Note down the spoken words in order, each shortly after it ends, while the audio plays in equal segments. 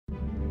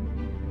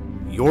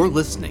You're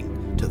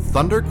listening to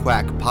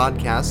Thunderquack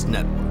Podcast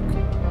Network.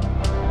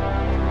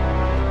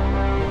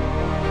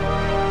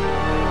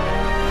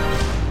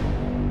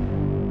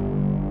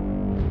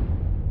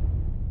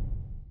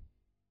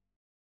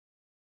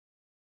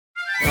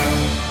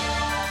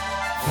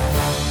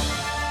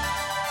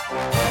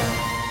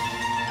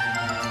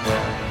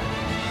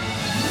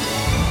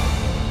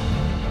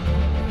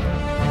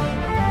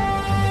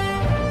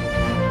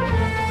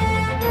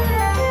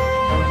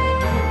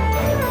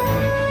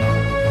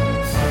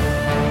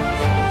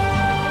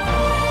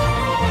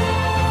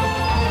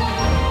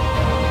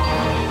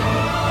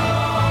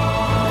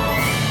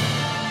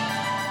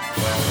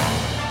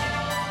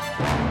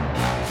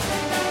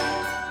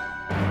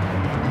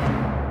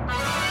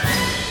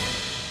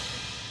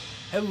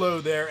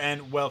 Hello there,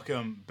 and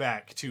welcome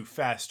back to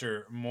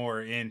Faster,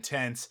 More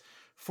Intense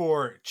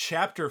for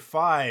Chapter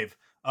 5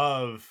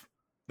 of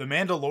The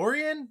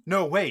Mandalorian?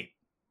 No, wait.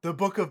 The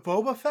Book of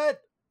Boba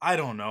Fett? I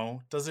don't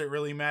know. Does it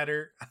really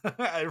matter?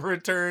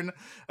 Return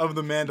of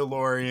The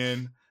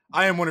Mandalorian.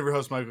 I am one of your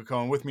hosts, Michael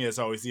Cohen. With me, as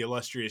always, the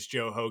illustrious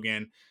Joe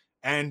Hogan.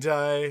 And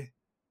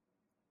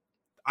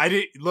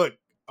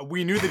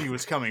we knew that he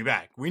was coming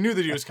back. We knew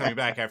that he was coming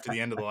back after the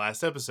end of the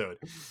last episode.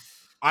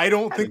 I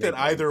don't think that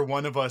either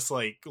one of us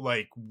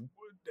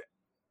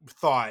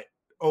thought,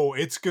 oh,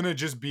 it's gonna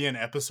just be an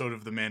episode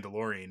of The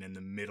Mandalorian in the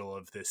middle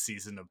of this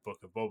season of Book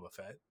of Boba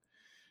Fett,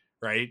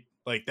 right?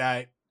 Like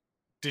that.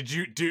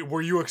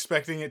 Were you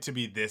expecting it to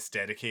be this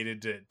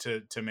dedicated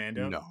to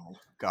Mando? No,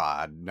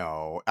 God,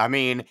 no. I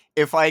mean,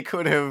 if I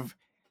could have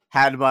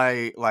had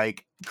my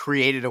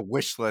created a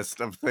wish list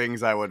of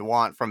things I would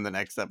want from the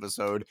next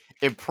episode,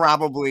 it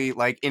probably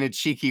in a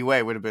cheeky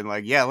way would have been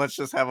yeah, let's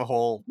just have a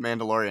whole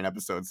Mandalorian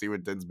episode, see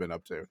what Din's been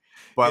up to.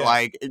 But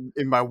yeah.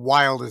 in my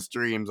wildest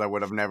dreams, I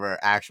would have never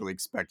actually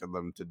expected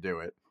them to do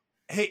it.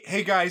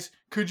 Hey guys,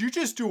 could you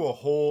just do a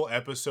whole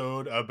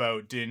episode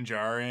about Din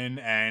Djarin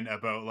and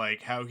about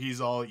how he's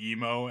all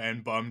emo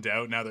and bummed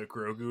out now that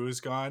Grogu is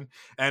gone,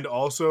 and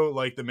also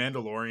the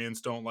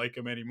Mandalorians don't like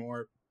him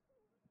anymore,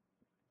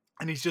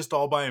 and he's just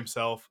all by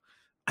himself,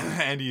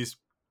 and he's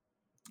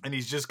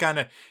just kind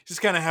of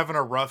having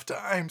a rough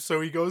time.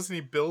 So he goes and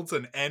he builds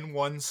an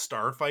N1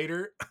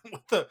 starfighter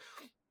with the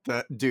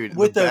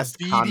best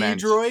BD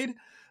comment. Droid.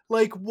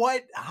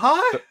 What?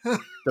 Huh?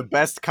 The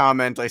best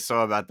comment I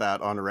saw about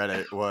that on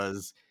Reddit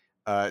was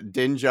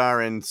Din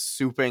Djarin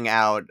souping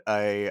out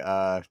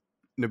a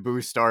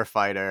Naboo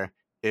starfighter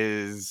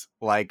is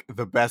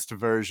the best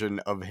version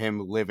of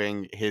him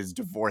living his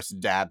divorced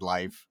dad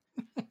life.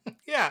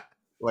 Yeah.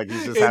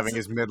 He's just having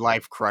his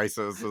midlife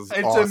crisis. It's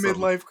awesome. A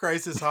midlife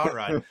crisis hot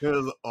rod. It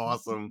was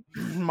awesome.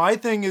 My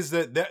thing is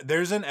that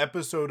there's an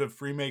episode of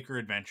Freemaker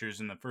Adventures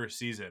in the first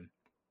season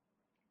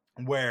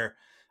where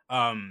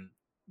a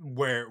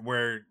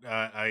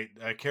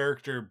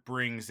character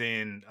brings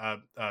in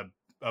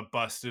a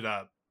busted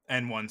up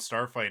N1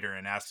 starfighter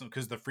and asks them,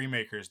 because the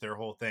Freemakers, their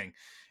whole thing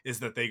is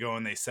that they go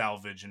and they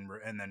salvage and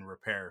then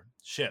repair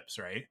ships,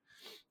 right?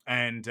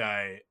 And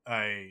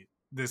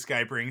this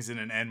guy brings in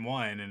an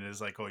N1 and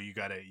is like, oh, you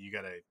gotta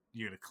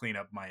clean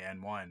up my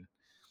N1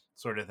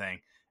 sort of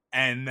thing.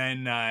 And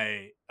then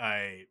by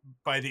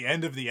the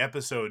end of the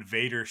episode,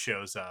 Vader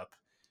shows up,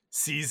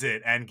 sees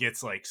it, and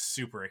gets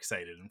super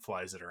excited and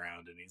flies it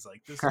around, and he's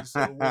like, this is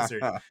so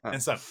wizard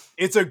and stuff.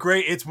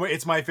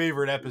 It's my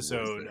favorite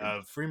episode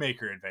of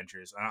Freemaker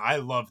Adventures. I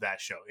love that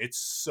show. It's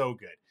so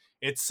good.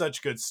 It's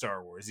such good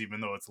Star Wars,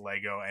 even though it's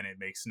Lego and it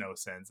makes no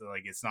sense.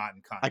 It's not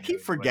in continuity. I keep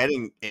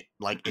forgetting it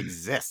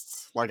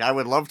exists. I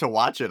would love to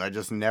watch it. I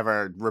just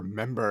never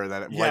remember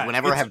that.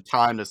 Whenever I have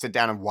time to sit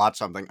down and watch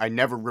something, I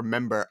never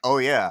remember. Oh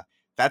yeah,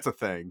 that's a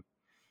thing.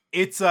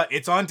 It's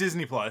on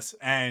Disney Plus,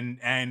 and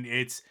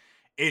it's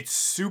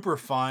super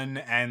fun,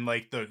 and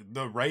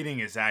the writing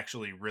is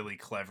actually really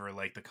clever.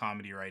 The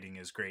comedy writing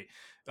is great.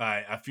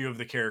 A few of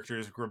the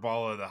characters,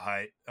 Graballa the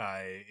Hutt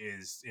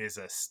is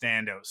a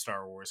standout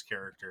Star Wars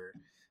character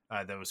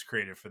that was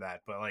created for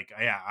that. But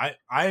I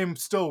am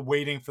still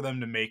waiting for them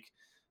to make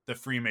the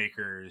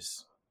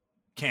Freemakers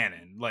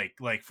canon,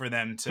 for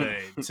them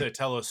to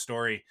tell a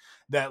story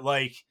that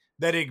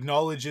that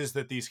acknowledges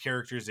that these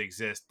characters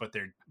exist, but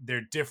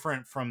they're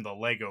different from the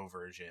Lego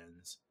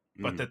versions,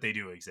 but that they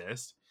do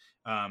exist.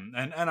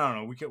 And I don't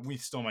know, we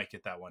still might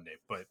get that one day,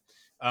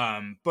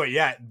 but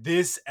yeah,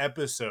 this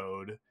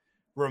episode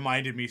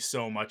reminded me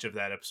so much of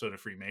that episode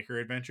of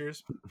Freemaker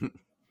Adventures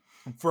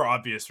for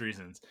obvious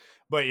reasons.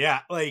 But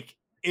yeah,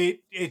 it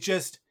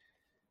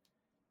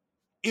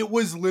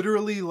was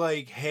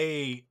literally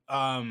hey,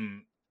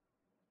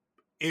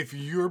 if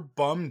you're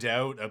bummed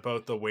out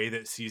about the way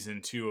that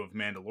season 2 of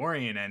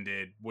Mandalorian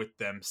ended with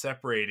them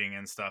separating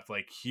and stuff,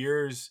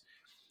 here's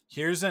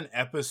an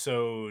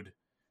episode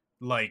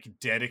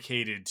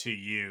dedicated to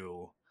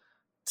you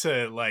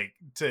to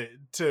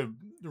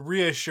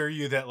reassure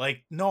you that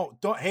no,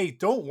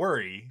 don't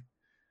worry,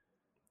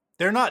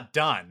 they're not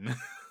done.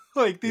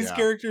 These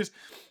characters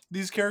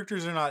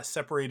are not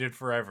separated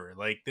forever.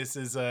 This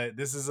is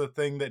a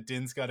thing that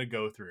Din's got to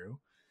go through,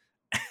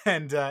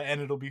 and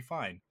it'll be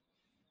fine.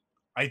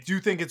 I do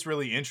think it's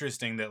really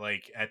interesting that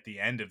like at the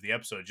end of the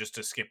episode, just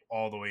to skip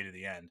all the way to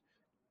the end,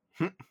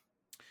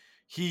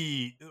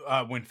 he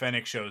when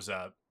Fennec shows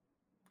up,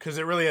 because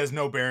it really has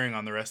no bearing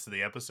on the rest of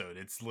the episode.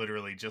 It's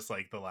literally just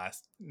like the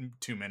last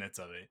 2 minutes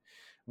of it.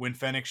 When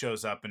Fennec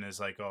shows up and is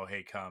like, "Oh,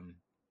 hey, come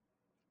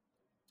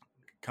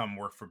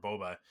work for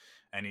Boba,"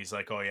 and he's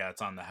like, "Oh yeah,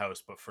 it's on the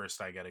house, but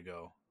first I gotta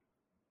go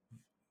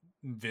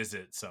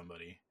visit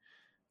somebody."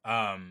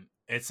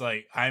 It's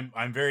like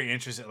I'm very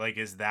interested. Like,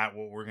 is that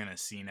what we're gonna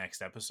see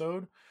next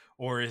episode,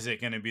 or is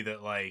it gonna be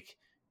that like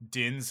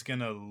Din's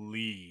gonna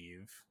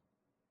leave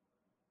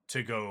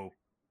to go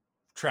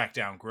track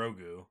down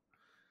Grogu?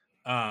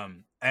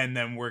 And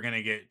then we're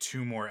gonna get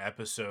 2 more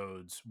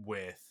episodes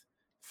with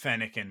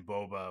Fennec and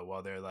Boba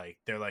while they're like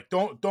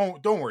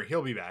don't worry,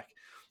 he'll be back.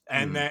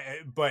 And then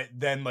but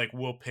then like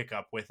we'll pick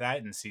up with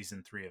that in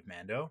season 3 of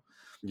Mando.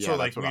 So Yeah,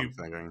 like that's what I'm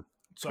thinking.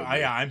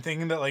 I'm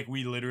thinking that like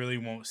we literally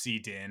won't see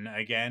Din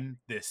again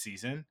this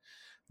season.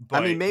 I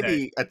But mean, that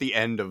maybe at the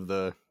end of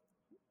the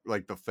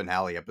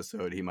finale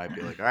episode, he might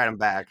be like, "All right, I'm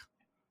back."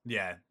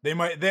 yeah, they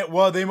might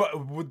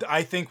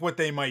I think what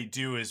they might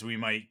do is we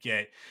might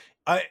get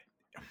I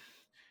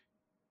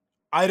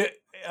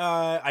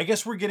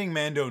guess we're getting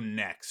Mando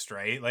next,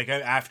 right? Like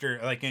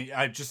after, like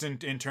just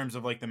in terms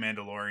of like the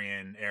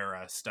Mandalorian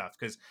era stuff,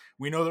 because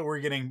we know that we're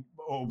getting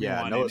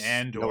Yeah, Obi-Wan no,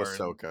 and no Andor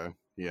Ahsoka.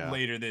 Yeah,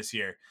 later this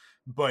year,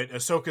 but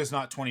Ahsoka's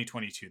not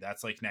 2022.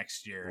 That's like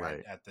next year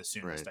right, at the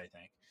soonest, right.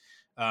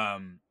 I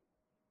think.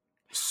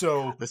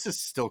 So This is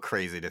still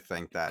crazy to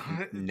think that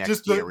just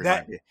next year we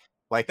might be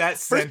like that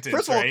first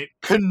sentence, of all, right?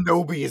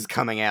 Kenobi is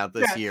coming out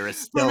this Yeah, year.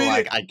 It's for still me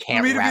like to I for me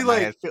can't to be wrap my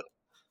like, head.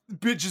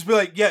 just be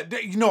like, yeah,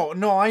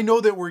 no, I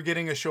know that we're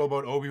getting a show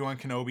about Obi-Wan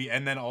Kenobi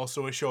and then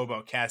also a show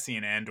about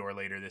Cassian Andor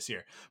later this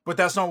year. But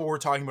that's not what we're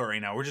talking about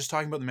right now. We're just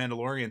talking about the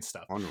Mandalorian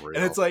stuff. Unreal.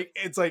 And it's like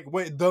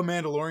wait, the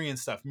Mandalorian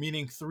stuff,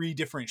 meaning 3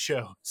 different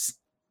shows.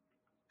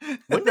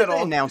 When did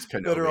they announce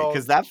Kenobi?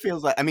 Because that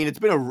feels like, I mean,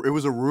 it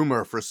was a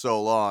rumor for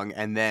so long,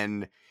 and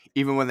then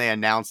even when they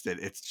announced it,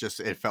 it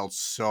felt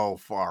so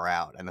far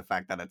out, and the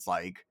fact that it's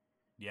like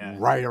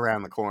right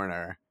around the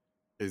corner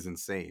is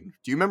insane.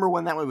 Do you remember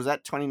when that was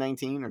that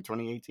 2019 or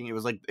 2018? It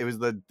was the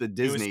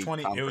Disney. It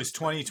was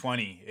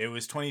 2020. It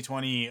was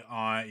 2020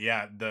 on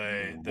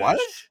what?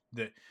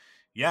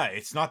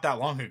 It's not that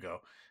long ago.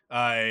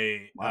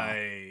 It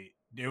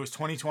was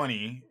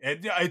 2020.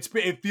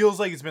 It feels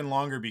like it's been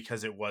longer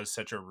because it was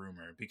such a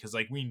rumor, because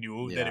like we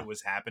knew that it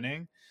was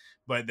happening,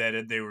 but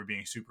that they were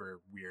being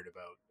super weird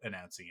about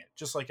announcing it,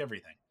 just like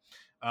everything.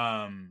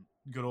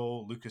 Good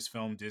old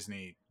Lucasfilm,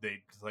 Disney,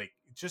 they like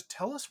just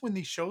tell us when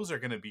these shows are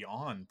going to be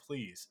on,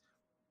 please.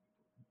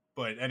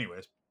 But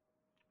anyways,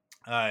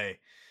 it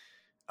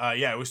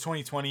was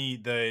 2020.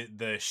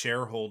 The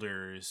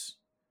shareholders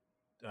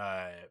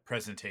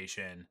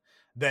presentation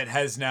that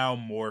has now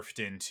morphed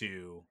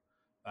into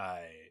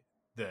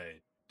the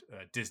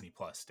Disney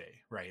Plus Day,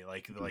 right?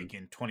 Like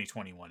in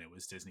 2021 it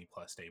was Disney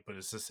Plus Day, but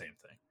it's the same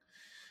thing.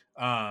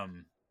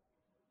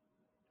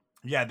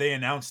 They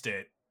announced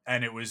it,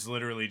 and it was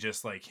literally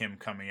just like him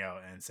coming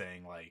out and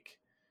saying like,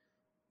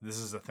 this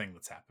is a thing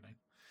that's happening.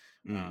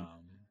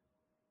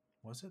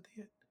 Was it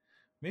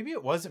maybe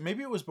it wasn't,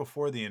 maybe it was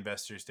before the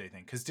Investors Day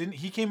thing, because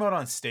he came out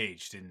on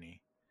stage, didn't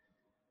he?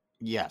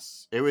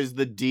 Yes, it was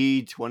the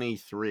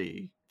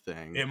D23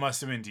 thing. It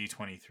must have been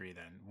D23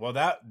 then. Well,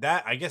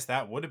 that I guess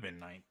that would have been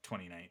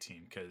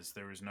 2019, because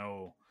there were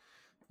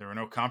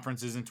no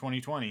conferences in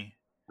 2020.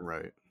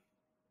 Right.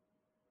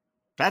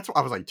 That's why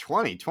I was like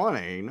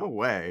 2020. No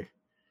way.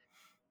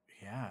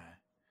 Yeah.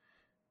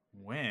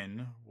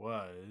 When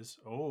was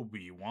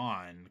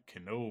Obi-Wan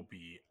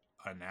Kenobi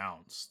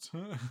announced?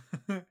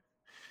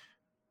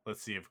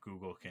 Let's see if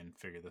Google can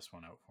figure this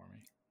one out for me.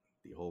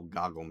 The whole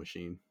goggle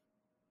machine.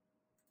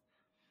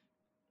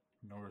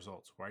 No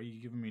results. Why are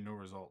you giving me no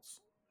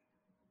results?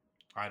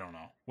 I don't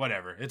know.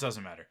 Whatever. It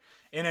doesn't matter.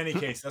 In any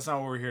case, that's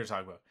not what we're here to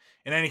talk about.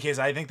 In any case,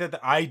 I think that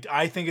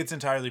I think it's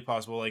entirely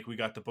possible. Like, we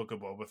got the Book of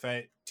Boba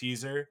Fett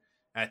teaser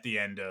at the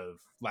end of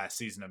last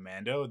season of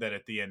Mando, that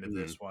at the end of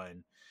this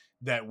one,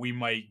 that we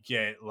might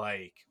get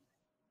like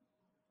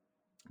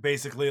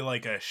basically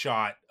like a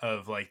shot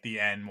of like the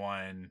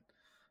N1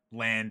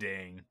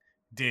 landing,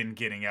 Din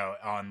getting out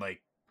on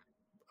like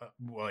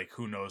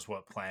who knows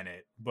what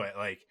planet, but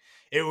like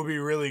it would be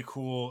really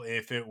cool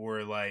if it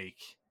were like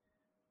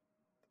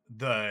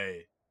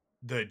the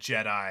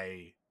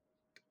Jedi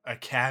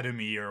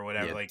Academy or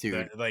whatever. Yeah, like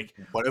dude,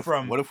 what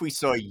if we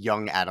saw a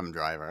young Adam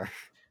Driver,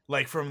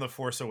 like from The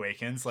Force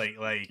Awakens, to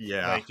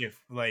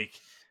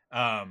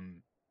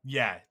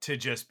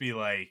just be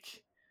like,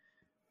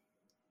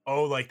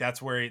 oh, like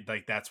that's where he's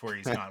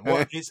gone.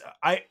 Well,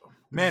 I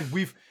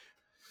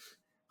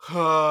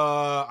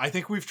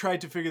think we've tried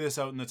to figure this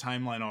out in the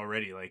timeline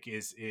already. Like,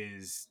 is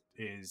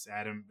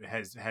Adam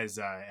has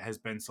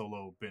Ben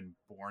Solo been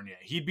born yet?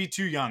 He'd be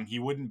too young. He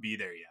wouldn't be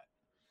there yet.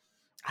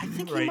 I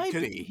think he might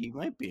be. He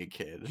might be a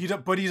kid. He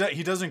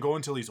doesn't go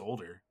until he's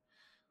older.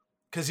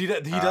 Because he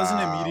doesn't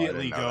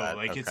immediately go.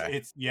 Like, okay.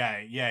 It's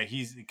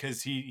he's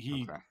because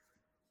he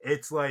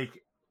it's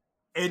like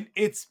and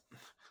it's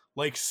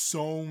like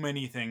so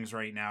many things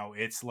right now.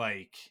 It's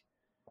like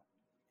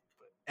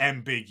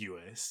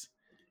ambiguous,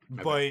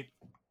 Okay. but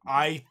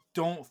I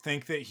don't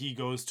think that he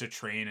goes to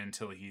train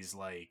until he's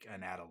like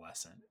an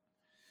adolescent.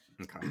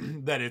 Okay.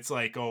 That it's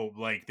like, oh,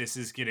 like this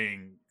is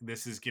getting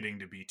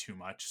to be too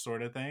much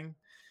sort of thing.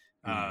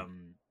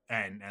 Mm-hmm.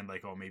 And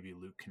like, oh, maybe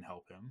Luke can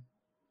help him.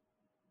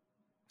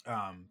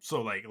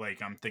 So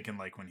like I'm thinking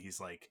like when he's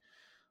like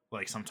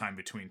sometime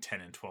between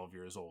 10 and 12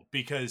 years old,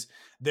 because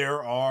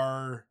there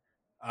are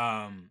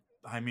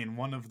I mean,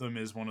 one of them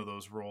is one of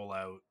those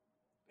rollout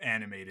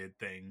animated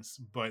things,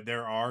 but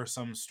there are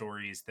some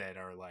stories that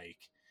are like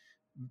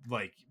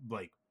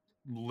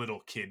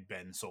little kid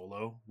Ben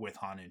Solo with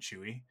Han and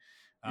Chewie,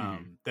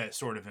 Mm-hmm. that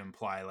sort of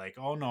imply like,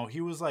 oh no,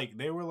 he was like,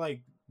 they were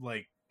like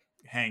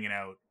hanging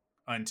out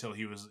until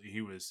he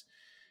was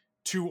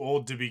too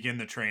old to begin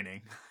the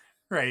training.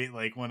 Right,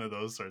 like one of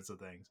those sorts of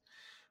things.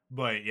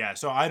 But yeah,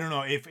 so I don't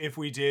know if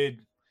we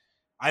did.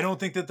 I don't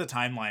think that the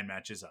timeline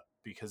matches up,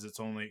 because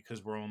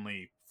we're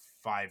only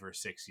 5 or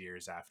 6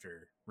 years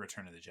after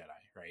Return of the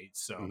Jedi, right?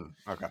 So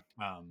Mm-hmm. Okay.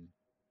 um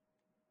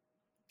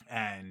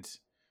and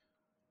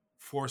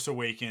Force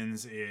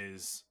Awakens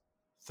is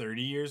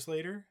 30 years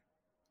later,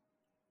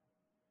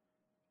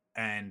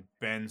 and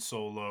Ben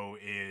Solo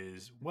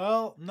is,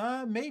 well,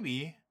 nah,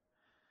 maybe.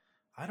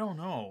 I don't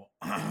know.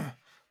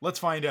 Let's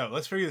find out.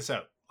 Let's figure this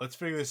out. Let's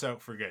figure this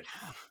out for good.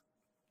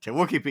 To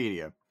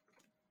Wikipedia.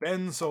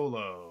 Ben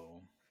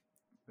Solo.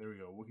 There we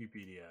go.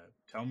 Wikipedia.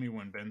 Tell me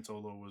when Ben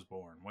Solo was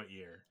born. What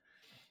year?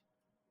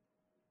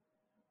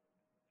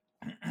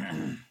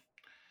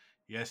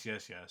 Yes,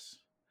 yes, yes.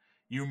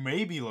 You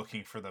may be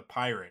looking for the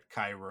pirate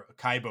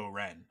Kybo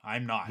Ren.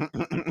 I'm not.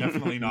 I'm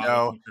definitely not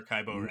No, looking for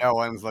Kybo no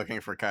one's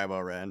looking for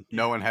Kylo Ren.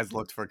 No Yeah. one has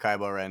looked for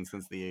Kylo Ren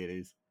since the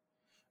 80s.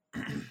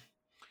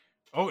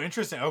 Oh,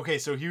 interesting. Okay,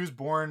 so he was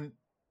born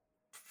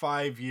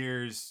 5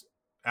 years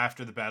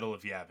after the Battle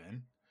of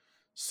Yavin.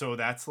 So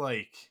that's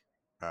like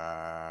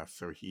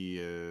So he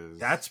is.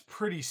 that's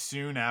pretty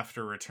soon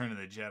after Return of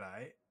the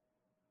Jedi.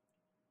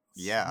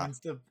 Yeah.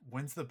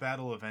 When's the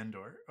Battle of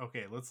Endor?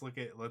 Okay, let's look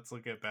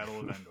at Battle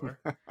of Endor.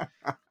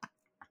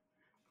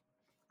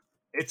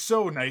 It's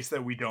so nice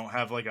that we don't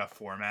have like a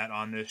format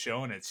on this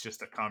show and it's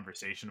just a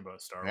conversation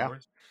about Star Yeah.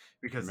 Wars,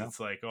 because Yeah.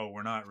 it's like, oh,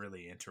 we're not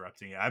really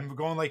interrupting it. I'm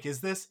going like,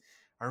 is this,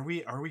 are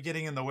we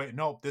getting in the way?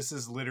 Nope, this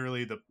is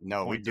literally the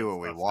No, we point do what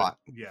we of want.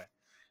 yeah.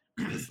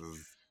 This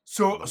is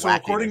So the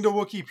according to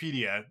wackiness.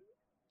 Wikipedia,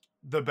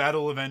 the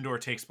Battle of Endor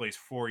takes place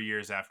 4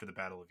 years after the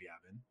Battle of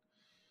Yavin.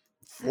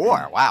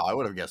 4. Wow, I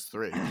would have guessed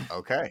 3.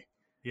 Okay.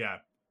 Yeah.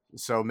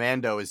 So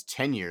Mando is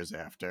 10 years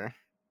after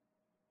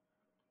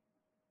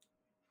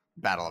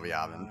Battle of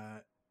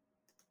Yavin.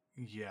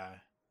 Yeah.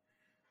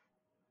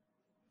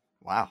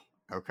 Wow.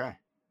 Okay.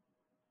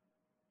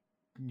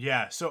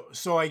 Yeah.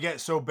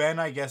 So Ben,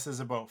 I guess, is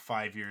about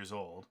 5 years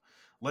old.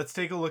 Let's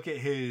take a look at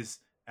his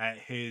in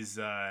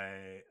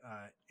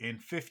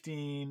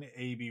 15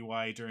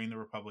 ABY, during the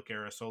Republic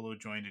era, Solo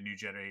joined a new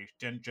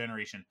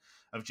generation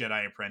of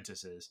Jedi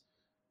apprentices.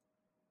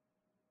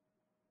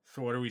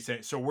 So what are we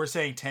saying? So we're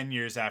saying 10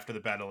 years after the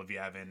Battle of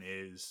Yavin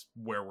is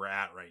where we're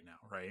at right now,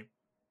 right?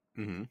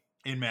 Mm-hmm.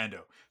 In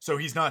Mando. So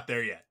he's not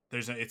there yet.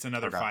 It's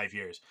another Okay. 5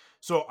 years.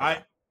 So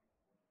Okay.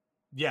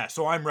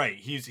 so I'm right.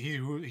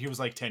 He was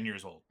like 10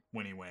 years old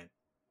when he went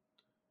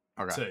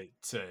Okay.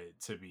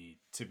 to be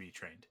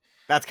trained.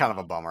 That's kind of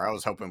a bummer. I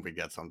was hoping we'd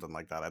get something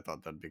like that. I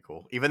thought that'd be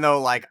cool. Even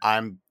though, like,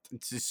 I'm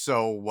just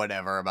so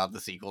whatever about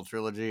the sequel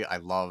trilogy. I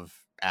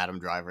love Adam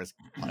Driver's,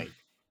 like,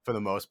 for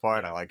the most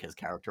part. Yeah. I like his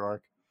character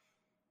arc.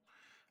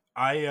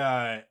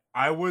 I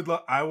would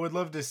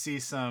love to see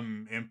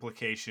some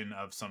implication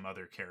of some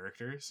other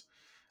characters,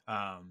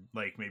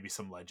 like maybe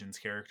some Legends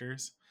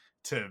characters,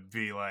 to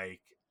be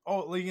like, oh,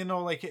 like,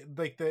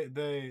 like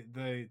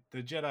the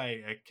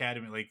Jedi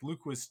Academy, like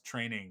Luke was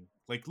training,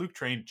 like Luke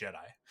trained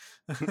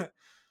Jedi.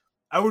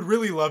 I would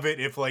really love it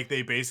if like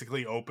they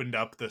basically opened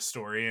up the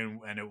story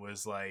and it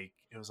was like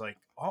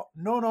oh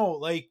no,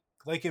 like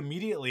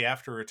immediately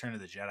after Return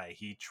of the Jedi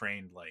he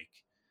trained like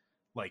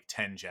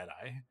 10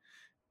 Jedi.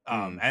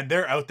 And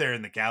they're out there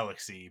in the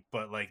galaxy,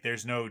 but like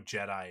there's no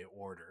Jedi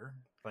Order.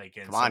 Like,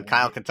 and Come so on, when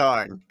Kyle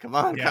Katarn. Come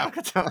on, yeah, Kyle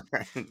Katarn.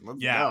 Let's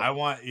yeah, go. I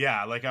want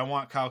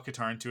Kyle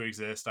Katarn to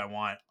exist. I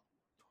want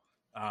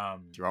Do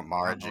you want I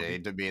Mara don't know,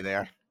 Jade to be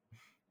there?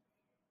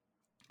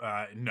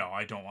 no,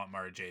 I don't want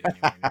Mara Jade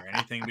anywhere near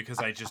anything, because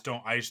I just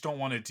don't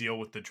want to deal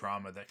with the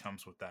drama that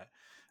comes with that.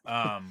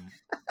 I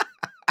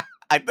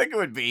think it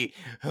would be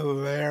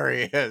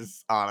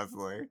hilarious,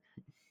 honestly.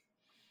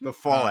 The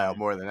fallout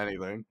more than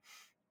anything.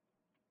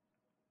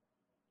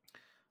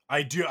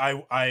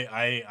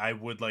 I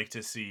would like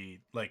to see,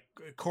 like,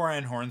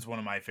 Cora Horn's one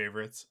of my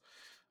favorites.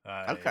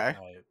 Okay.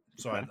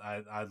 So Okay.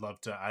 I'd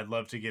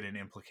love to get an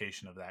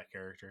implication of that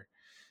character.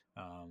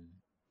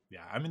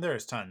 Yeah, I mean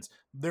there's tons.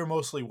 They're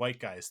mostly white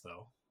guys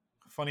though.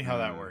 Funny how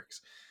that works.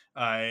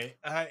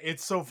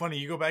 It's so funny.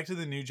 You go back to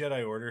the New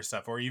Jedi Order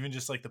stuff, or even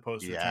just like the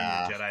post Return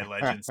of the Yeah. Jedi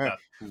Legend stuff,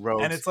 and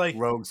Rogue it's like,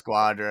 Rogue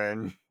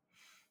Squadron.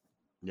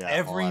 Yeah, all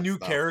Every that new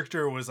stuff.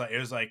 character was like, it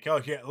was like,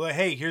 oh,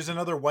 hey, here's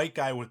another white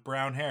guy with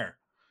brown hair.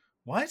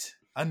 What?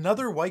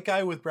 Another white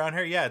guy with brown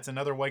hair? Yeah, it's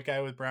another white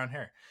guy with brown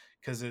hair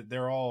because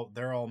they're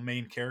all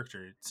main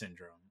character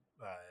syndrome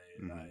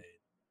Mm-hmm.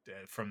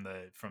 from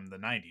the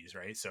 90s,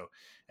 right? So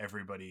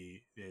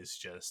everybody is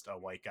just a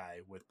white guy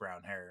with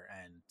brown hair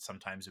and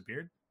sometimes a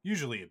beard,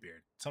 usually a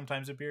beard,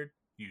 sometimes a beard,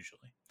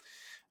 usually.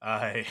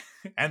 Uh,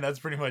 and that's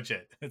pretty much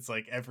it. It's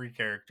like every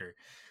character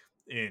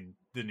in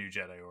the New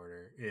Jedi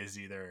Order is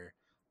either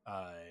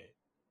uh,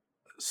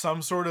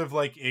 some sort of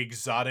like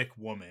exotic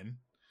woman,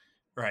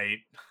 right?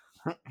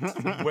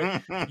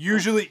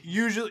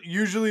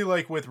 Usually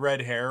like with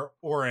red hair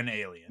or an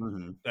alien.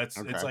 Mm-hmm. That's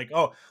it's Okay. like,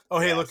 oh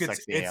hey, Yeah, look,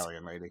 sexy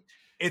alien lady.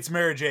 it's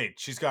Mara Jade.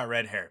 She's got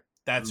red hair.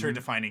 That's her Mm-hmm.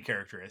 defining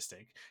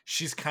characteristic.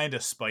 She's kind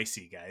of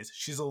spicy, guys.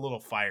 She's a little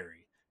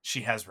fiery.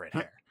 She has red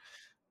hair.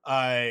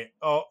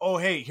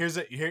 Hey,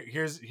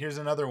 here's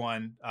another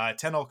one.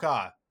 Tenel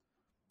Ka.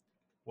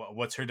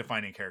 What's her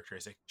defining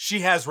characteristic?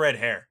 She has red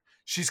hair.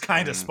 She's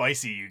kind of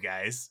spicy, you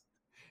guys.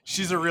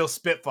 She's a real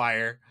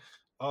spitfire.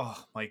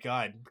 Oh my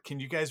god. Can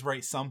you guys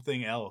write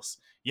something else?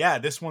 Yeah,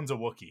 this one's a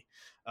Wookiee.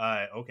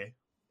 Okay.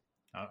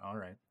 All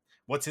right.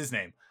 What's his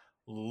name?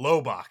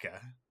 Lobaka.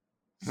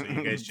 So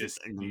you guys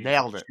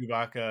Nailed it.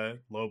 Chewbacca,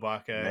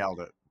 Lobaka. Nailed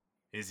it.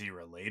 Is he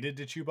related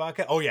to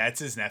Chewbacca? Oh yeah, it's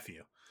his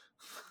nephew.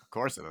 Of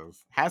course it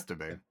is. Has to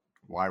be.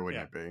 Why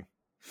wouldn't it be?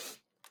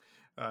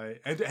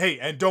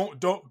 And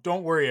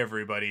don't worry,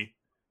 everybody.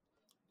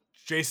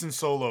 Jason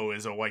Solo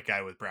is a white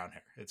guy with brown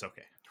hair. It's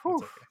okay. Whew.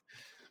 It's okay.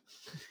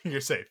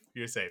 You're safe.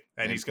 You're safe.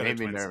 And he's got made a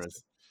twin me nervous.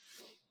 sister.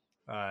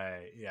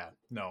 Yeah.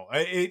 No.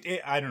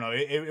 I don't know.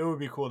 It would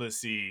be cool to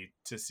see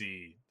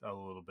a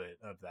little bit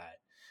of that.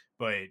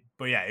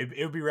 But yeah,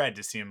 it would be rad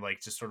to see him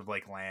like just sort of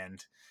like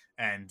land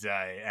and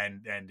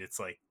it's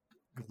like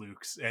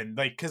Luke's and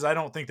like because I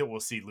don't think that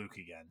we'll see Luke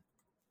again.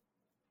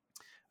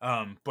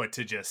 But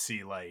to just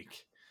see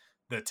like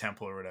the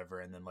temple or whatever,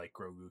 and then like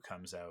Grogu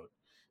comes out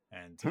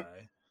and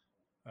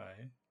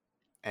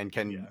and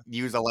can yeah.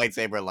 use a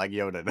lightsaber like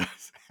Yoda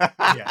does.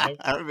 Yeah,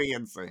 That would be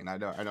insane. I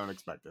don't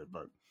expect it,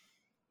 but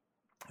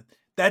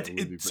that's it would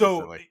be it. pretty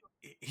So silly.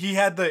 he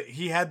had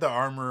the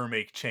armorer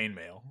make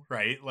chainmail,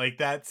 right? Like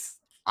that's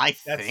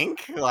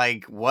think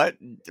like what,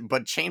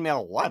 but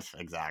chainmail what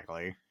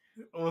exactly?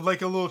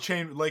 like a little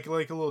chain, like a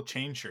little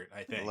chain shirt.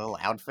 I A think. little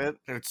outfit.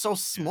 It's so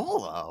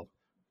small though.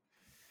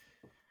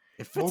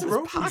 It fits Well, in his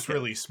Grogu's pocket.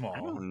 really small. I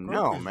don't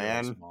know, Grogu's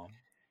man. really small.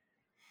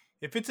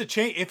 If it's a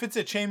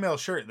chainmail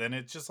shirt, then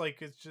it's just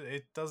like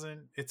it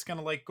doesn't. It's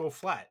gonna like go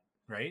flat,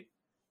 right?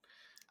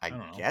 I don't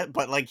know. get,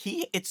 but like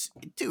he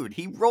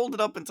rolled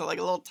it up into like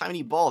a little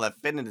tiny ball that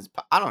fit in his.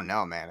 I don't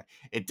know, man.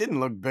 It didn't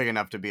look big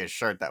enough to be a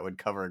shirt that would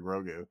cover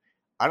Grogu.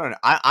 I don't know.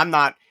 I'm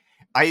not.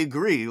 I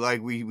agree.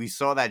 Like we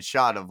saw that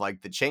shot of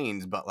like the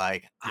chains, but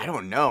like I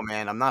don't know,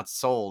 man. I'm not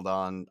sold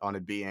on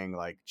it being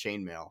like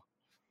chainmail.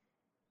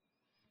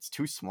 It's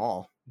too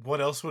small. What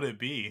else would it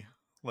be?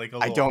 Like a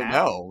I little don't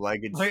hat? know.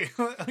 Like like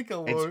a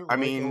little I like a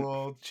mean,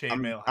 little I'm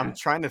chainmail I'm hat.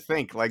 trying to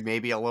think like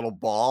maybe a little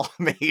ball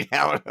made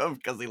out of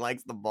because he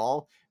likes the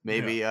ball.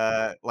 Maybe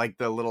like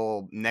the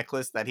little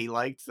necklace that he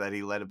liked that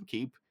he let him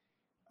keep.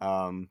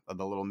 Of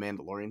the little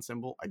Mandalorian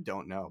symbol. I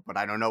don't know, but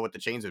I don't know what the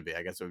chains would be.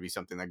 I guess it would be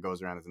something that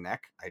goes around his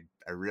neck.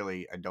 I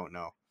really don't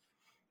know.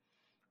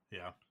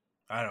 Yeah,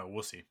 I don't know.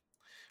 We'll see.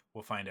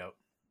 We'll find out.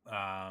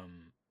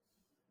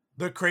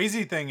 The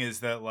crazy thing is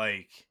that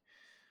like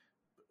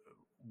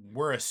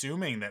we're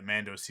assuming that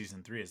Mando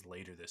season 3 is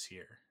later this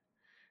year,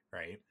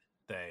 right?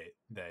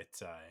 That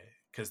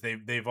because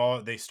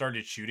they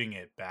started shooting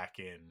it back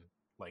in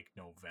like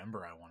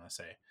November, I want to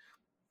say.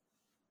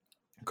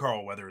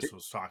 Carl Weathers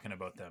was talking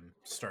about them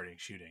starting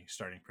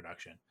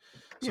production.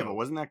 Yeah, but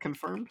wasn't that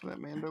confirmed that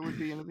Mando would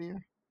be end of the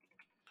year?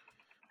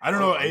 I don't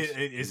know.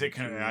 Is it?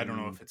 I don't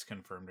know if it's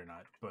confirmed or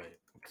not, but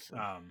it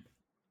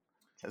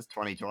says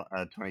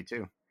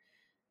 2022.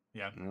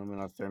 Yeah.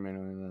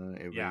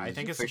 Yeah, I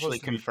think it's officially supposed to be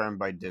confirmed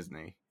by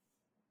Disney.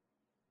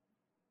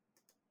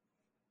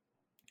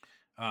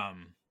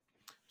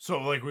 So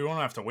like we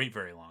won't have to wait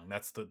very long.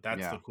 That's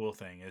the cool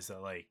thing is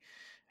that like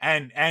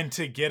and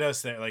to get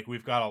us there, like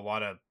we've got a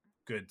lot of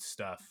good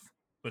stuff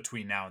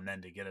between now and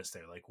then to get us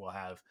there. Like we'll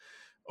have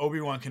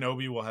Obi-Wan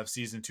Kenobi, we'll have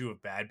season 2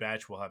 of Bad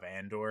Batch, we'll have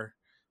Andor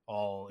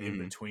all in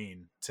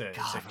between to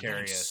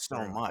carry us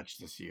so much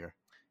this year.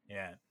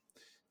 Yeah.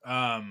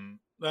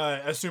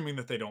 Assuming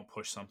that they don't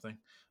push something.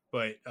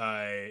 But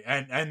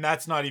and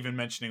that's not even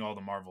mentioning all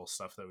the Marvel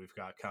stuff that we've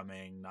got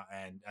coming,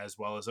 and as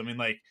well as I mean,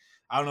 like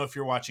I don't know if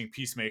you're watching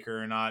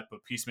Peacemaker or not,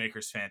 but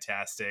Peacemaker's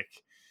fantastic,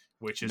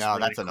 which is really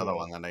that's cool. another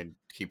one that I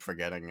keep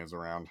forgetting is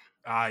around.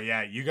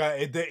 Yeah, you're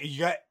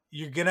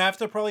gonna have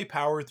to probably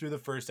power through the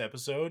first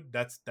episode.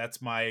 That's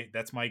my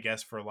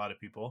guess for a lot of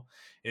people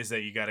is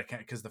that you gotta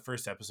because the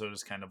first episode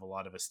is kind of a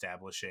lot of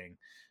establishing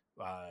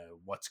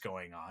what's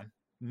going on,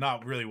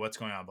 not really what's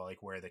going on, but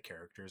like where the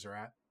characters are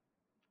at.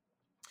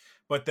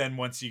 But then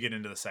once you get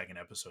into the second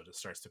episode, it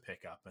starts to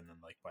pick up, and then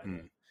like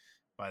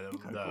by the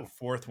cool.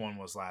 fourth one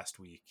was last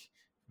week.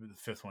 the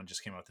fifth one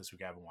just came out this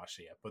week. I haven't watched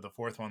it yet, but the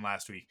fourth one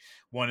last week,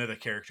 one of the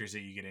characters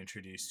that you get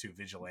introduced to,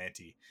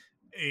 Vigilante,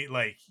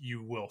 like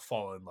you will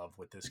fall in love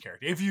with this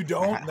character. If you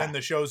don't, then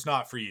the show's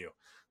not for you.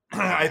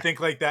 I think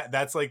like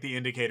that's like the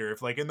indicator.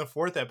 If like in the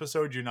fourth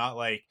episode you're not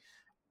like,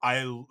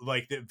 I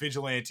like that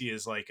Vigilante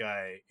is like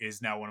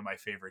is now one of my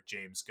favorite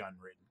James Gunn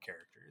written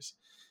characters.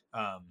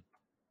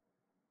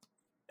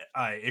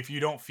 If you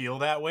don't feel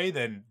that way,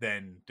 then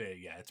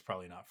yeah, it's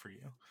probably not for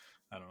you.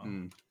 I don't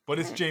know, but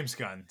it's James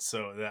Gunn,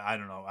 so I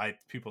don't know.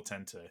 People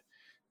tend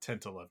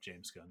to love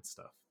James Gunn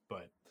stuff,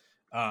 but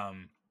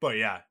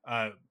yeah,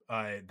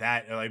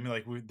 that I mean,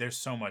 like there's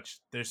so much.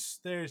 There's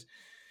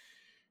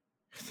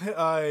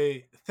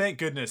thank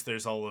goodness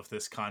there's all of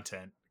this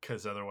content,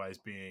 because otherwise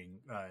being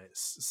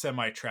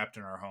semi trapped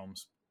in our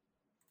homes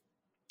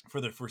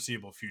for the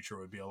foreseeable future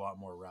would be a lot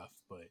more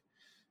rough. But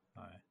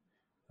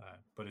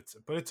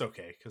it's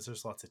okay because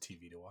there's lots of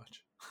TV to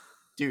watch.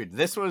 Dude,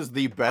 this was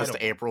the best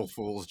April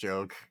Fool's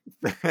joke.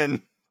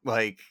 And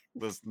like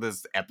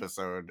this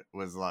episode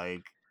was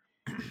like,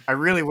 I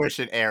really wish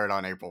it aired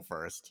on April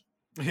 1st.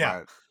 Yeah,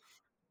 but...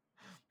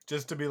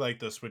 just to be like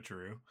the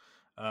switcheroo.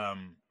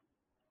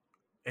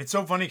 It's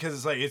so funny because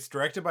it's like it's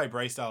directed by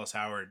Bryce Dallas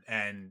Howard,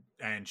 and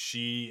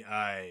she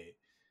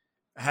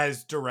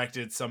has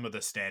directed some of the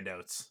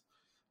standouts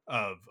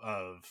of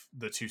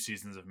the 2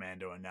 seasons of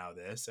Mando and now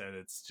this, and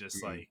it's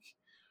just like,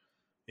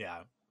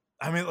 yeah,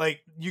 I mean,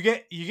 like you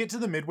get to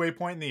the midway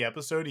point in the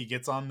episode, he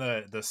gets on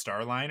the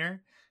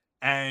Starliner,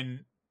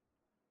 and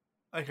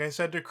like I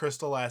said to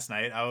Crystal last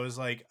night, I was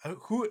like,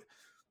 who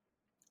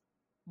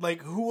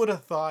would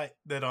have thought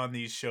that on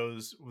these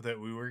shows that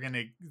we were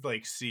gonna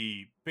like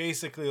see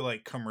basically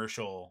like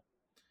commercial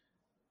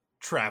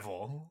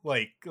travel,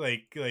 like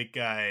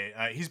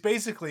he's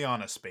basically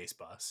on a space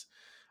bus.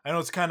 I know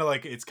it's kind of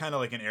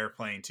like an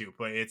airplane too,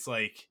 but it's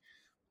like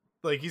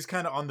he's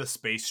kind of on the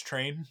space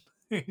train.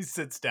 He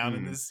sits down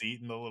in the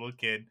seat and the little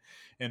kid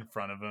in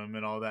front of him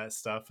and all that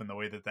stuff, and the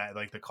way that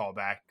like the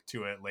callback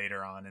to it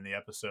later on in the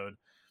episode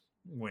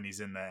when he's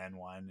in the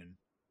N1, and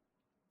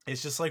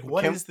it's just like,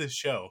 what is this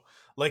show?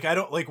 Like I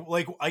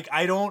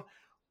don't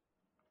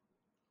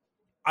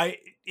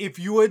if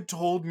you had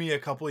told me a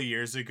couple of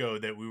years ago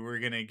that we were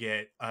gonna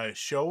get a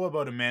show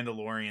about a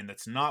Mandalorian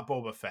that's not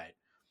Boba Fett,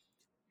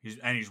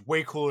 he's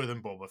way cooler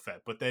than Boba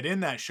Fett, but that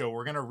in that show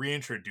we're gonna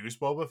reintroduce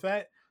Boba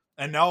Fett,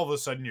 and now all of a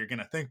sudden you're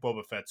gonna think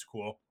Boba Fett's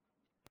cool.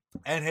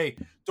 And hey,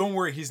 don't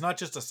worry, he's not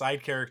just a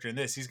side character in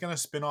this. He's going to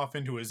spin off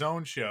into his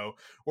own show,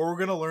 or we're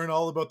going to learn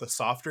all about the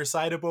softer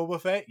side of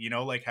Boba Fett, you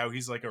know, like how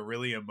he's like a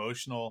really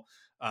emotional,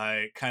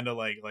 kind of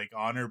like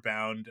honor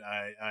bound,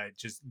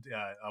 just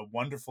a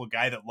wonderful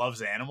guy that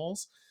loves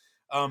animals.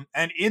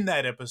 And in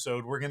that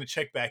episode, we're going to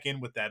check back in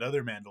with that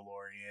other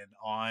Mandalorian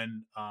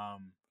on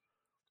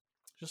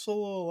just a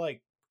little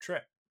like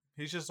trip.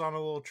 He's just on a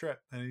little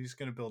trip, and he's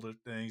going to build a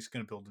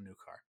new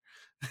car.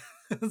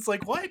 It's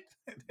like, what?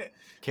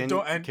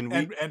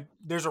 And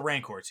there's a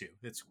Rancor too.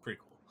 It's pretty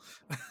cool.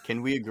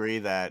 Can we agree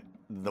that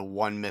the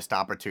one missed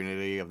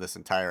opportunity of this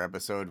entire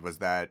episode was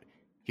that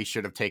he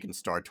should have taken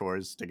Star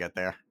Tours to get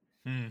there?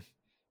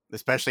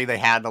 Especially they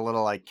had the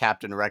little like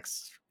Captain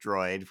Rex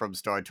droid from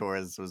Star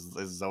Tours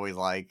is always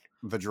like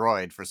the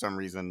droid for some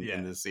reason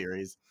in this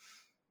series.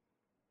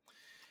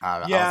 I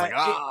was like,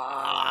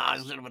 I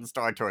should have been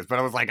Star Tours, but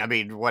I was like, I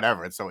mean,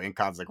 whatever. It's so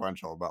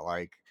inconsequential, but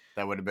like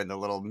that would have been the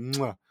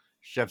little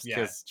chef's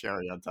kiss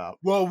cherry on top.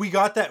 Well, we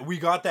got that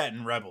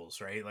in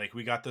Rebels, right? Like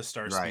we got the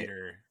Star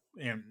Speeder,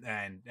 and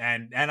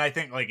I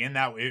think like in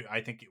that,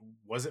 I think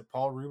was it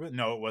Paul Rubin?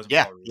 No, it wasn't.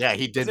 Paul Rubin. Yeah,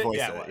 he did voice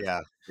it.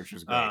 Yeah, which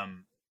was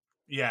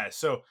great.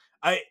 So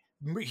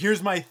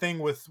here's my thing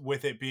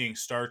with it being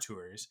Star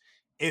Tours.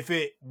 If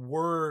it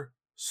were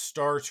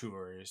Star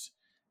Tours,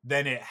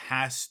 then it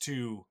has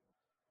to.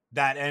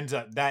 That ends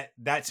up that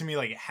to me,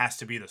 like, it has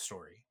to be the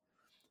story.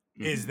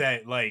 Is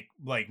that like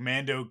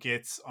Mando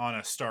gets on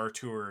a Star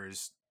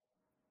Tours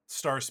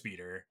Star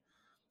Speeder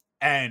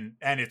and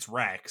it's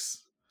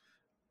Rex,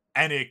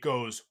 and it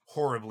goes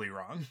horribly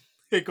wrong.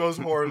 It goes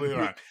horribly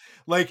wrong.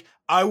 Like,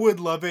 I would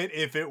love it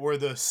if it were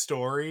the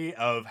story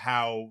of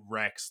how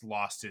Rex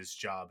lost his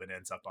job and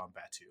ends up on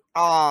Batuu.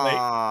 Oh, like,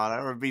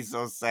 that would be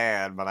so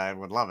sad, but I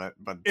would love it.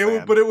 But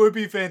it would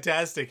be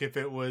fantastic if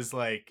it was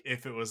like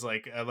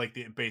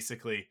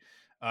basically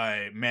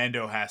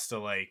Mando has to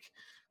like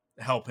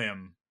help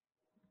him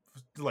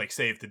like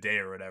save the day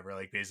or whatever,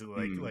 like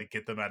basically like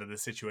get them out of the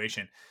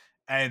situation,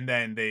 and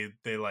then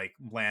they like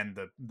land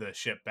the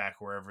ship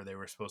back wherever they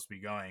were supposed to be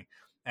going,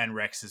 and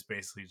Rex is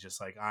basically just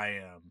like, I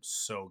am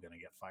so gonna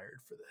get fired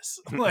for this.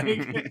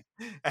 Like,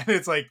 and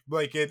it's like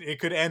it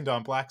could end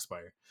on Black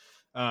Spire.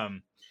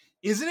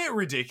 Isn't it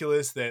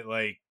ridiculous that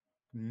like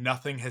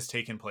nothing has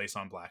taken place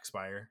on Black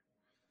Spire?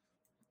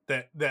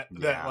 That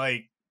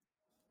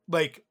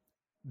like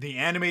the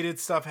animated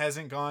stuff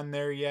hasn't gone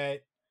there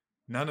yet.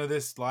 None of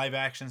this live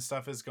action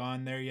stuff has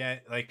gone there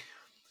yet. Like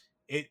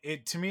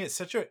it to me, it's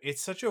such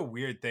a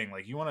weird thing.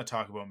 Like, you want to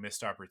talk about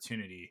missed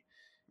opportunity.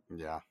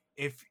 Yeah.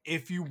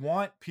 If you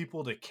want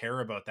people to care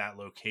about that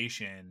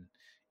location,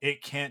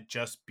 it can't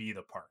just be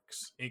the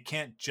parks. It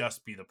can't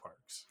just be the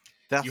parks.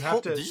 That You have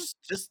whole to,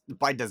 just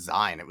by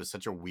design, it was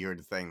such a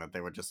weird thing that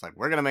they were just like,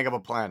 we're gonna make up a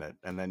planet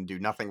and then do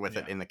nothing with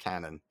it yeah, in the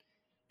canon.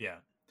 yeah.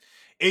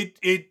 It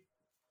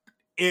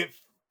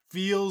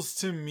feels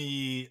to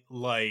me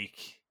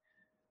like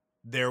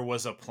there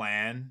was a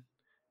plan,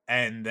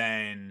 and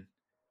then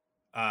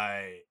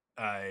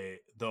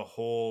the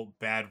whole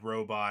bad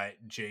robot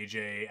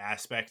JJ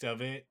aspect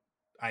of it,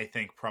 I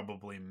think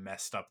probably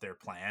messed up their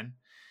plan,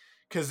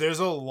 because there's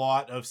a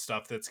lot of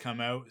stuff that's come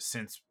out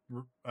since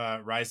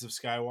Rise of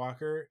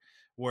Skywalker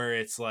where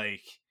it's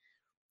like,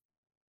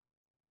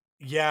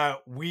 yeah,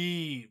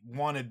 we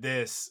wanted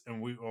this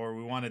and we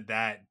wanted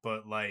that,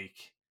 but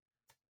like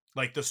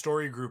the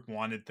story group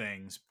wanted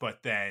things,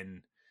 but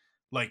then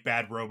like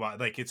bad robot,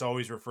 like it's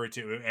always referred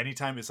to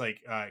anytime it's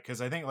like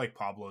because I think like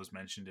Pablo's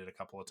mentioned it a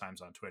couple of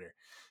times on Twitter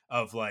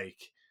of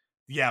like,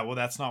 yeah, well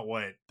that's not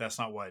what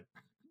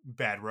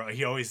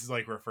he always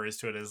like refers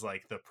to it as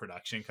like the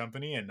production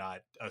company and not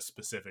a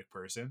specific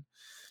person,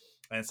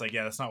 and it's like,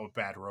 yeah, that's not what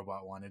bad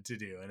robot wanted to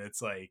do, and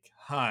it's like,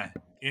 huh,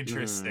 Mm.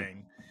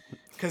 interesting,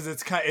 because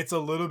it's a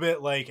little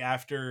bit like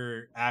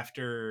after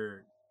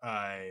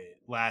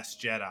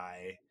Last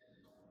Jedi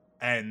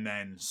and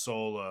then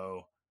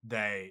Solo,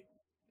 they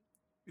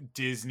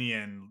Disney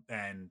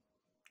and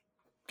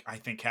I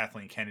think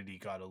Kathleen Kennedy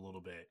got a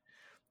little bit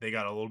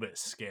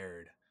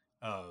scared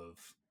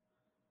of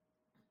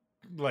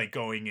like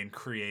going in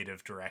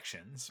creative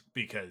directions,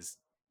 because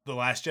The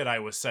Last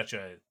Jedi was such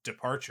a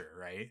departure,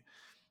 right?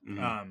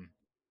 Mm. Um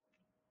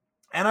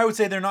and I would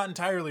say they're not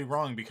entirely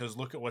wrong, because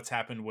look at what's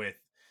happened with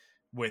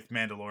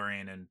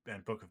Mandalorian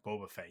and Book of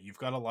Boba Fett. You've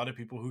got a lot of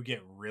people who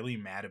get really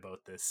mad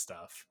about this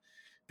stuff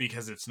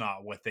because it's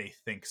not what they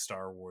think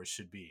Star Wars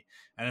should be.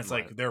 And it's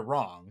Right. like, they're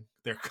wrong.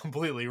 They're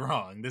completely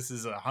wrong. This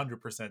is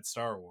 100%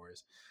 Star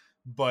Wars.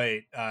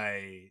 But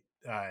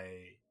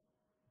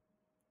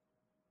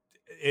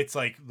it's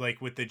like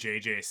with the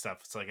JJ stuff,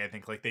 it's like, I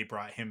think like they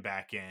brought him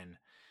back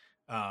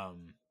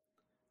um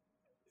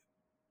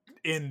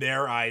in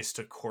their eyes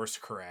to course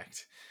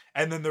correct,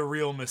 and then the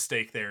real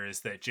mistake there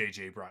is that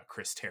JJ brought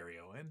Chris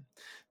Terrio in.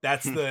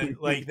 That's the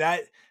like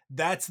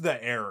that's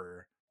the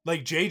error.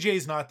 Like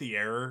JJ's not the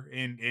error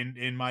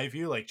in my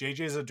view. Like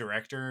JJ's a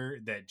director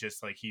that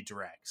just like he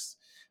directs,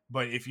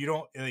 but if you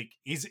don't like,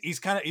 he's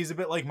a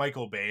bit like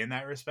Michael Bay in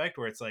that respect,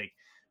 where it's like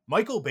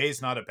Michael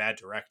Bay's not a bad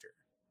director.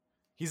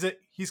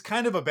 He's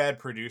kind of a bad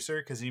producer,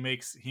 because he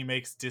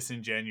makes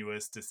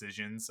disingenuous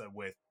decisions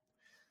with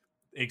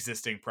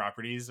existing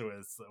properties,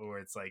 where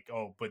it's like,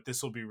 oh, but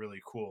this will be really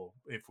cool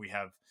if we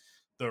have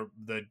the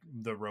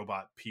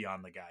robot pee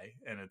on the guy,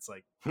 and it's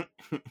like,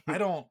 I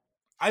don't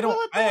I Well,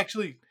 don't I I thought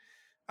actually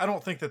I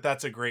don't think that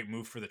that's a great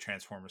move for the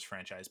Transformers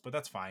franchise, but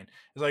that's fine.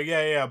 It's like,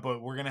 yeah,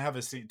 but we're gonna have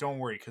a scene. Don't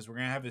worry, because we're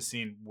gonna have a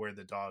scene where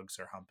the dogs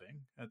are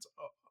humping. That's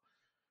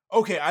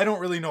okay. I don't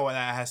really know what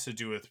that has to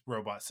do with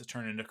robots that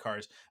turn into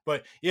cars,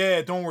 but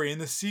yeah, don't worry. In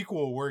the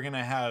sequel, we're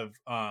gonna have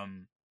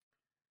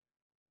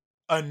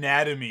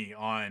anatomy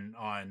on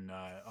a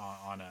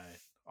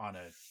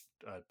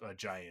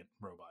giant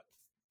robot.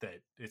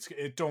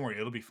 Don't worry,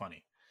 it'll be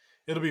funny.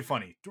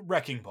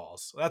 Wrecking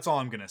balls, that's all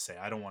I'm gonna say.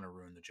 I don't want to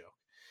ruin the joke.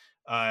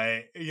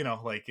 Like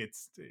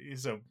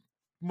so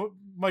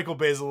Michael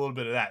Bay's a little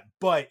bit of that,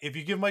 but if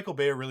you give Michael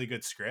Bay a really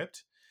good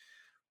script,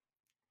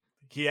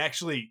 he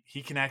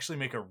can actually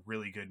make a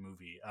really good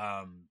movie.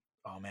 Oh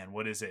man,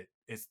 what is it?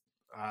 It's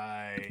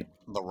I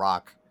The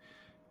Rock,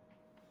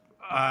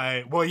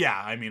 well, yeah,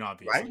 I mean, right?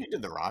 He obviously,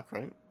 did The Rock,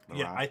 right? The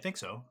yeah, Rock. I think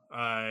so.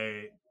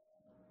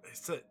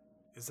 Is that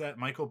is that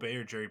Michael Bay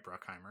or Jerry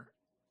Bruckheimer?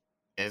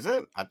 Is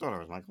it? I thought it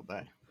was Michael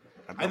Bay.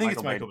 I I thought think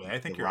it's Michael Bay Michael did Bay. I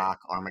The think you're right. Rock,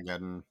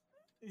 Armageddon.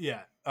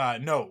 Yeah.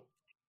 No.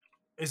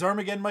 Is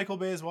Armageddon Michael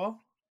Bay as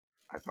well?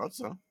 I thought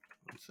so.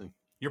 Let's see.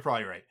 You're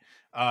probably right.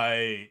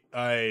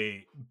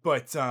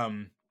 But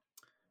no,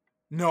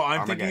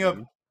 I'm thinking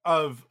Armageddon.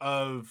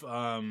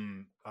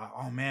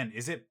 oh man,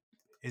 is it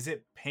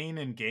Pain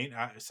and Gain,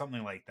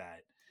 something like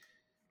that?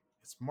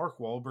 It's Mark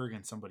Wahlberg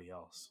and somebody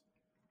else.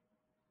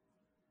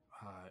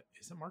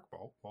 Is it Mark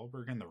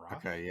Wahlberg and The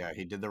Rock? Okay, yeah,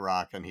 he did The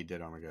Rock and he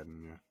did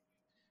Armageddon.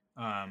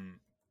 Yeah.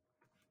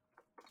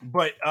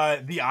 But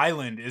The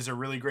Island is a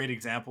really great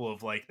example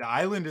of like, The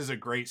Island is a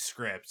great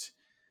script,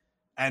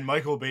 and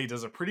Michael Bay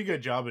does a pretty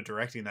good job of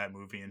directing that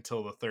movie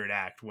until the third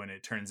act, when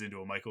it turns into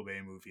a Michael Bay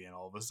movie, and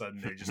all of a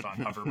sudden they're just on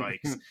hover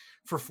bikes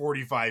for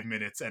 45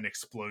 minutes and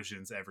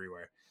explosions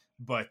everywhere.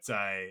 But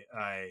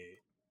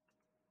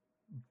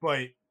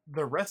but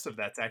the rest of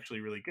that's actually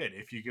really good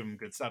if you give him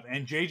good stuff.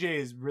 And JJ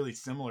is really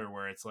similar,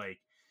 where it's like,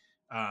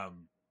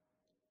 um,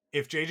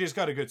 if JJ's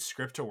got a good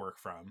script to work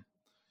from,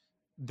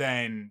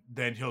 then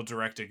he'll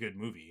direct a good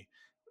movie.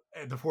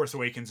 The Force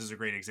Awakens is a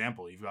great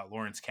example. You've got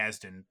Lawrence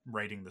Kasdan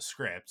writing the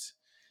script.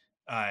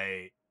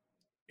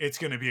 It's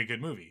going to be a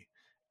good movie.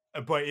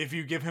 But if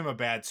you give him a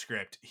bad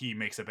script, he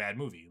makes a bad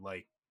movie,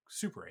 like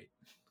Super 8.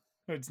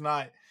 It's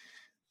not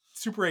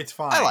Super 8's I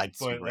fine, liked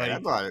but Super 8. I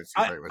like, thought I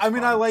Super 8 was I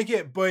mean, I fun. like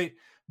it, but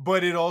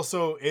but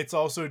it's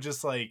also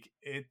just like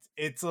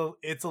it's a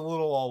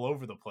little all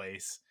over the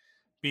place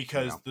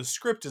because Yeah. the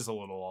script is a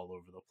little all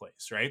over the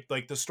place, right?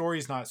 Like the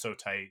story's not so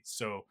tight,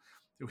 so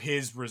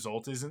his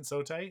result isn't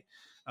so tight.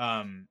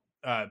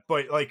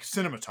 But like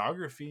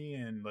cinematography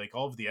and like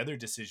all of the other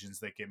decisions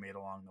that get made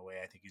along the way,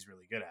 I think he's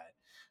really good at.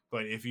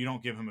 But if you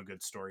don't give him a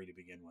good story to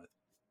begin with,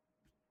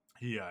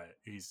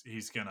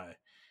 he's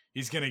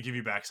gonna give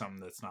you back something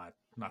that's not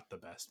the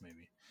best,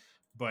 maybe.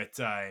 But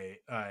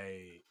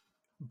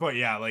but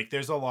yeah, like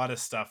there's a lot of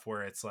stuff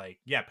where it's like,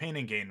 yeah, Pain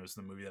and Gain was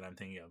the movie that I'm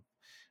thinking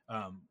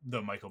of,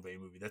 the Michael Bay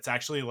movie. That's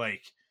actually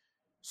like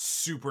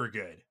super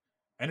good,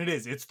 and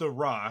it's The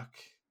Rock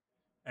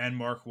and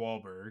Mark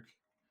Wahlberg,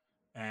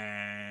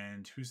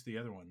 and who's the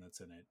other one that's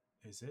in it?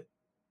 Is it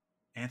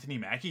Anthony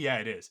Mackie? Yeah,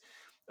 it is.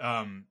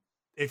 Um,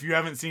 if you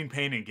haven't seen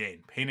Pain and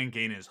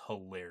Gain is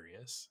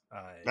hilarious.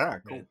 Yeah,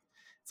 cool.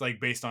 It's like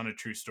based on a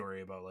true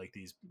story about like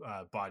these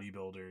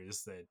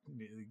bodybuilders that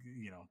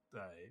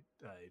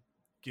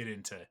get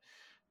into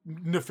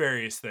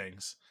nefarious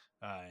things.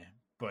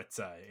 But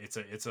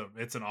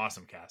it's an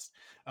awesome cast.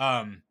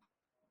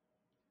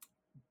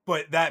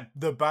 But that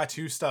the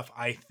Batu stuff,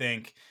 I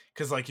think,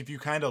 because like if you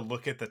kind of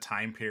look at the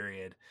time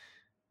period,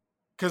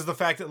 because the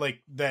fact that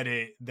like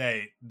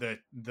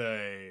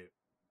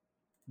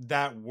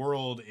that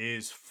world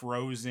is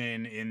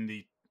frozen in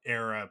the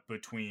era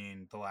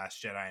between The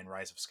Last Jedi and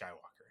Rise of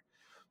Skywalker.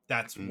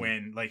 That's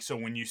when, like, so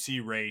when you see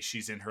Rey,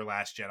 she's in her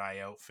Last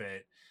Jedi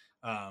outfit.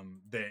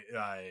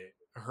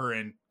 Her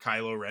and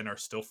Kylo Ren are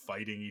still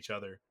fighting each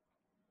other,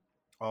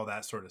 all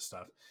that sort of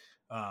stuff.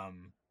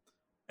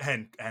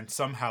 And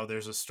somehow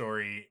there's a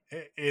story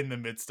in the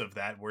midst of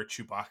that where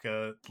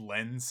Chewbacca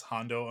lends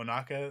Hondo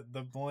Ohnaka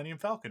the Millennium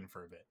Falcon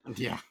for a bit.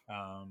 Yeah.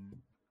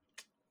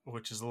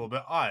 Which is a little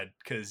bit odd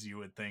because you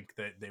would think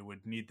that they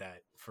would need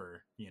that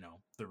for,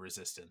 the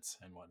Resistance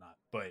and whatnot.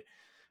 But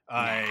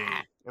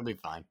it'll be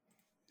fine.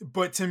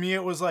 But to me,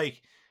 it was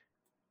like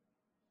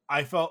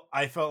I felt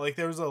like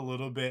there was a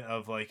little bit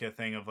of like a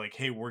thing of like,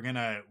 hey, we're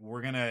gonna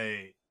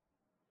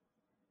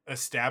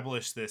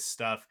establish this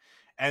stuff,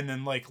 and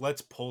then like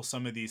let's pull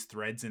some of these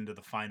threads into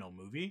the final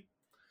movie.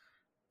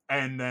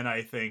 And then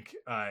I think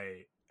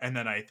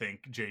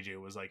JJ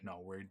was like,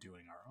 no, we're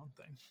doing our own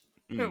thing.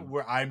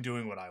 I'm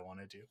doing what I want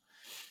to do.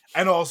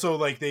 And also,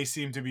 like, they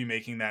seem to be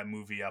making that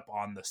movie up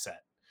on the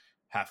set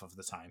half of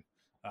the time.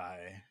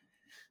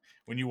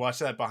 When you watch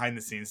that behind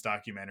the scenes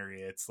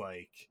documentary, it's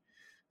like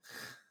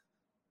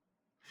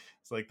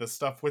the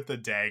stuff with the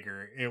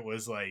dagger. It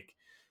was like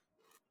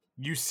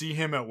you see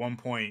him at one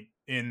point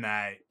in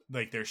that,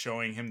 like they're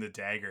showing him the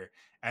dagger,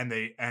 and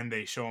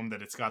they show him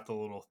that it's got the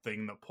little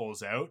thing that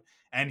pulls out,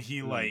 and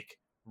he like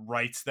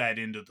writes that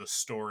into the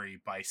story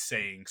by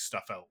saying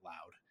stuff out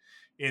loud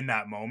in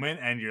that moment,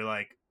 and you're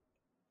like,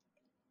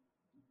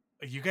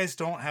 you guys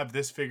don't have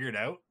this figured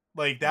out?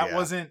 Like that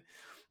wasn't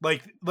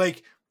like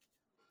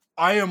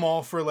I am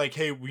all for like,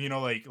 hey,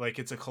 like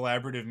it's a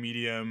collaborative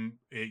medium.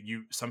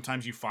 You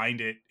sometimes you find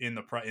it in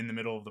the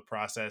middle of the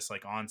process,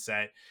 like on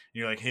set. And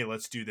you're like, hey,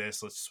 let's do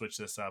this. Let's switch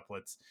this up.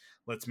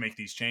 Let's make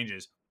these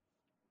changes.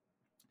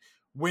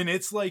 When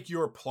it's like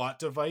your plot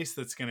device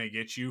that's going to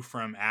get you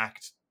from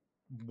Act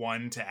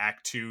 1 to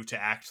Act 2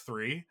 to Act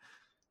 3,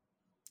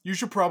 you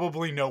should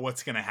probably know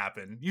what's going to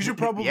happen. You should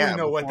probably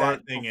know what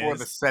that thing is before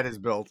the set is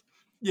built.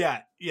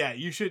 Yeah,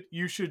 you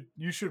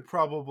should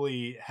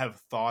probably have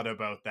thought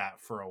about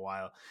that for a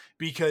while,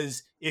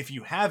 because if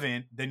you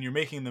haven't, then you're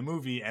making the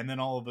movie and then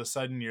all of a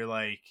sudden you're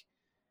like,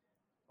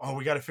 oh,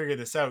 we got to figure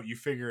this out. You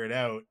figure it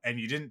out and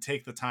you didn't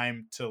take the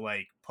time to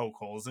like poke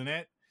holes in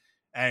it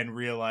and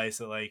realize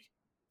that like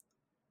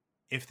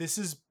if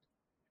this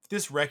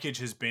wreckage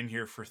has been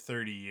here for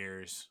 30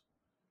 years,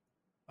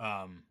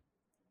 how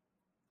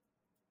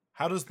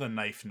does the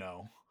knife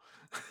know?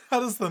 How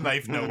does the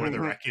knife know where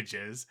the wreckage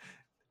is?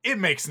 It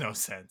makes no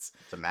sense.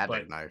 It's a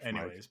magic knife.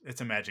 Anyways, Mike.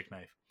 It's a magic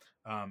knife.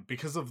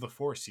 Because of the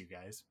Force, you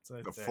guys.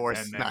 The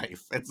Force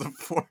knife. It's a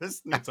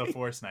Force knife. It's a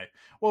Force knife.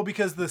 Well,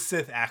 because the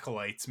Sith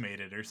acolytes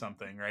made it or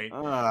something, right?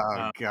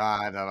 Oh,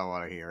 God. I don't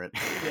want to hear it.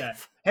 Yeah.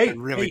 Hey, I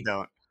really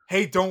don't.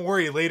 Hey, don't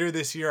worry. Later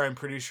this year, I'm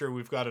pretty sure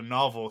we've got a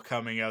novel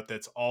coming out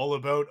that's all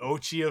about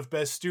Ochi of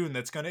Bestoon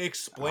that's going to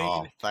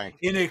explain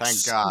in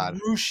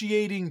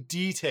excruciating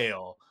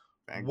detail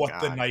what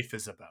the knife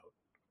is about.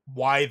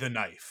 Why the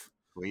knife.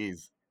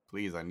 Please,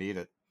 I need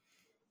it.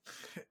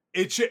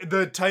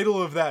 The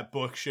title of that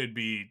book should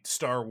be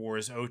Star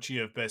Wars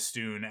Ochi of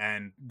Bestoon,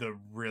 and the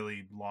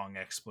really long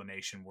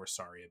explanation, we're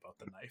sorry about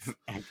the knife.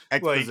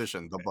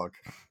 Exposition, the book.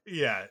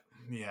 Yeah.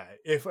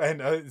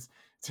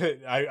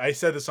 I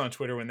said this on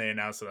Twitter when they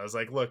announced it. I was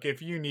like, look,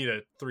 if you need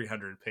a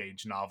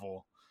 300-page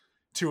novel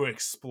to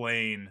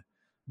explain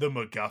the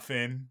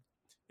MacGuffin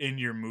in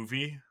your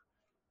movie,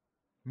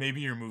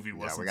 maybe your movie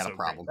wasn't so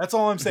great. That's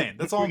all I'm saying.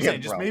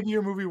 Just maybe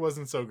your movie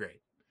wasn't so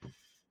great.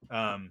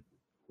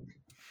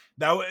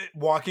 That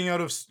walking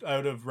out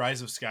of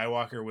Rise of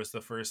Skywalker was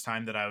the first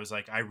time that I was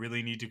like, I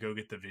really need to go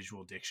get the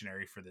visual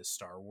dictionary for this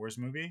Star Wars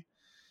movie,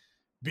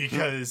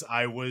 because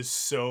I was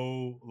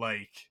so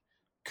like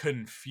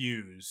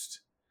confused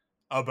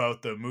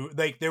about the movie.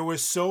 Like, there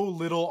was so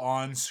little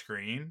on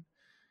screen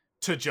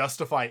to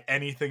justify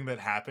anything that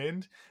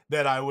happened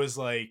that I was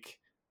like,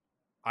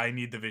 I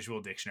need the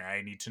visual dictionary.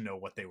 I need to know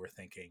what they were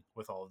thinking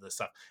with all of this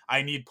stuff.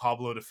 I need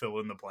Pablo to fill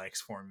in the blanks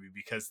for me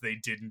because they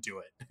didn't do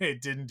it.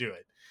 It didn't do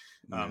it.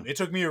 Yeah. It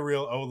took me a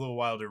little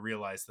while to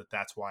realize that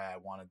that's why I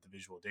wanted the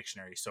visual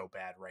dictionary so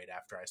bad right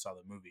after I saw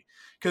the movie.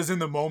 Because in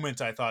the moment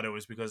I thought it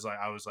was because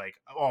I was like,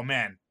 oh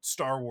man,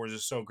 Star Wars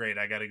is so great.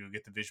 I got to go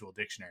get the visual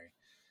dictionary.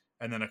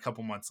 And then a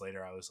couple months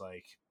later, I was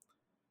like,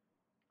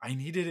 I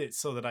needed it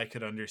so that I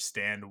could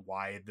understand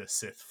why the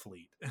Sith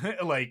fleet,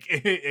 like,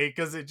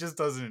 because it just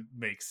doesn't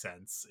make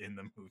sense in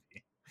the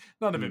movie.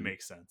 None of it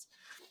makes sense.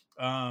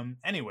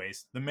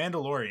 Anyways, The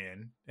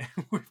Mandalorian.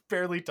 We've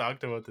barely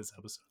talked about this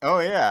episode. Oh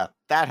yeah,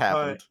 that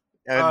happened.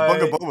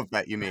 Book of Boba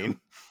Fett, you mean?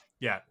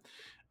 Yeah.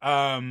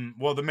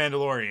 Well, The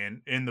Mandalorian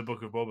in the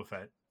Book of Boba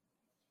Fett.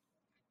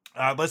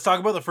 Let's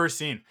talk about the first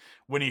scene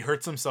when he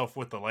hurts himself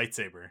with the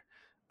lightsaber.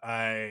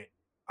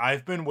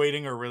 I've been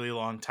waiting a really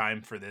long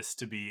time for this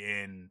to be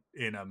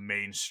in a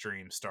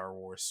mainstream Star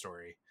Wars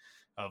story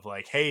of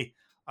like, hey,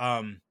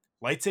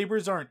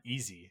 lightsabers aren't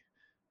easy.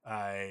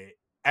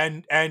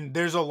 And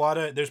there's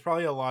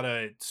probably a lot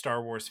of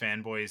Star Wars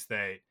fanboys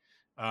that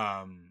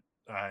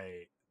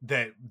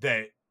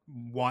that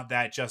want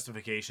that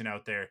justification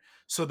out there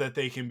so that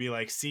they can be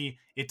like, see,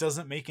 it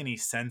doesn't make any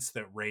sense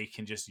that Rey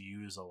can just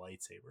use a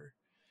lightsaber,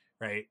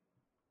 right?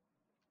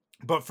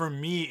 But for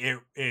me,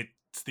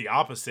 it's the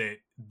opposite.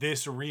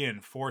 This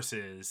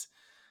reinforces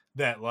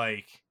that,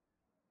 like,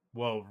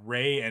 well,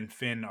 Rey and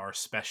Finn are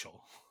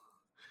special.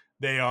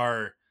 They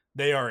are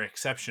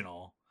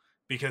exceptional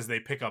because they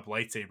pick up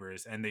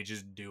lightsabers and they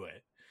just do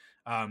it.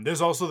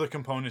 There's also the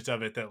component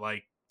of it that,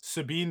 like,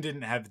 Sabine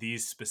didn't have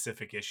these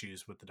specific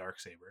issues with the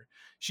Darksaber.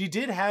 She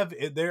did have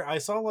it there. I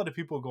saw a lot of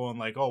people going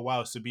like, "Oh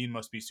wow, Sabine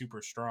must be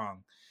super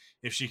strong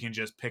if she can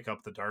just pick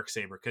up the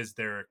Darksaber," because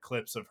there are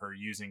clips of her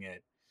using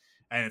it,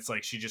 and it's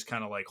like she just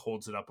kind of like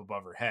holds it up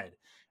above her head,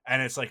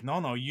 and it's like,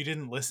 no, you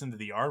didn't listen to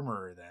the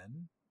armorer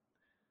then.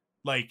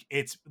 Like,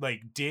 it's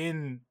like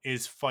Din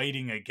is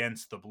fighting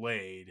against the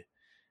blade,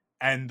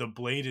 and the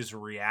blade is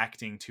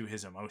reacting to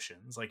his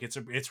emotions. Like,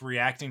 it's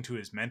reacting to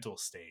his mental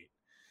state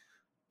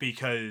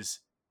because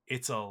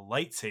it's a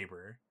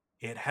lightsaber.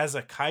 It has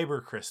a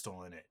kyber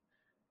crystal in it.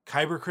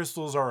 Kyber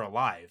crystals are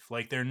alive.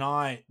 Like, they're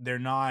not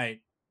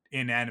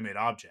inanimate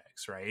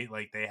objects, right?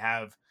 Like, they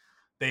have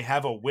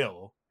a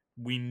will.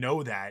 We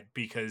know that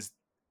because,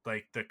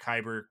 like, the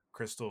kyber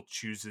crystal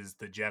chooses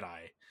the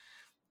Jedi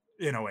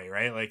in a way,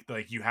 right?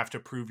 Like you have to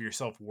prove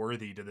yourself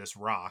worthy to this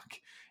rock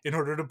in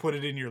order to put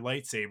it in your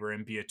lightsaber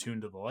and be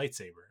attuned to the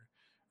lightsaber,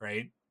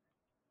 right?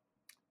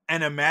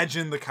 And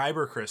imagine the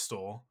kyber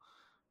crystal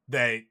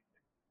that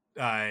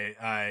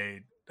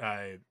I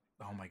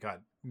oh my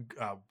god,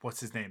 what's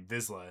his name?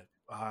 Vizsla.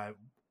 I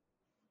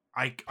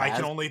can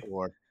Paz only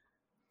or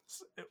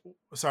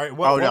sorry, oh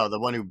what no, the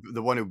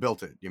one who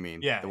built it. You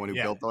mean yeah, the one who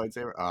yeah, built the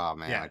lightsaber? Oh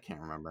man, yeah. I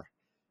can't remember.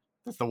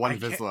 That's the one I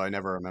can't Vizsla I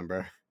never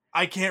remember.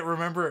 I can't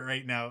remember it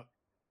right now.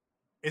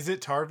 Is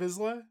it Tar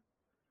Vizsla? Tar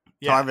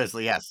Yeah.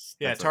 Vizsla, yes,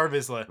 Yeah, that's it. Tar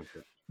Vizsla.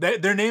 Okay.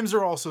 Their names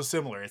are also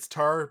similar. It's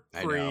Tar,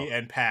 I Free, know.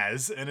 and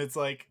Paz, and it's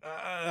like,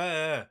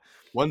 One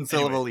anyways,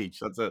 syllable each.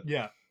 That's it.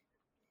 yeah.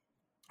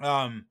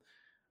 Um,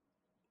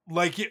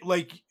 like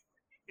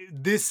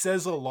this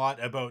says a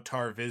lot about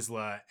Tar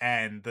Vizsla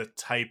and the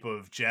type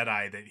of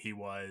Jedi that he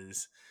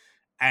was,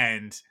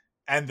 and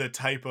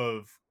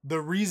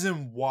the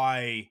reason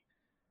why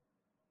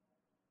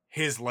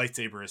his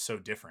lightsaber is so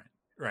different,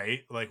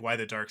 right? Like, why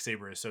the dark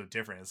saber is so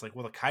different. It's like,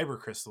 well, the kyber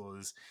crystal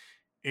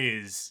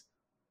is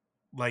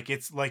like,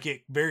 it's like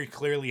it very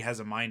clearly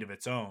has a mind of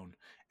its own,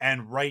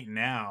 and right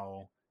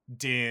now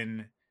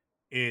Din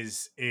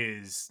is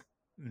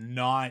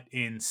not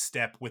in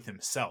step with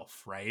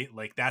himself, right?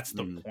 Like, that's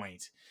the Mm.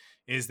 point,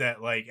 is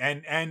that, like,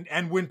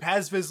 and when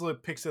Paz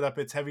Vizsla picks it up,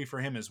 it's heavy for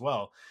him as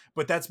well,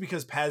 but that's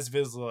because Paz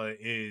Vizsla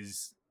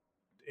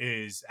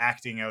is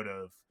acting out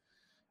of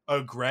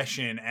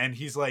aggression, and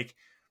he's like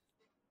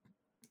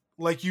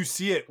you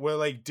see it where,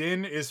 like,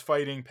 Din is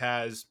fighting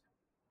Paz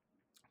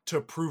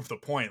to prove the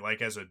point, like,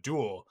 as a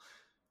duel.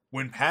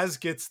 When Paz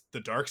gets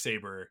the dark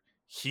saber,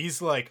 he's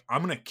like,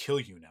 I'm gonna kill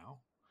you now,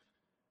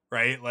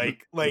 right?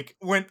 Like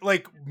when,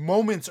 like,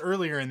 moments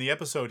earlier in the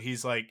episode,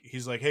 he's like,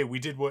 hey, we're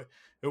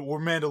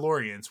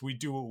Mandalorians, we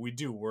do what we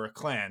do, we're a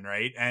clan,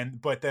 right?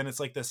 And but then it's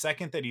like the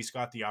second that he's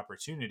got the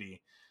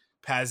opportunity,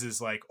 Paz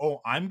is like,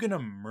 oh, I'm gonna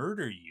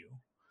murder you.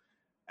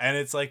 And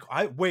it's like,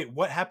 I wait,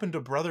 what happened to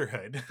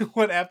brotherhood?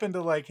 What happened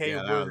to, like, hey,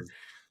 Yeah, that was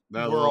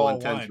a we're little all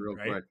intense one, real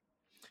right? quick.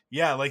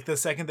 Yeah, like, the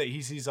second that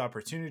he sees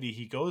opportunity,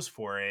 he goes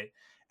for it,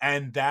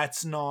 and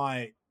that's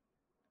not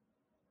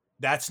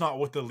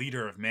what the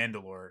leader of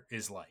Mandalore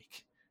is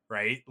like,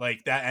 right?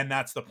 Like that, and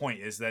that's the point,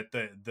 is that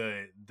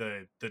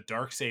the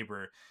dark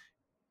saber,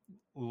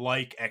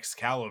 like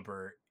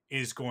Excalibur,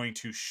 is going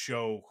to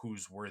show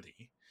who's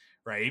worthy,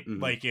 right?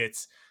 Mhm. Like,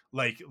 it's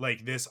like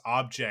this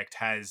object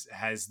has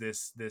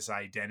this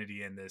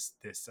identity and this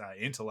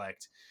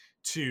intellect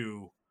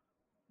to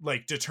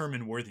like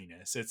determine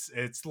worthiness.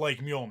 It's like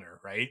Mjolnir,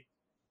 right?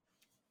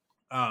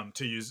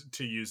 To use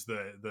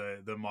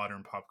the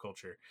modern pop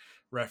culture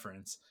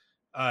reference.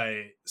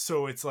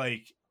 So it's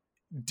like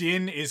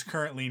Din is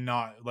currently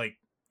not like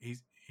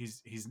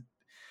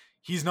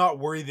he's not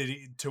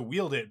worried to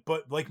wield it,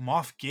 but like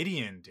Moff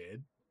Gideon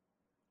did.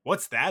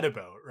 What's that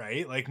about,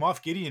 right? Like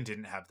Moff Gideon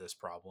didn't have this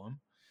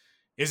problem.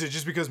 Is it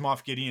just because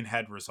Moff Gideon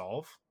had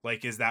resolve?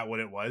 Like, is that what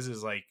it was?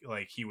 Is like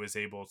he was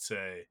able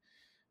to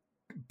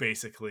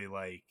basically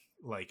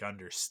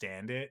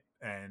understand it,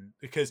 and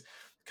because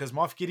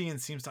Moff Gideon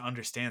seems to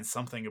understand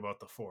something about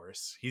the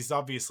Force. He's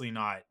obviously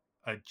not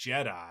a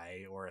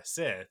Jedi or a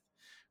Sith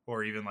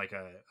or even like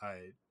a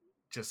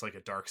just like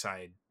a dark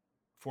side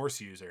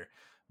Force user,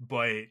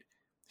 but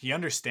he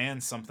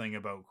understands something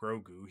about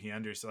Grogu. He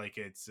understands, like,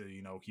 it's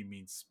he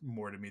means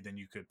more to me than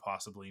you could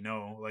possibly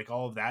know. Like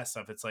all of that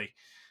stuff. It's like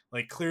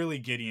clearly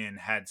Gideon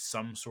had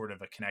some sort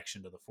of a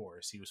connection to the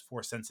Force. He was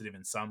Force sensitive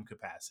in some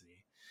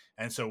capacity,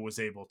 and so was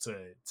able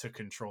to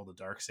control the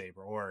Darksaber,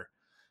 or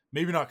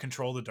maybe not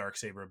control the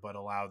Darksaber, but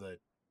allow the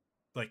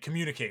like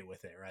communicate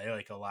with it, right?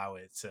 Like allow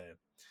it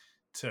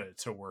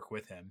to work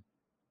with him.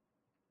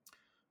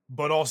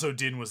 But also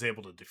Din was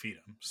able to defeat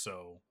him.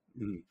 So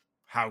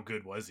how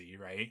good was he,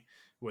 right?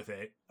 With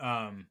it.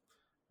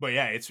 But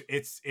yeah,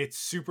 it's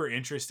super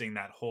interesting,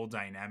 that whole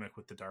dynamic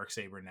with the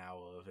Darksaber now,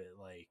 of it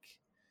like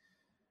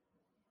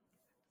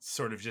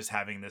sort of just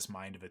having this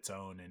mind of its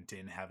own, and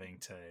Din having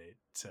to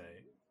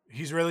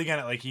he's really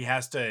gonna like he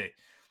has to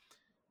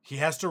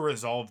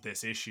resolve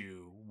this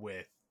issue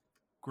with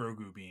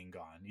Grogu being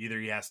gone. Either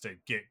he has to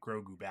get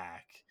Grogu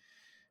back,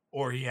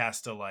 or he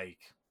has to like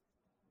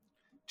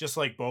just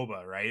like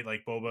Boba, right?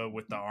 Like Boba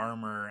with the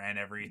armor and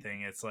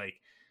everything. It's like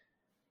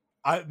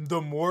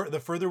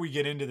the further we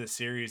get into the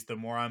series, the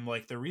more I'm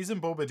like, the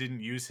reason Boba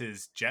didn't use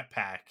his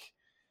jetpack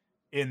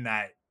in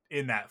that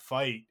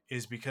fight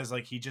is because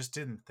like he just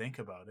didn't think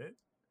about it.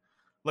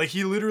 Like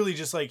he literally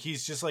just like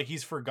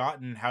he's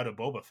forgotten how to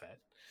Boba Fett,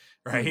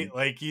 right?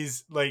 Like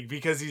he's like,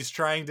 because he's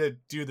trying to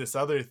do this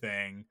other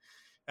thing,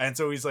 and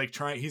so he's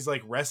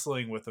like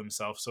wrestling with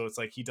himself. So it's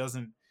like he just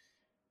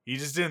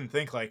didn't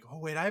think like, oh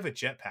wait, I have a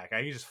jetpack,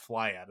 I can just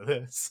fly out of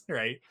this,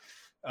 right?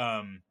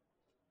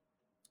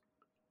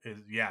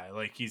 Yeah,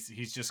 like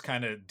he's just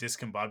kind of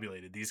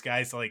discombobulated. These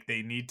guys, like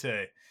they need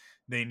to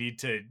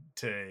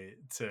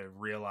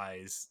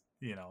realize,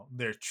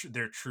 their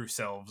true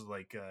selves,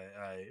 like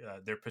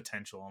their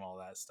potential and all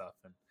that stuff,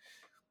 and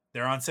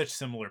they're on such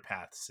similar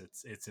paths.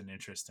 It's an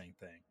interesting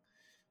thing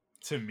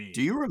to me.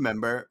 Do you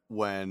remember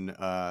when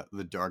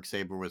the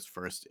Darksaber was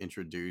first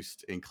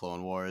introduced in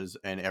Clone Wars,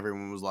 and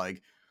everyone was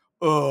like,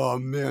 "Oh,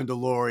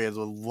 Mandalorians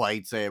with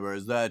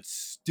lightsabers, that's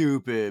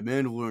stupid.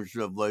 Mandalorians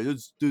should have like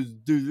this."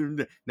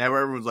 Now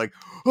everyone's like,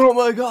 "Oh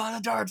my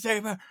god, the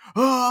Darksaber!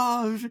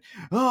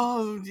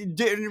 Oh,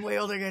 didn't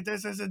wielding it.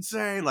 This is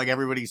insane!" Like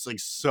everybody's like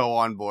so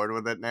on board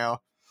with it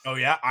now. Oh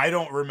yeah, I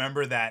don't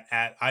remember that.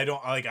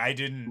 I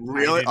didn't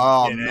Really? get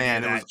Oh any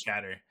man, of it was that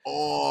chatter.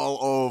 all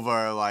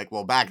over. Like,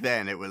 well, back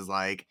then it was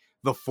like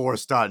the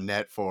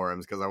Force.net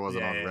forums, because I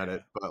wasn't on Yeah.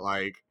 Reddit, but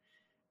like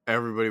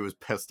everybody was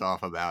pissed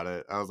off about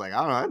it. I was like,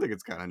 I don't know, I think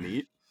it's kind of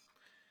neat.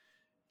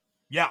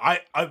 Yeah,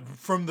 I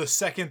from the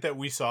second that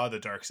we saw the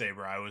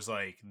Darksaber, I was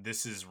like,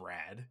 this is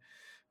rad.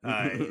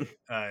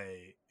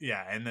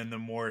 Yeah, and then the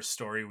more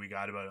story we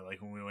got about it, like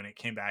when it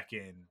came back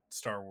in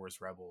Star Wars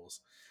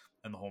Rebels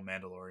and the whole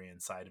Mandalorian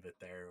side of it,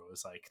 there it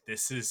was like,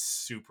 this is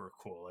super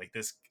cool. Like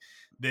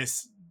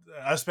this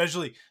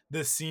especially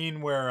the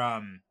scene where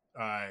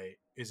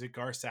is it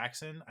Gar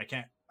Saxon? I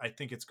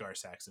think it's Gar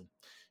Saxon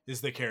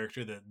is the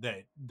character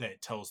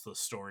that tells the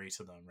story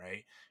to them,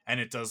 right? And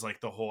it does like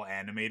the whole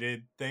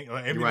animated thing.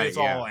 I mean, Right, it's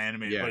yeah. all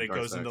animated, Yeah, but it Gar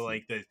goes into Saxon.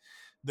 like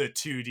the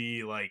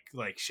 2D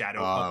like shadow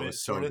Oh, it puppet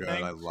was so sort of good.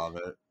 thing. I love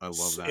it. I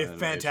love that It's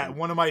fantastic. animation.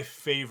 One of my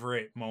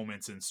favorite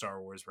moments in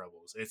Star Wars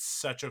Rebels. It's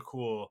such a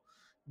cool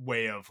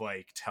way of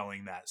like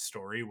telling that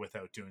story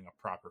without doing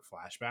a proper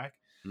flashback.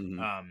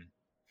 Um,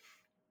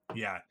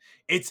 yeah,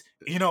 it's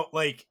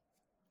like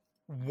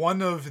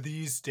one of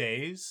these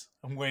days,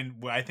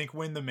 when I think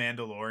when the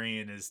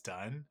Mandalorian is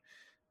done,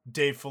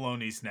 Dave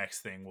Filoni's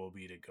next thing will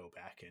be to go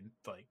back and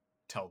like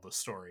tell the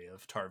story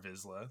of Tar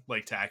Vizsla,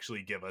 like to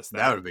actually give us That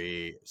that. would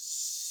be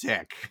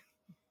sick.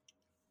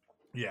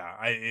 Yeah,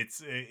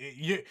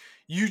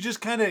 you just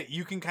kind of,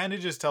 you can kind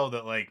of just tell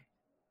that like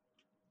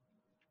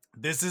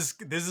this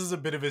is a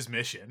bit of his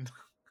mission.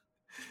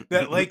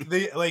 That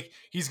like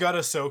he's got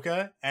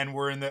Ahsoka, and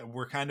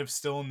we're kind of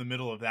still in the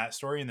middle of that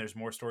story, and there's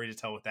more story to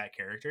tell with that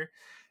character.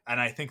 And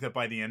I think that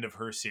by the end of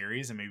her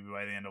series, and maybe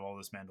by the end of all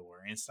this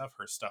Mandalorian stuff,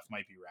 her stuff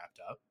might be wrapped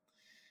up.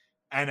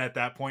 And at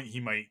that point,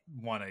 he might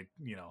want to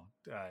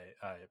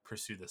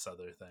pursue this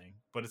other thing.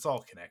 But it's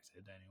all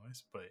connected,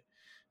 anyways.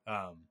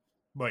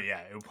 But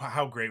yeah,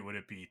 how great would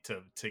it be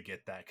to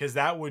get that? Because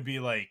that would be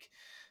like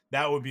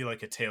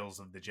a Tales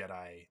of the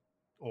Jedi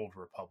Old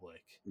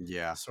Republic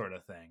Yeah, sort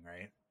of thing,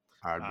 right?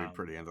 I'd be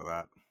pretty into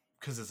that.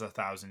 Because it's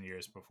 1,000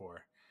 years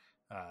before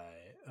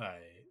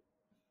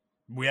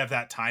we have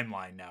that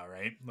timeline now,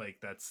 right? Like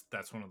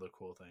that's one of the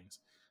cool things.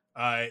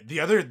 The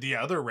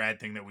other rad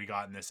thing that we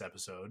got in this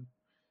episode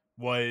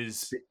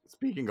was,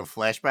 Speaking of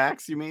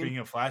flashbacks, you mean? speaking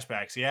of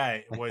flashbacks, yeah,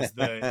 it was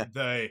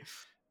the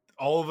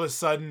all of a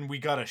sudden we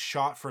got a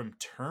shot from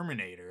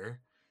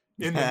Terminator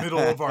in the middle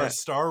of our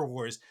Star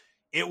Wars.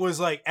 It was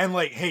like, and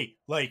like, hey,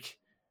 like,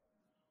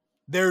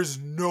 there's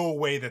no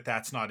way that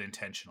that's not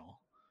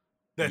intentional.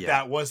 That Yeah.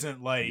 that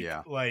wasn't like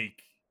Yeah.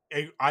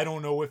 I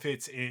don't know if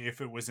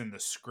it was in the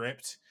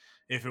script,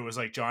 if it was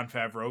like Jon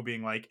Favreau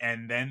being like,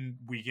 and then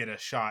we get a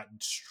shot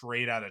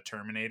straight out of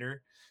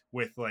Terminator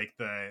with like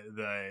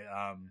the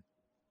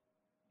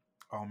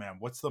oh man,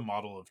 what's the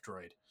model of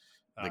droid?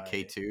 The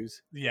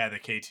K2s. Yeah, the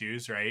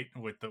K2s, right?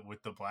 With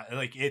the black,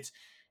 like it's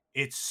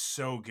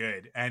so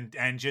good, and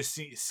just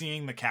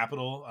seeing the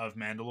capital of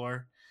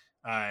Mandalore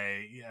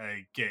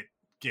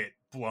get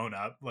blown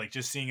up, like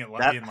just seeing it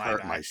That in live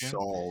hurt my action.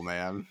 soul,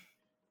 man.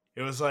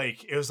 It was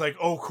like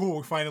oh cool,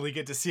 we finally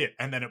get to see it,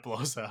 and then it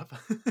blows up.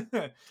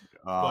 But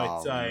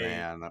Oh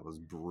man, that was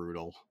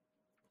brutal.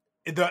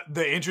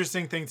 the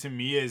interesting thing to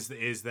me is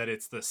that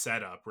it's the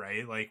setup,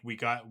 right? Like we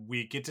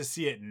get to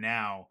see it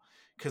now,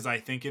 because I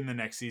think in the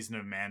next season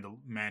of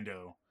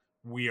Mando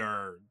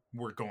we're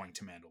going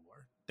to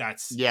Mandalore.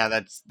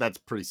 That's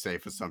pretty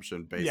safe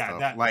assumption based Yeah,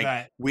 off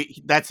like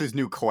that's his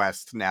new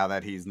quest now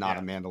that he's not a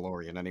Yeah.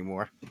 Mandalorian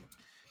anymore.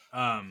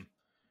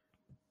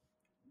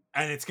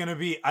 And it's gonna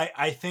be,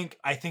 I think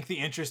the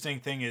interesting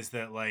thing is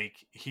that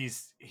like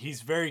he's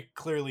very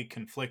clearly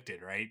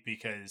conflicted, right?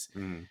 Because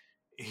Mhm.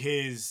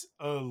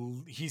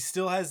 he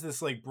still has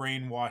this like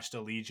brainwashed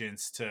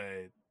allegiance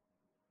to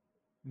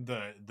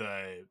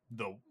the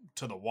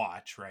to the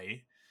Watch,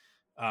 right?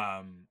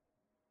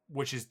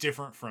 Which is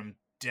different from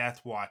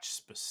Death Watch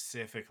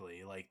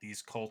specifically. Like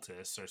these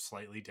cultists are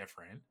slightly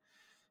different,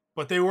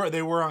 but they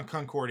were on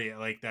Concordia.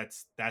 Like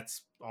that's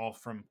all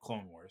from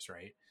Clone Wars,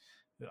 right?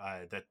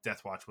 That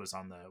Death Watch was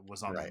on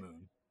Right. the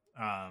moon,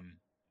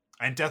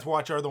 and Death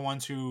Watch are the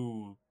ones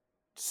who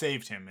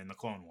saved him in the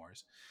Clone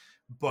Wars.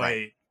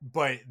 But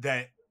Right.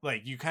 that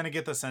like you kind of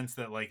get the sense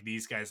that like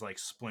these guys like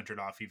splintered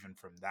off even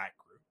from that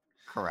group.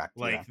 Correct.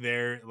 Like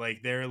Yeah.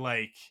 they're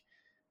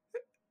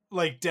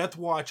like Death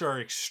Watch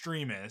are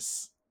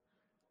extremists,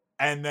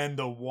 and then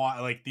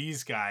like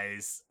these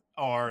guys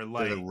are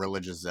They're the like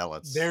religious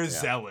zealots. they're Yeah.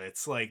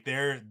 zealots. Like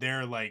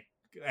they're like,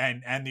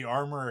 and the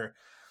armor.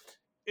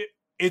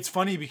 It's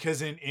funny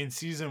because in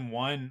season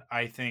 1,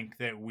 I think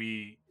that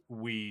we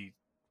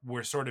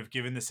were sort of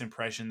given this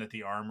impression that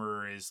the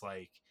armor is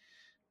like,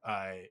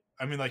 I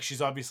mean, like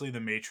she's obviously the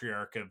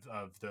matriarch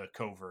of the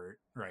covert,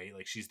 right?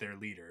 Like she's their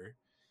leader,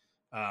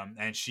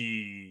 and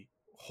she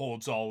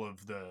holds all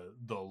of the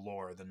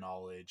lore, the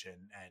knowledge,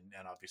 and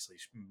obviously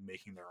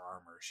making their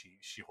armor.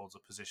 She holds a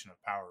position of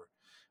power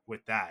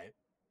with that,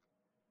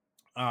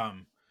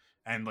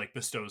 and like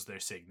bestows their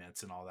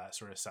signets and all that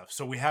sort of stuff.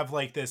 So we have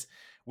like this,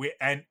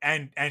 and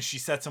she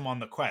sets him on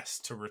the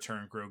quest to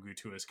return Grogu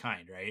to his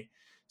kind, right?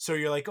 So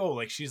you're like, oh,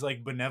 like she's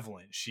like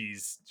benevolent.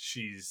 She's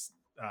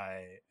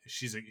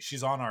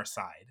on our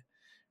side,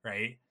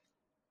 right?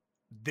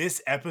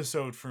 This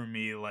episode for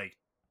me like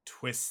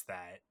twists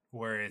that,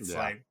 where it's Yeah.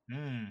 like,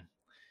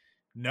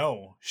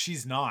 no,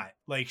 she's not.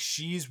 Like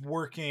she's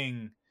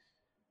working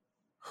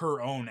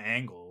her own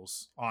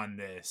angles on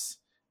this,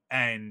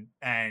 and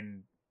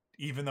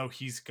even though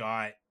he's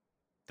got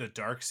the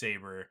dark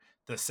saber,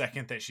 the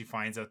second that she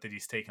finds out that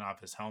he's taken off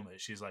his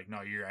helmet, she's like,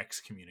 no, you're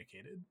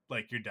excommunicated,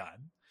 like you're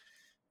done.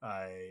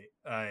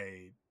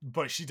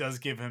 But she does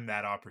give him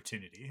that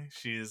opportunity.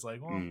 She is like,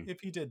 well,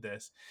 if you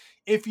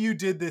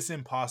did this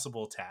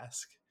impossible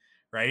task,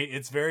 right?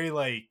 It's very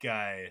like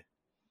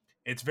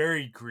it's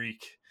very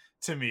Greek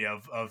to me,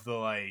 of the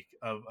like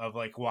of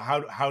like, well,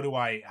 how do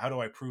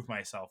I prove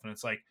myself? And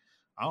it's like,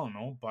 I don't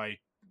know, by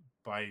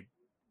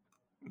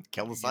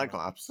Kill the you know,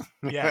 Cyclops.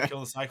 yeah,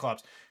 kill the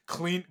Cyclops,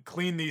 clean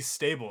these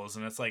stables.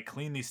 And it's like,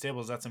 clean these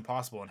stables, that's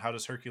impossible. And how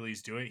does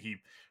Hercules do it? He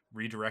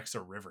redirects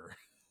a river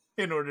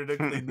in order to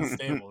clean the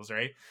stables,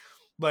 right?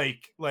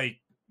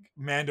 Like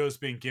Mando's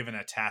been given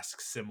a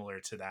task similar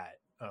to that,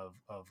 of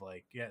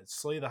like, yeah,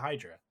 slay the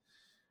Hydra.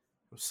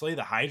 Slay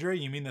the Hydra?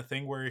 You mean the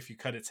thing where if you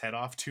cut its head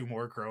off, 2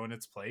 more grow in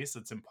its place?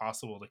 It's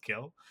impossible to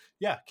kill.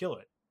 Yeah, kill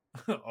it.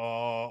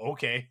 Oh,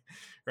 okay,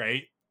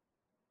 right.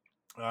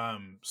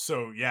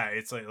 So yeah,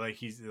 it's like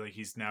he's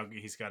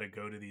got to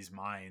go to these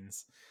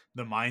mines,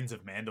 the mines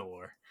of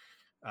Mandalore,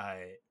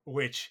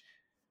 which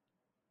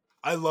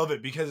I love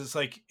it, because it's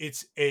like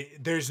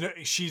there's no,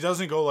 she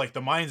doesn't go like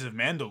the mines of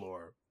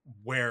Mandalore,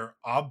 where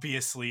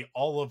obviously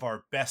all of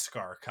our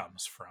Beskar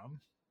comes from,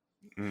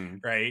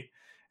 right?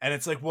 And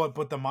it's like, what?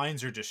 But the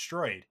mines are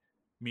destroyed,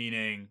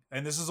 meaning,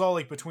 and this is all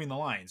like between the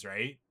lines,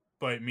 right?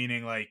 But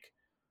meaning like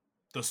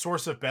the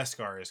source of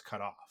Beskar is cut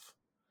off,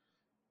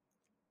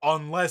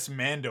 unless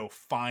Mando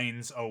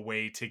finds a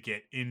way to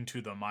get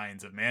into the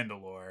mines of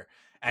Mandalore,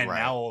 and Right.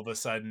 now all of a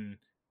sudden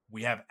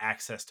we have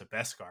access to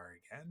Beskar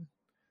again.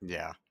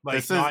 Yeah.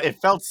 Like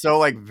It felt so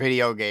like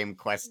video game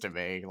Quest to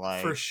me. for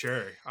Like,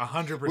 sure,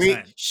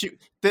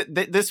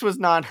 100%. this was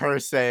not her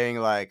saying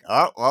like,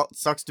 "Oh, well, it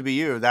sucks to be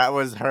you." That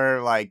was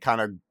her like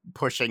kind of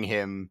pushing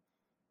him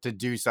to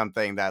do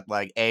something that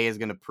like A is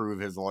going to prove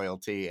his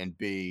loyalty and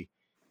B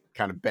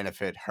kind of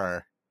benefit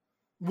her.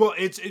 Well,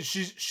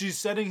 she's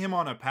setting him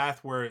on a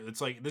path where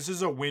it's like this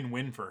is a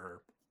win-win for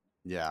her.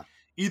 Yeah.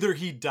 Either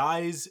he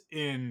dies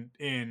in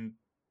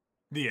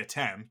the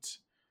attempt,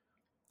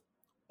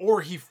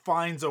 or he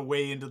finds a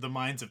way into the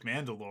minds of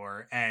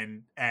Mandalore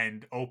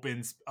and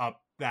opens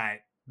up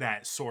that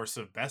source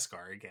of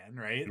Beskar again,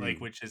 right? Like,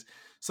 Mm, which is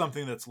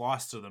something that's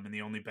lost to them, and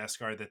the only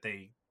Beskar that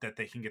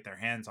they can get their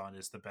hands on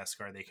is the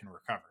Beskar they can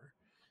recover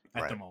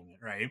at the right. moment,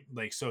 right?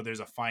 Like, so there's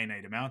a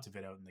finite amount of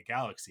it out in the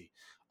galaxy,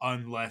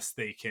 unless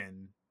they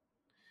can,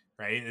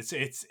 right?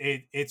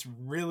 It's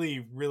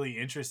really really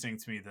interesting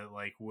to me that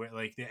like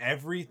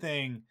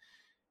everything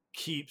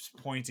keeps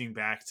pointing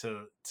back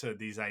to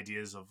these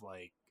ideas of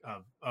like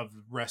of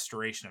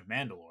restoration of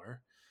Mandalore,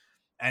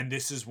 and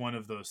this is one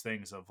of those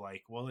things of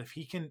like, well, if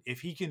he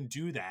can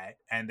do that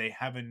and they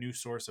have a new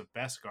source of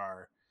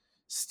Beskar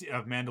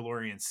of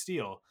Mandalorian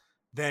steel,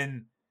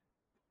 then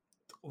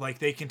like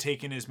they can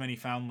take in as many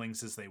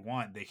foundlings as they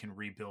want, they can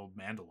rebuild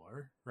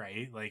Mandalore,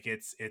 right? Like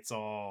it's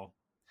all,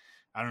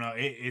 I don't know,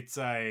 it's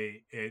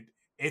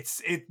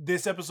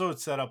this episode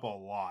set up a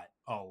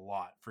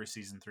lot for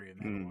season 3 of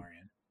Mm,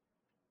 Mandalorian.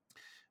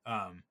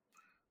 um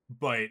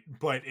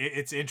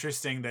it's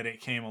interesting that it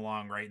came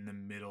along right in the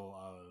middle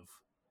of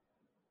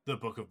the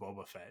Book of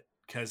Boba Fett,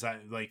 because I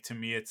like, to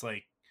me it's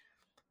like,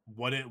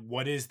 what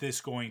is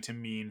this going to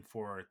mean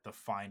for the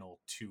final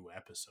 2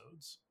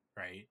 episodes,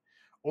 right?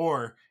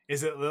 Or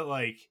is it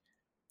like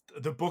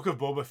the Book of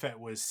Boba Fett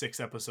was 6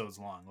 episodes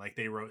long, like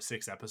they wrote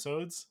 6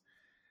 episodes,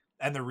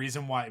 and the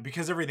reason why,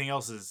 because everything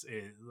else is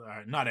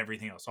not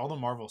everything else, all the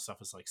Marvel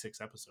stuff is like 6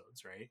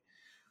 episodes, right?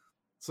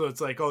 So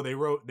it's like, oh, they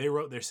wrote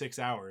their 6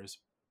 hours,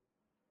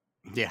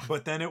 yeah.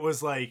 but then it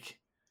was like,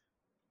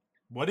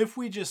 what if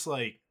we just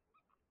like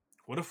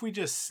what if we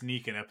just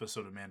sneak an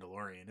episode of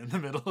Mandalorian in the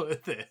middle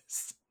of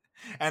this?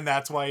 And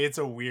that's why it's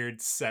a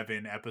weird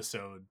 7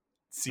 episode Mm,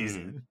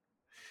 season.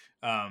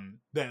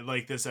 That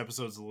like this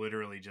episode's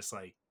literally just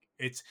like,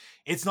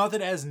 it's not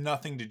that it has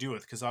nothing to do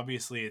with, because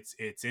obviously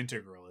it's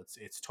integral.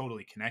 It's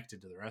totally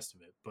connected to the rest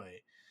of it.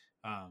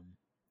 Um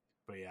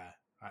but yeah,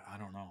 I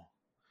don't know.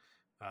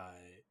 I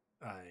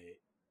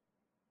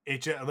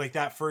it just, like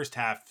that first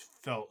half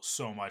felt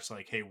so much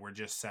like, hey, we're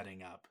just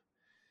setting up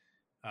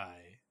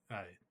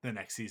the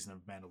next season of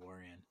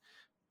Mandalorian.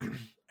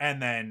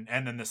 And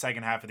then the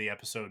second half of the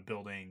episode,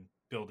 building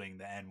the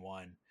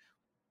N1,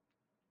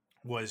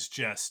 was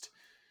just,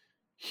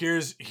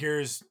 here's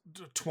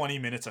 20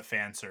 minutes of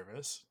fan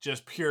service,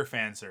 just pure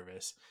fan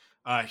service.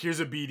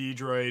 Here's a BD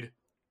droid,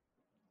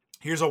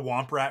 here's a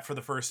Womp Rat for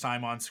the first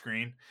time on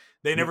screen.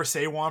 They mm. never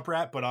say Womp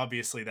Rat, but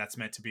obviously that's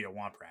meant to be a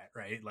Womp Rat,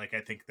 right? Like,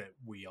 I think that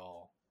we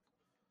all,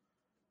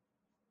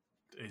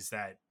 is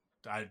that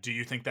do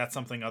you think that's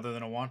something other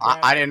than a Womp Rat?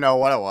 I didn't know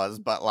what it was,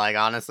 but like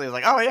honestly, it's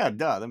like, oh yeah,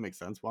 duh, that makes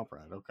sense. Womp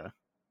Rat, okay.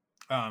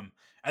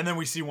 And then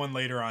we see one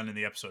later on in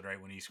the episode, right,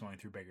 when he's going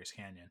through Beggar's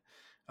Canyon.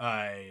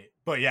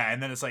 But yeah,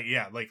 and then it's like,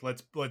 yeah, like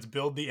let's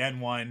build the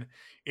N1.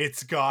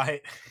 It's got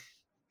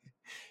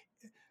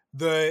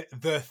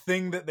the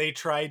thing that they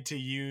tried to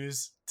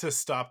use to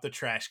stop the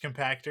trash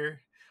compactor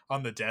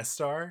on the Death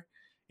Star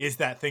is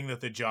that thing that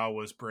the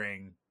Jawas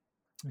bring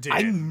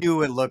I did.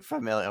 knew it looked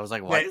familiar. I was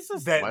like, what is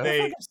this? That Why the fuck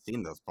they I've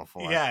seen this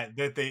before? Yeah, I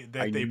knew that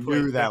that they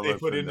looked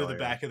put into the familiar.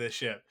 back of the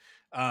ship.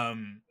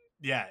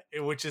 Yeah,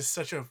 which is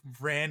such a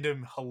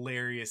random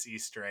hilarious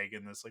Easter egg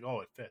in this, like,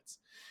 oh, it fits.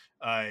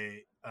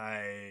 I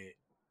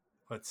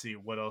let's see,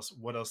 what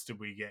else did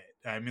we get?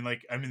 I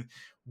mean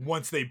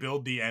once they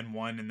build the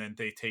N1 and then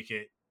they take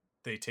it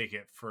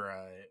for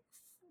a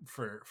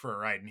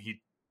ride, and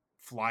he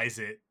flies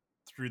it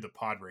through the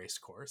pod race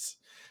course,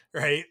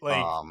 right?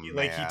 Oh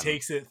Like he man.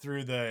 takes it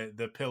through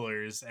the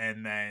pillars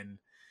and then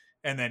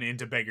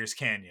into Beggar's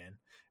Canyon.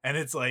 And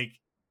it's like,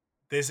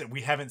 this,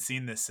 we haven't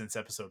seen this since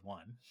episode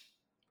 1.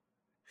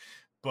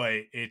 But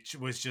it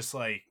was just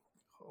like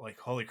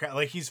holy crap.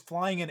 Like, he's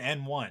flying an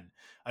N1,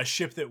 a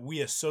ship that we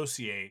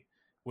associate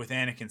with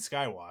Anakin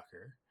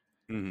Skywalker,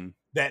 Mm-hmm.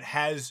 that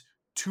has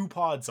 2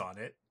 pods on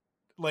it.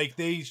 Like,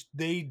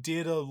 they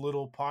did a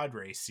little pod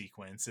race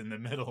sequence in the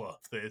middle of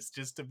this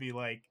just to be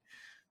like,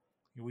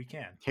 we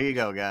can. Here you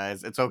go,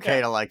 guys. It's okay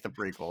Yeah. to like the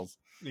prequels.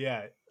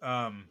 Yeah.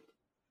 I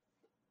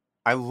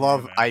Yeah,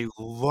 love man. I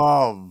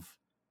love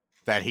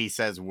that he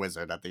says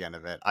wizard at the end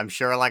of it. I'm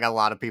sure like a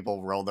lot of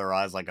people roll their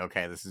eyes like,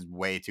 okay, this is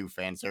way too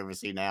fan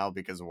servicey now,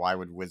 because why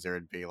would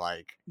wizard be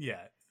like,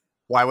 Yeah.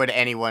 why would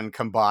anyone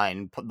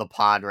combine the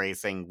pod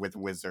racing with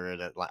wizard?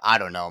 Like, I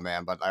don't know,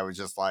 man, but I was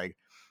just like,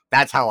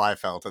 that's how I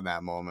felt in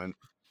that moment.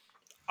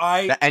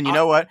 And you I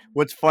know what?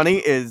 What's funny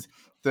is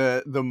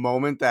the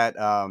moment that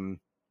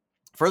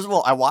first of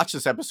all, I watched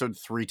this episode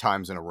 3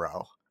 times in a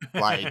row.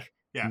 Like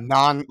yeah.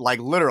 like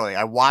literally,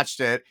 I watched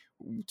it,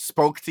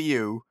 spoke to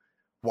you,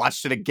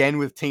 Watched it again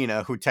with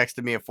Tina, who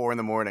texted me at 4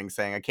 a.m.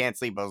 saying, I can't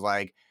sleep. I was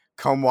like,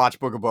 come watch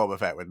Book of Boba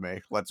Fett with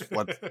me. Let's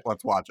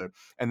watch it.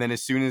 And then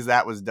as soon as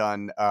that was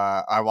done,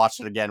 I watched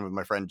it again with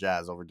my friend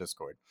Jazz over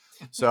Discord.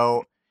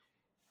 So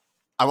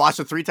I watched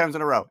it 3 times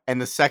in a row.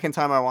 And the second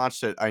time I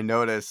watched it, I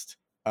noticed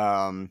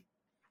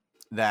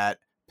that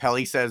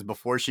Pelly says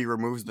before she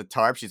removes the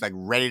tarp, she's like,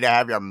 ready to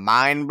have your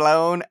mind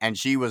blown. And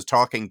she was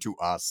talking to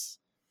us.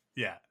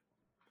 Yeah.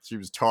 She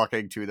was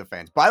talking to the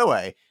fans. By the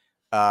way,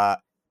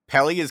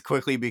 Pelly is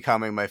quickly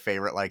becoming my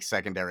favorite, like,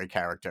 secondary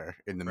character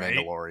in the Right?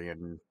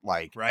 Mandalorian,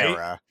 like, Right?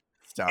 era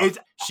stuff. It's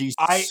She's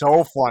I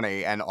so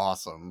funny and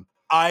awesome.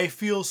 I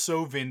feel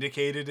so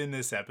vindicated in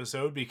this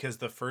episode because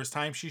the first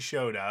time she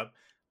showed up,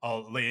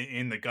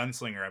 in the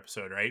Gunslinger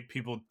episode, right?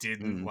 People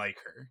didn't like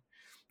her.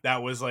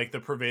 That was like the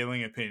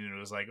prevailing opinion. It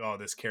was like, oh,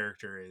 this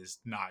character is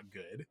not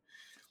good.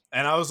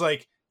 And I was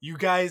like, you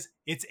guys,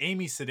 it's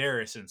Amy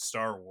Sedaris in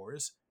Star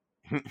Wars.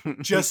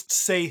 Just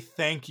say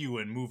thank you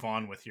and move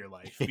on with your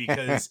life,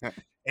 because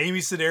Amy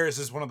Sedaris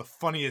is one of the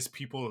funniest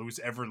people who's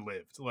ever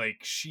lived.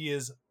 Like, she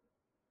is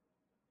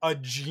a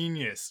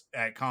genius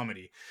at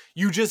comedy.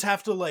 You just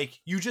have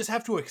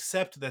to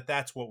accept that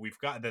that's what we've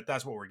got,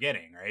 that's what we're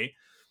getting, right?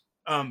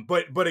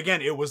 But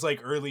again, it was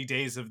like early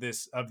days of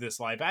this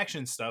live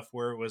action stuff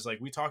where it was like,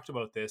 we talked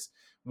about this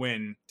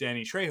when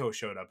Danny Trejo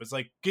showed up. It's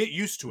like, get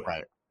used to it.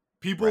 Right.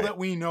 People that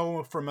we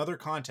know from other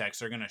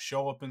contexts are going to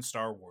show up in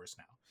Star Wars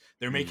now.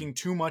 They're making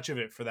too much of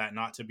it for that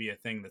not to be a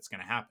thing that's going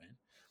to happen.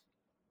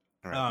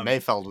 Right.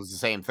 Mayfeld was the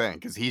same thing,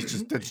 because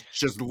it's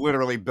just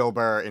literally Bill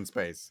Burr in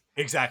space.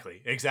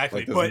 Exactly. Like,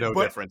 there's no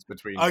difference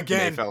between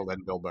Mayfeld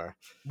and Bill Burr.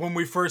 When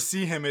we first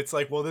see him, it's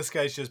like, well, this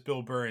guy's just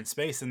Bill Burr in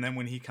space. And then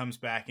when he comes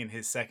back in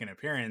his second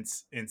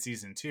appearance in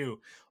season 2,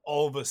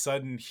 all of a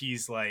sudden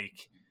he's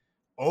like,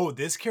 oh,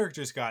 this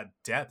character's got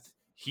depth.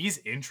 He's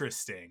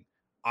interesting.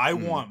 I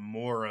want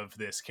more of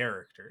this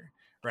character,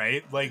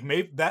 right? Like,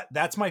 maybe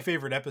that's my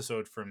favorite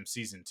episode from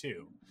season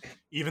 2.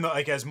 Even though,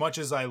 like, as much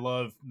as I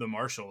love The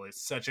Marshal,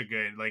 it's such a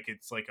good, like,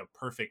 it's like a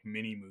perfect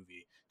mini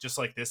movie, just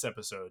like this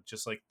episode,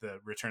 just like the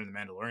Return of the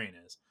Mandalorian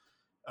is.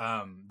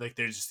 Like,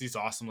 there's just these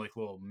awesome, like,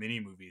 little mini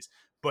movies.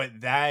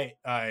 But that,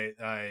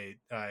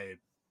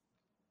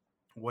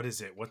 what is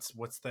it?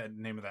 What's the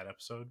name of that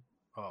episode?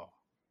 Oh,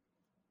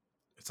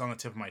 it's on the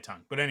tip of my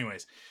tongue. But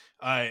anyways,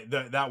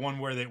 that one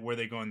where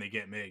they go and they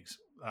get Migs.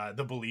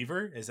 The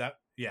Believer, is that?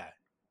 Yeah,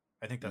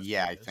 I think that's.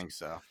 Yeah, I think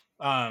so.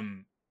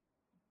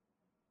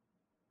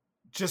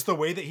 Just the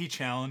way that he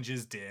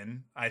challenges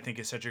Din, I think,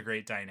 is such a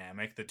great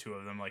dynamic. The two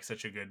of them, like,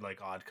 such a good,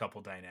 like, odd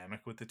couple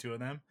dynamic with the two of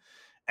them.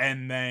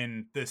 And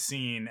then the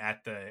scene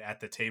at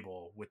the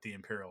table with the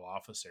Imperial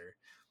officer,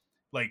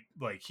 like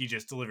he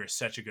just delivers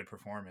such a good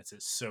performance.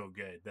 It's so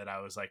good that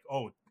I was like,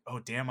 oh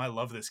damn, I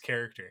love this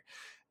character.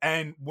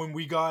 And when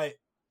we got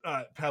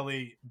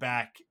Pelly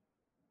back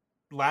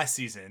last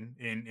season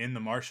in The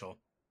Marshal,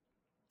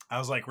 I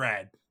was like,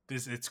 rad.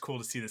 It's cool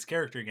to see this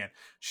character again.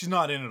 She's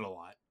not in it a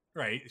lot,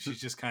 right?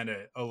 She's just kind of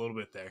a little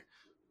bit there.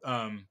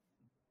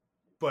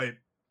 But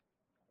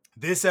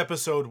this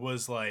episode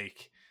was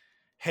like,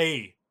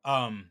 hey,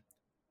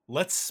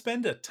 let's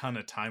spend a ton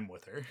of time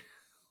with her.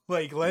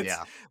 Like, let's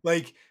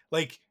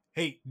like,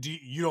 hey,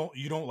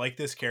 you don't like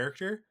this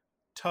character?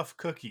 Tough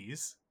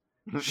cookies.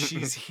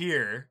 She's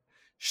here.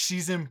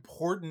 She's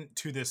important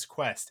to this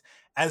quest.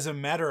 As a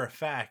matter of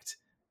fact,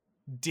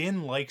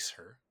 Din likes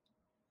her.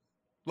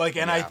 Like,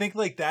 and I think,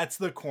 like, that's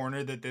the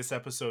corner that this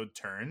episode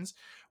turns,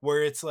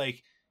 where it's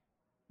like,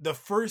 the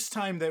first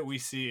time that we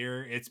see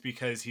her, it's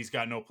because he's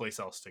got no place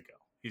else to go.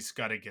 He's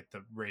got to get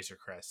the Razor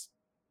Crest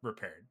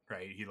repaired,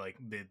 right? He, like,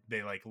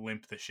 they like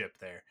limp the ship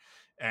there,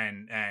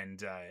 and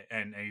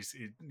he's,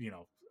 you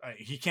know,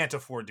 he can't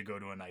afford to go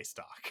to a nice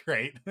dock,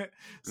 right?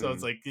 So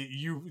it's like,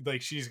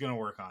 she's gonna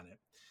work on it.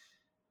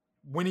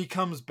 When he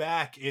comes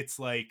back, it's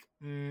like,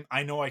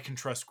 I know I can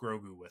trust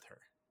Grogu with her,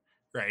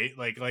 right?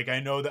 Like I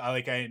know that,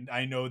 like,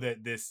 I know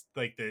that this,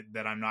 like,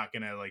 that I'm not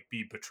gonna, like,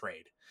 be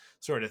betrayed,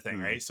 sort of thing,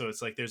 right? So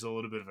it's like there's a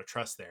little bit of a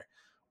trust there.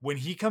 When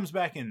he comes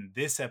back in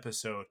this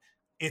episode,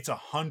 it's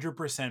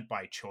 100%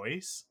 by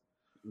choice.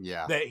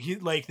 Yeah, that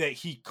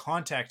he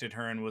contacted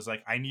her and was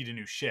like, I need a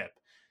new ship.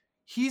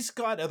 He's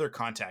got other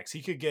contacts.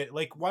 He could get,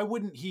 like, why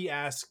wouldn't he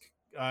ask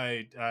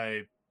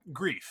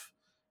Grief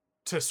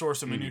to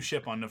source him a new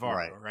ship on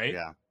Navarro, right?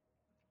 Yeah.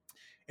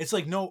 It's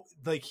like, no,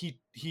 like, he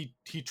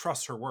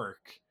trusts her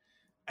work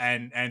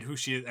and who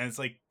she is, and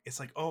it's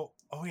like, oh,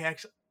 I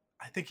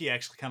think he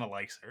actually kind of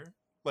likes her.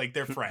 Like,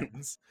 they're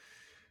friends.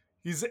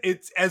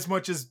 It's as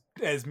much as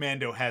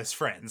Mando has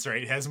friends,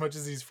 right? As much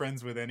as he's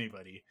friends with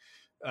anybody,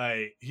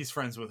 he's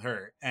friends with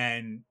her,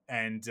 and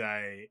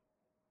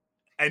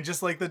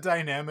just, like, the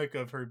dynamic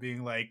of her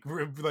being like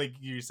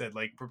you said,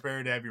 like,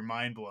 prepare to have your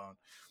mind blown,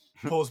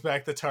 pulls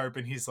back the tarp,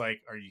 and he's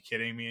like, are you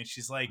kidding me? And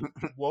she's like,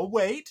 well,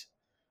 wait.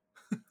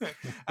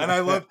 And I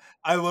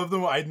love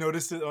them. I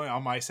noticed it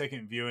on my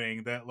second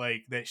viewing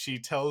that she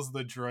tells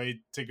the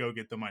droid to go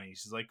get the money.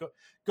 She's like,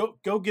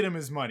 go get him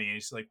his money.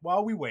 And she's like,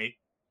 while we wait,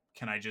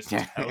 can I just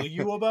tell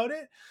you about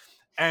it?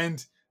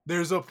 And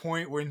there's a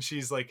point when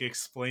she's like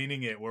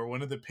explaining it where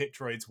one of the pit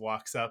droids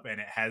walks up and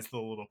it has the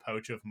little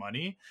pouch of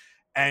money,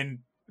 and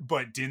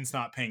but Din's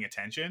not paying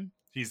attention.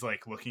 He's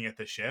like looking at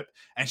the ship,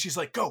 and she's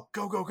like, "Go,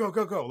 go, go, go,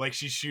 go, go!" Like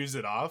she shoos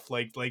it off,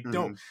 like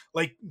no, Mhm.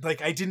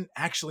 like I didn't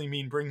actually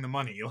mean bring the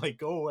money. Like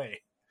go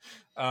away.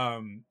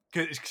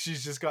 'Cause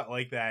she's just got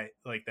like that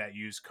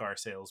used car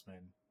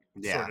salesman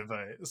Yeah.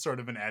 sort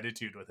of an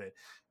attitude with it.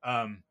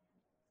 Um,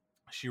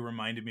 she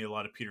reminded me a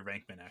lot of Peter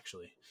Venkman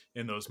actually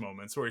in those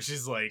moments where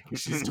she's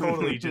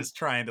totally just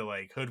trying to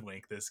like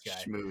hoodwink this guy.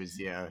 Schmooze,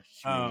 yeah,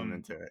 schmooze him Um,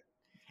 into it.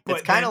 It's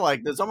but kind of then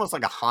like there's almost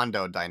like a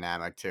Hondo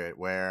dynamic to it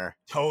where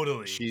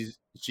totally,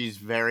 she's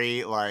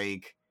very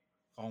like,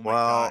 oh my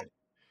god,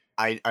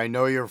 well, I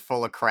know you're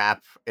full of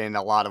crap in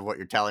a lot of what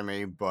you're telling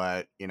me,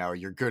 but you know,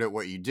 you're good at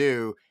what you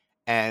do.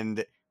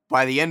 And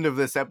by the end of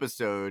this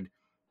episode,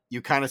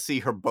 you kind of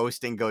see her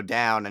boasting go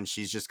down and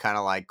she's just kind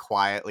of like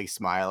quietly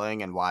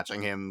smiling and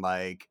watching him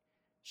like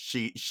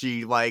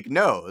she like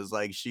knows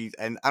like she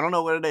and I don't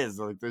know what it is.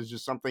 Like there's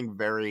just something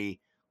very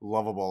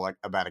lovable like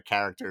about a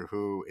character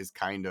who is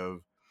kind of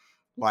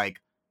like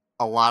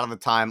a lot of the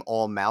time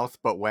all mouth,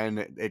 but when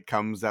it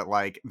comes that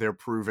like they're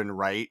proven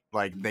right,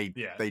 like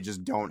yeah, they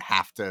just don't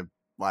have to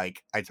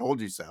like I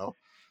told you so.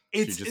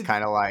 She it's just it,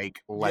 kind of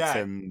like lets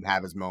yeah, him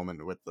have his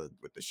moment with the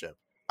ship.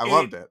 I it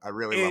loved it. I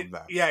really loved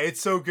that. yeah, it's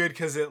so good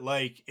because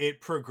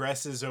it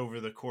progresses over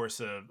the course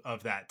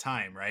of that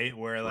time, right?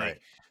 Where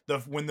like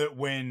Right.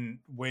 when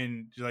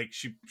like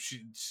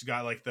she's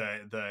got like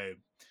the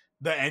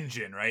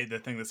engine, right? The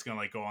thing that's gonna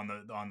like go on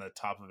the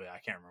top of it. I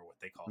can't remember what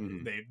they call it.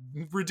 Mhm.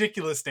 They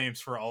ridiculous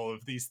names for all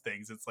of these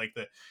things. It's like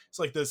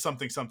the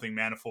something something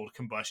manifold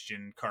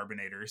combustion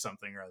carbonator or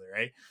something or other,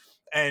 right?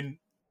 And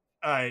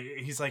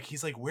he's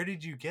like, where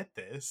did you get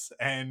this?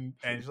 And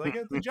she's like,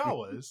 at the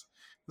Jawas.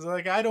 He's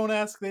like, I don't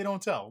ask, they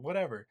don't tell,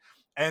 whatever.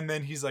 And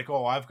then he's like,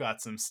 oh, I've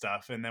got some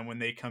stuff. And then when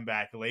they come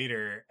back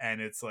later,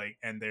 and it's like,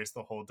 and there's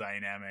the whole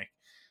dynamic,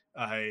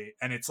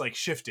 and it's like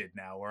shifted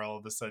now, where all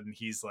of a sudden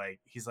he's like,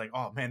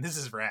 oh man, this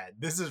is rad.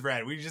 This is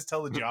rad. We just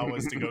tell the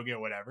Jawas to go get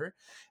whatever,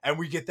 and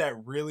we get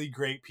that really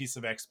great piece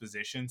of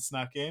exposition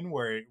snuck in,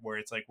 where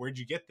it's like, where'd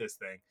you get this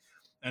thing?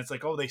 And it's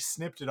like, oh, they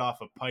snipped it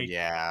off a Pike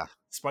Yeah.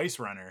 Spice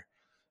Runner.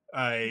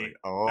 I Like,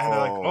 And they're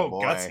like, oh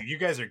 "Oh, gutsy! boy. You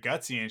guys are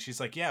gutsy," and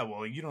she's like, "Yeah,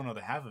 well, you don't know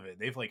the half of it.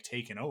 They've like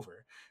taken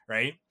over,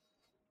 right?"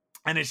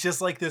 And it's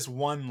just like this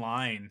one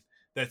line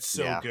that's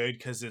so Yeah. good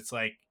because it's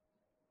like,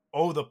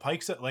 "Oh, the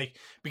Pikes at like,"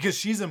 because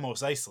she's in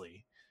Mos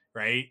Eisley,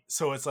 right?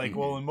 So it's like,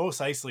 well, Mhm. in Mos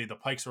Eisley, the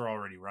Pikes are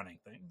already running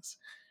things,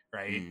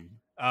 right?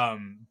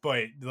 Mm.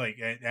 But like,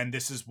 and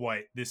this is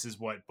what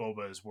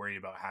Boba is worried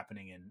about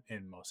happening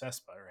in Mos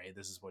Espa, right?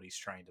 This is what he's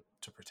trying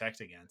to protect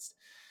against.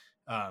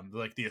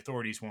 Like the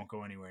authorities won't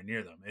go anywhere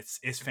near them.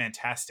 It's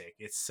fantastic.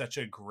 It's such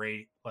a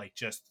great like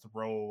just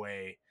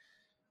throwaway.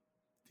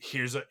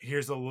 Here's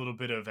a little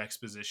bit of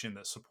exposition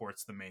that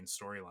supports the main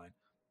storyline.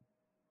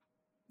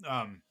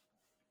 Um,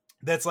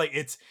 that's like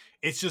it's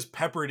just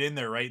peppered in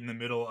there right in the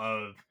middle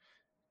of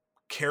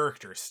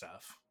character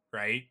stuff,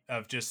 right?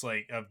 Of just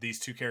like of these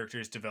two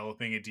characters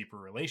developing a deeper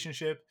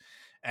relationship,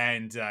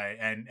 and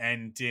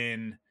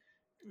Din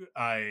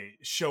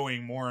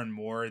showing more and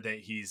more that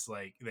he's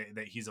like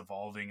that he's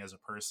evolving as a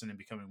person and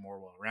becoming more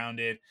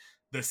well-rounded.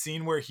 The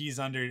scene where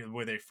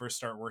where they first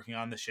start working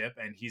on the ship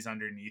and he's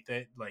underneath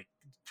it like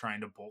trying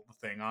to bolt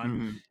the thing on,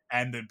 Mhm.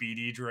 and the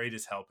BD droid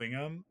is helping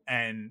him,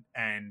 and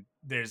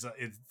there's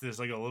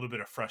like a little bit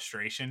of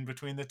frustration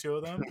between the two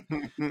of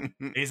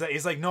them. He's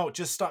like, no,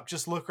 just stop,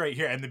 just look right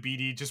here, and the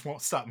BD just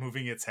won't stop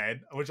moving its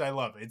head, which I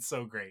love. It's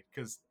so great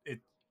because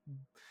it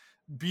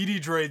BD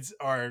droids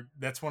are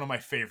that's one of my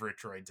favorite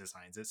droid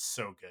designs. It's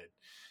so good.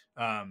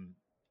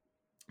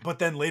 But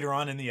then later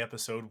on in the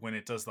episode, when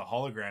it does the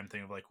hologram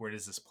thing of like, where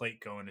does this plate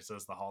go? And it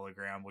does the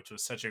hologram, which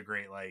was such a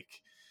great like,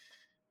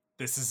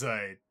 this is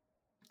a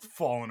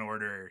Fallen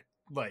Order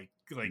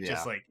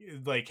just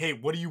Yeah. hey,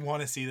 what do you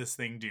want to see this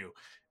thing do?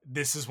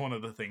 This is one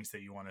of the things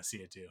that you want to see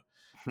it do.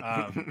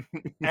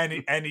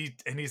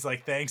 And he's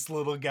like, thanks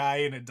little guy,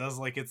 and it does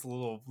like its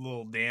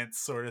little dance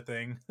sort of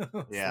thing. It's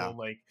Yeah. little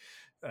like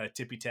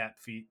tippy tap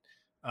feet.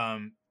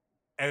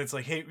 And it's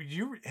like, hey,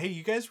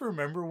 you guys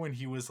remember when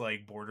he was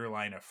like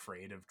borderline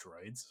afraid of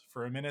droids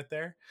for a minute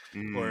there,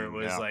 where it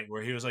was Yeah. like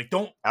where he was like,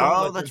 don't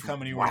Oh, let them that's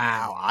come anywhere near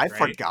wow. me, I right?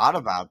 forgot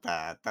about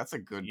that. That's a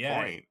good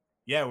Yeah, point.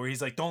 yeah, where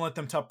he's like, don't let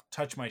them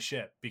touch my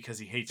ship, because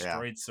he hates Yeah.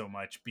 droids so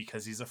much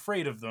because he's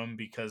afraid of them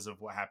because of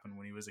what happened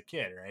when he was a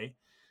kid, right?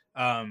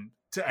 And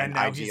And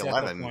now he's at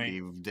the IG-11 point. he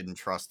didn't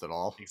trust at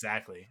all.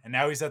 Exactly, and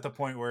now he's at the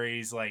point where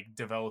he's like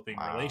developing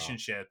Wow.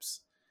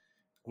 relationships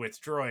with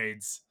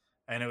droids,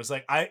 and it was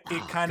like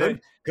it kind of,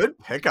 Good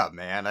pickup,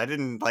 man. I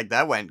didn't like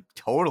that went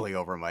totally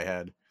over my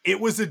head. it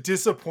was a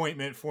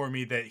disappointment for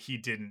me that he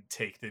didn't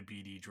take the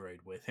BD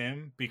droid with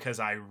him, because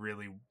I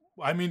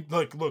mean,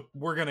 look,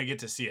 we're gonna get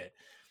to see it.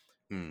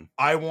 Mm.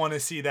 I want to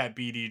see that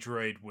BD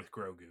droid with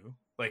Grogu.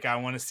 Like, I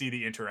want to see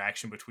the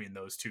interaction between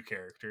those two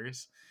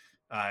characters.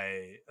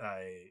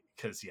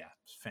 Because yeah,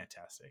 it's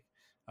fantastic.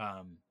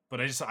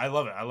 But I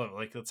love it. I love it.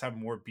 Like, let's have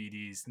more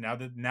BDs now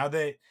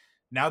that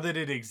now that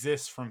it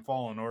exists from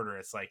Fallen Order,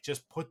 it's like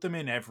just put them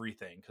in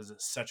everything because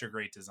it's such a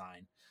great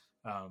design.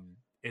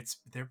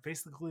 They're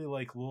basically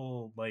like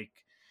little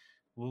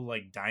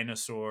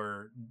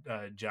dinosaur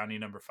Johnny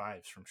number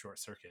fives from Short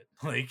Circuit.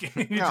 Like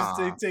you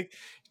just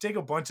take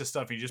a bunch of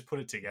stuff and you just put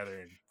it together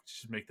and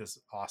just make this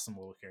awesome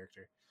little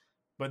character.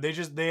 But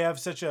they have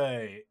such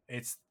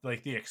it's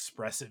like the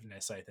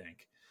expressiveness, I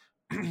think,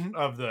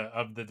 of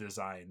the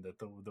design, that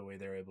the way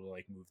they're able to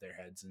like move their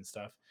heads and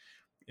stuff.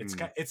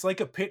 It's like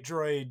a pit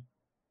droid,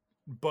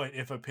 but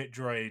if a pit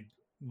droid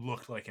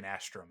looked like an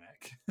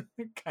astromech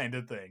kind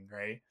of thing,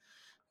 right?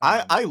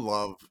 I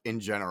love in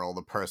general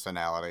the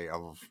personality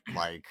of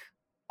like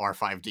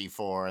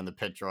R5D4 and the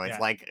pit droids. Yeah.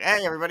 Like,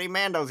 hey everybody,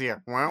 Mando's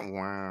here.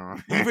 Even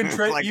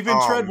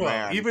Even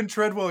Treadwell. Even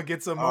Treadwell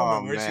gets a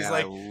moment where she's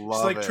like,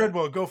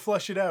 Treadwell, go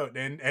flush it out,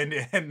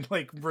 and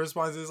like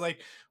response is like,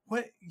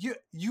 what, you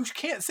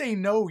can't say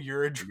no,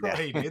 you're a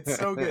droid. Yeah. It's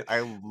so good. I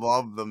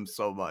love them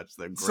so much.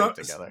 They're great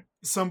together.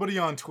 Somebody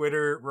on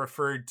Twitter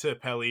referred to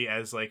Peli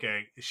as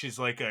she's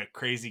like a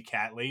crazy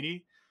cat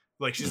lady.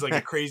 Like she's like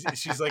a crazy a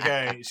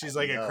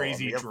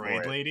crazy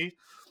droid lady.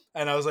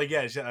 And I was like,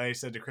 yeah, I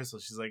said to Crystal,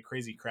 she's like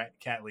crazy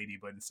cat lady,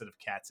 but instead of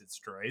cats, it's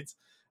droids.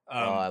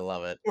 I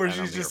love it. Or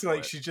she's just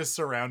like, she's just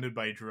surrounded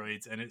by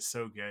droids, and it's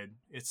so good.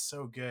 It's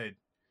so good.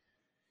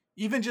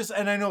 Even just,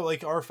 and I know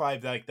like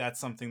R5, like that's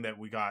something that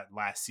we got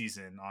last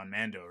season on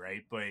Mando,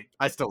 right? But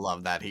I still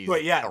love that he's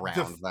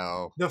around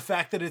though. The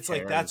fact that it's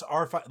like, that's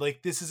R5,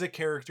 like this is a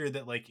character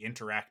that like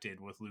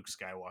interacted with Luke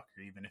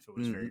Skywalker, even if it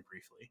was very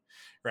briefly,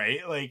 right?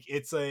 Like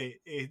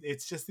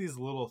it's just these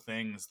little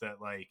things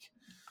that like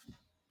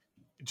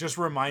just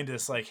remind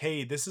us like,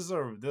 hey, this is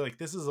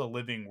a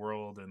living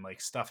world, and like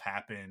stuff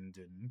happened,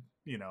 and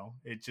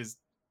it just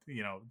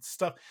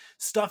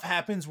stuff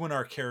happens when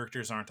our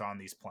characters aren't on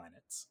these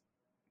planets,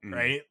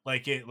 right?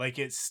 Like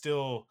it's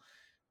still,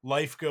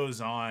 life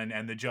goes on,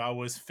 and the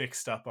Jawas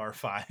fixed up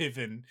R5,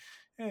 and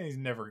he's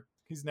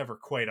never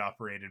quite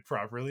operated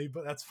properly,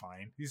 but that's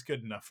fine. He's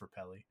good enough for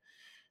Peli.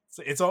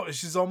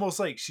 She's almost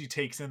like she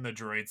takes in the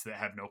droids that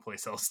have no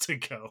place else to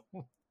go.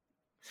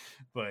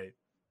 But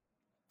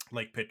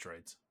like pit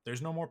droids,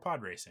 there's no more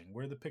pod racing.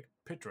 Where are the pit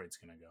droids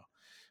gonna go?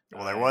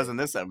 Well, there was in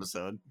this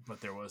episode.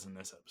 But there was in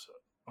this episode.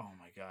 Oh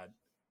my god,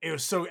 it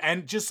was so,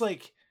 and just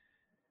like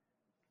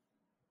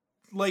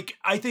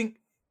I think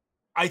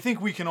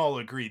we can all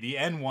agree the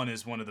N1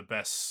 is one of the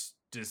best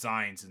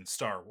designs in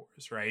Star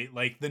Wars, right?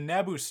 Like the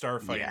Naboo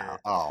starfighter. Yeah.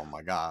 Oh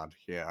my god.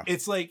 Yeah.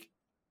 It's like,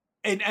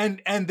 and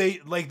they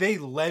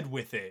led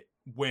with it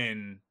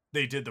when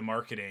they did the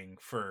marketing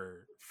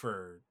for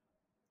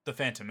the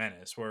Phantom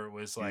Menace, where it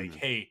was like,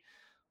 hey,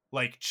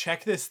 like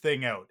check this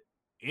thing out.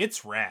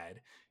 It's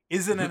rad.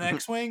 Is it an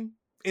X-Wing?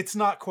 It's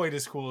not quite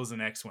as cool as an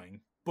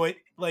X-Wing, but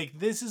like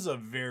this is a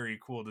very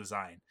cool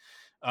design.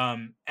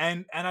 And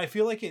I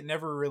feel like it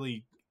never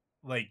really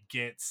like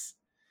gets,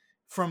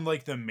 from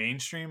like the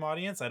mainstream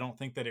audience, I don't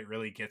think that it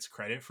really gets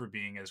credit for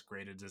being as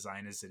great a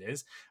design as it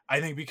is. I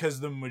think because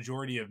the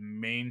majority of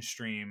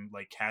mainstream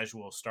like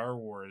casual Star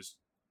Wars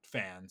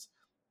fans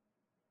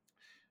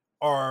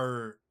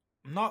are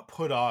not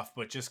put off,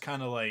 but just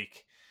kind of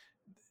like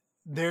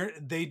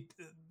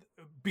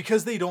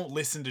because they don't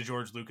listen to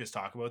George Lucas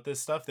talk about this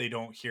stuff, they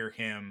don't hear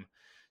him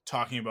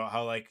talking about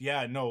how like,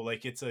 yeah, no,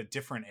 like it's a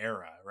different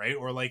era, right?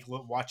 Or like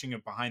watching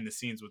it behind the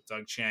scenes with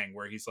Doug Chiang,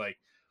 where he's like,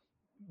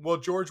 well,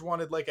 George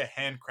wanted like a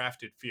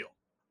handcrafted feel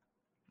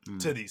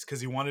to these,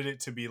 because he wanted it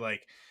to be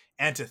like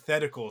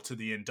antithetical to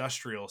the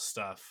industrial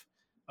stuff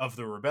of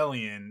the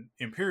Rebellion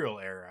Imperial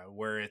era,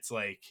 where it's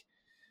like,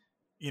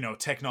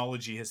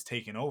 technology has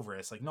taken over.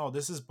 It's like, no,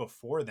 this is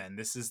before then.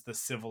 This is the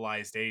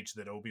civilized age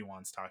that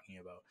Obi-Wan's talking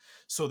about.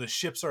 So the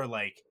ships are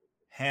like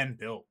hand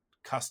built,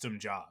 custom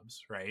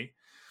jobs, right?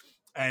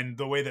 And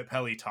the way that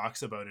Peli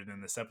talks about it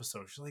in this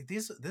episode, she's like,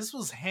 this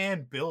was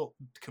hand built,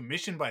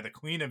 commissioned by the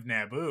Queen of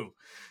Naboo.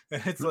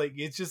 And it's like,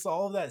 it's just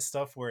all of that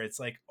stuff where it's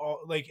like,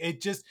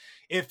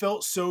 it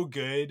felt so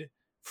good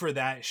for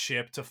that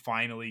ship to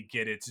finally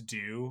get its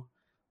due,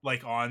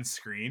 like on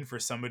screen, for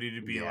somebody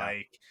to be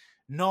like,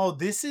 no,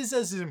 this is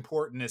as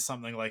important as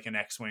something like an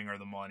X-Wing or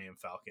the Millennium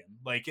Falcon.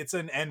 Like it's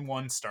an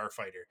N1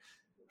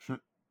 starfighter.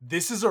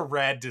 This is a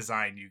rad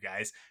design, you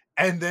guys.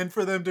 And then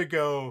for them to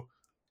go,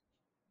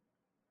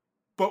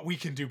 but we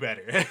can do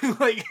better.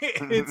 Like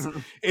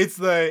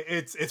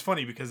it's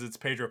funny because it's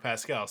Pedro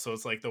Pascal, so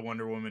it's like the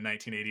Wonder Woman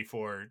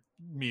 1984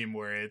 meme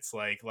where it's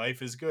like,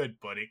 life is good,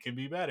 but it can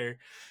be better.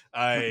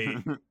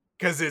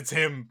 Because it's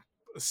him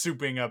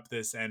souping up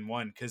this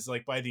N1. Because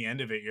like by the end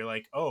of it, you're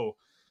like, oh,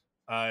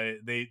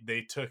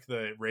 they took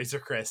the Razor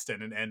Crest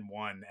and an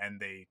N1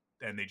 and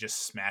they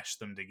just smashed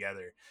them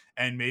together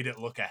and made it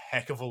look a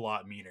heck of a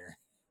lot meaner.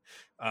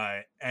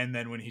 And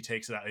then when he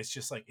takes it out, it's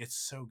just like, it's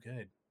so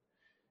good.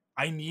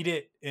 I need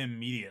it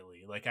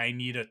immediately. Like I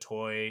need a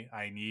toy.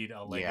 I need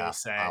a Lego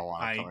set. I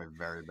want a toy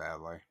very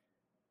badly.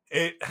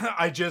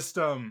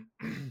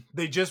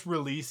 They just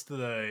released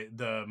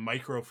the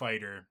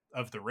microfighter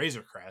of the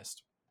Razor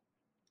Crest,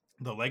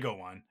 the Lego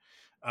one.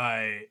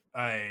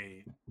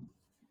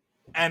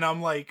 And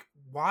I'm like,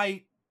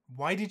 why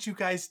did you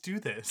guys do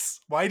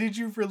this? Why did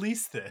you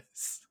release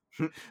this?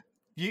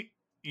 you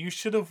you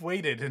should have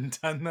waited and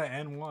done the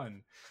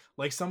N1.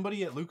 Like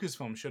somebody at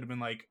Lucasfilm should have been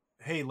like,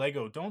 hey,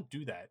 Lego, don't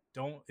do that.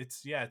 Don't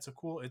it's a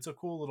cool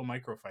little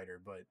microfighter,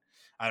 but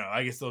I don't know,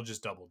 I guess they'll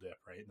just double dip,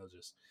 right? They'll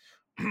just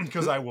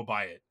because I will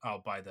buy it.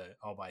 I'll buy the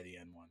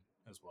N1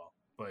 as well.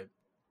 But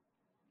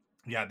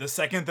yeah, the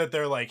second that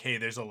they're like, hey,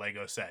 there's a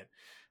Lego set,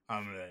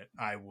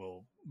 I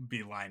will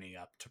be lining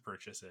up to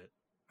purchase it.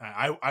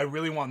 I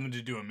really want them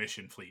to do a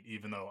mission fleet,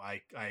 even though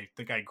I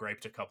think I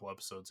griped a couple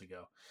episodes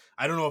ago.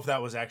 I don't know if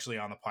that was actually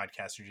on the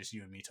podcast or just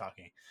you and me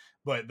talking,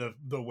 but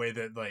the way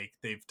that like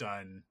they've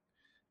done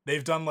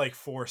like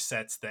 4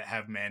 sets that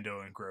have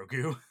Mando and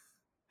Grogu,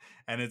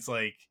 and it's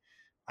like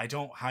I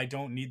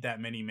don't need that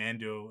many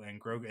Mando and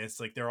Grogu.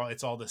 It's like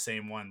it's all the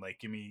same one. Like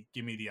give me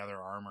the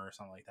other armor or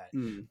something like that.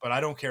 Mm. But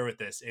I don't care with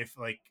this. If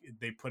like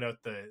they put out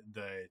the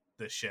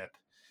ship,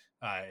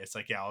 it's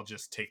like yeah, I'll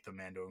just take the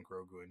Mando and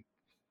Grogu and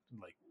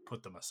like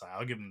put them aside.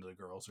 I'll give them to the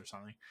girls or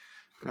something.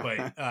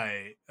 But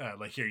I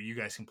like here you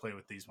guys can play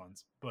with these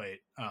ones. But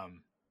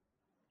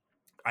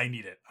I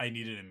need it. I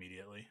need it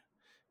immediately.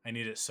 I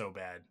need it so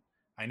bad.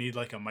 I need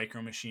like a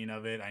micro machine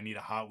of it. I need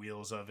a Hot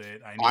Wheels of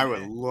it. I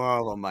would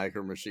love a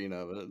micro machine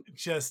of it.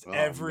 Just Oh,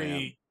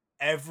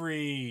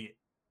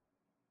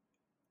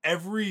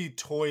 every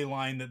toy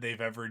line that they've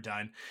ever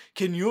done.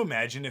 Can you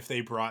imagine if they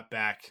brought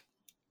back?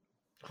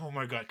 Oh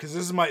my god! Because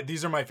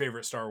these are my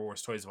favorite Star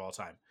Wars toys of all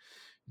time.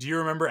 Do you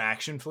remember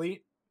Action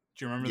Fleet?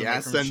 Do you remember the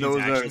Yes, Micro and Machines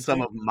those are Action some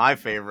Fleet? of my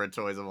favorite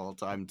toys of all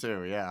time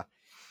too. Yeah,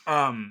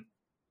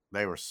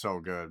 they were so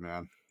good,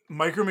 man.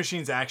 Micro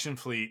Machines Action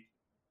Fleet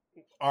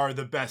are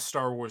the best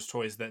Star Wars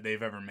toys that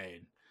they've ever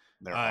made.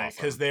 They're awesome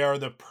because they are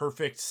the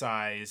perfect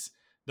size,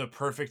 the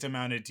perfect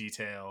amount of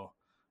detail.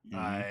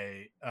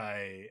 And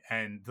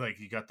like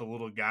you got the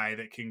little guy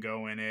that can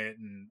go in it,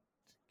 and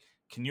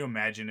can you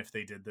imagine if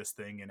they did this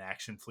thing in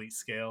Action Fleet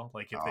scale?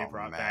 Like if they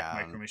brought back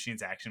Micro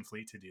Machines Action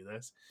Fleet to do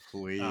this,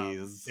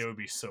 please. it would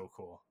be so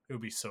cool. It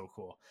would be so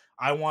cool.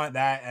 I want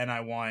that, and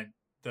I want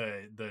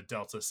the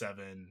Delta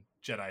 7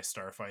 Jedi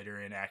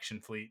Starfighter in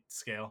Action Fleet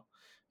scale,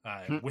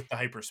 with the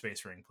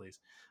hyperspace ring, please.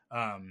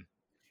 Wow,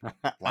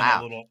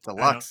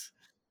 deluxe.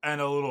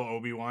 And a little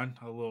Obi-Wan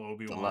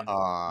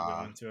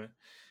to it.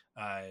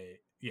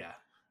 Yeah,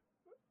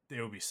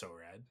 it would be so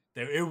rad.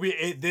 It would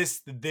be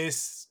this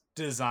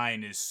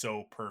design is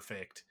so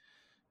perfect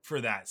for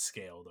that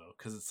scale though,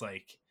 because it's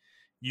like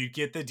you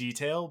get the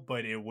detail,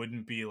 but it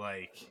wouldn't be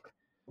like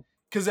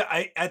because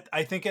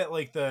I think at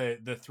like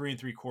the 3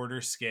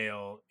 3/4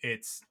 scale,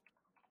 it's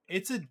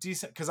a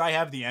decent because I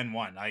have the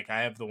N1, like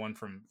I have the one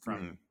from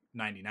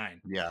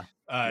 99. Yeah,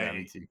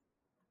 me too.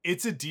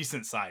 It's a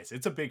decent size.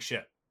 It's a big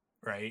ship,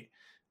 right?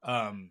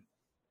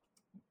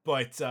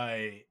 But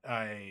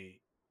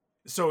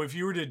so if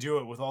you were to do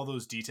it with all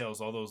those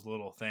details, all those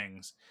little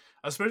things,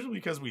 especially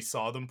because we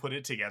saw them put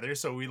it together,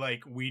 so we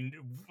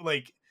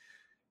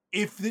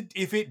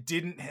if it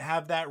didn't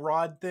have that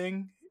rod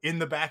thing in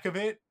the back of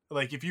it,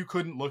 like if you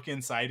couldn't look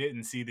inside it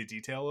and see the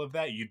detail of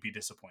that, you'd be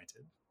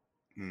disappointed.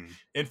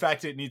 In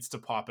fact, it needs to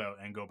pop out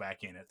and go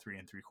back in at 3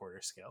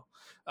 3/4 scale.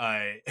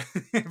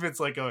 If it's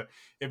like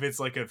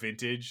a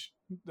vintage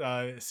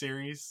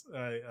series,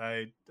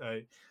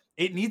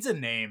 it needs a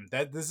name.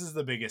 This is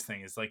the biggest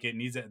thing. Is like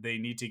they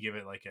need to give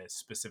it like a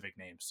specific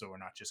name, so we're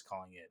not just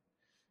calling it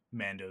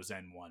Mando's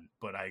N1.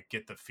 But I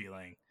get the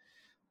feeling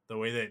the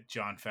way that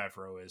Jon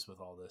Favreau is with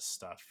all this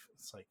stuff.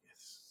 It's like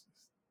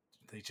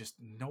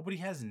nobody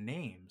has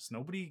names.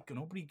 Nobody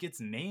gets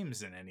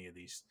names in any of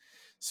these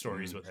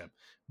stories with him.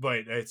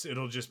 But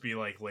it'll just be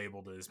like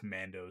labeled as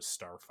Mando's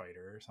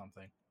Starfighter or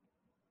something.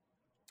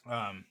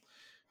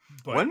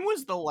 But when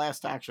was the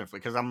last Action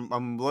Fleet? Because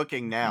I'm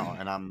looking now,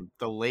 and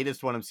the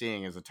latest one I'm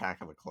seeing is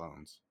Attack of the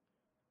Clones.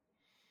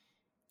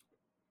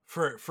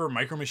 For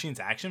Micro Machines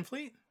Action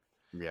Fleet?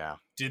 Yeah.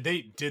 Did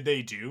they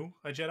do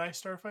a Jedi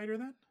Starfighter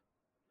then?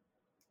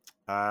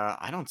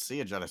 I don't see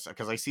a Jedi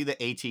because I see the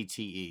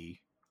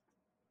ATTE.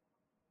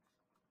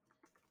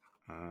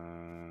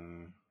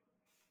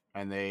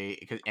 And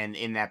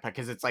in that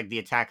because it's like the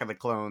Attack of the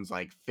Clones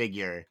like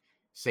figure,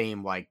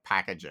 same like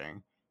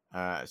packaging.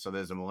 So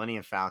there's a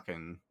Millennium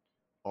Falcon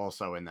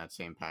also in that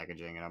same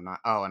packaging, and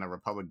and a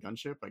Republic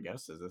gunship. I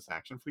guess is this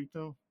Action Fleet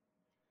though?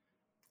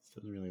 This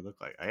doesn't really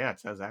look like. Oh yeah, it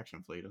says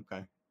Action Fleet.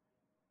 Okay.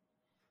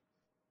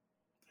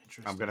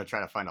 Interesting. I'm gonna try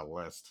to find a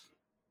list.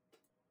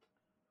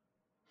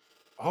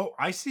 Oh,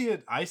 I see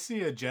it. I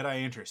see a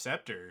Jedi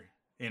Interceptor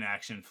in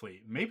Action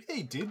Fleet. Maybe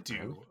they did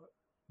do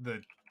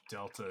the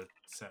Delta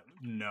 7.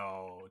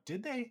 No,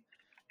 did they?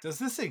 Does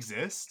this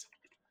exist?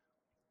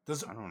 I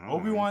don't know.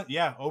 Obi-Wan?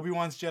 Yeah,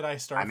 Obi-Wan's Jedi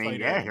Starfighter. I mean,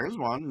 yeah, here's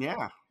one.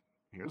 Yeah,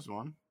 here's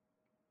one.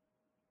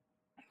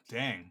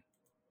 Dang.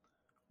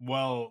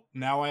 Well,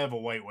 now I have a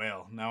white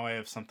whale. Now I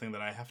have something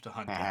that I have to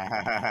hunt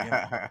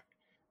down.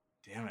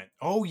 Damn it.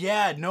 Oh,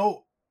 yeah,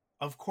 no.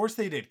 Of course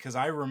they did, because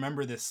I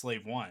remember this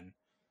Slave 1.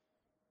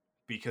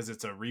 Because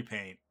it's a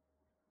repaint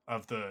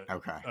of the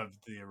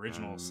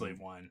original Slave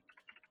 1.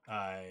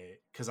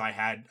 because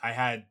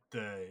I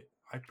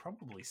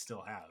probably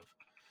still have.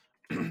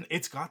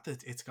 It's got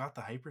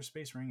the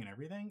hyperspace ring and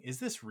everything. Is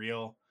this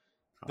real?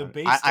 The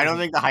base I don't doesn't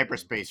think the look real.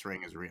 hyperspace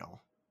ring is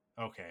real.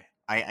 Okay.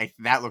 I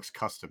that looks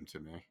custom to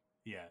me.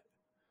 Yeah.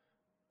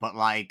 But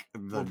like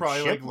We're the probably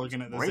ship like looks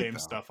looking at the great, same though.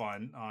 stuff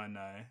on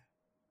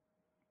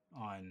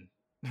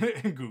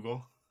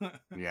Google.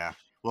 Yeah.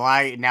 Well,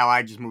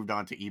 I just moved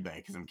on to eBay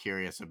because I'm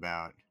curious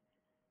about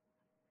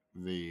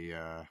the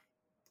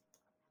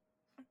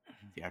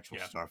actual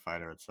Yeah.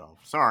 Starfighter itself.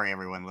 Sorry,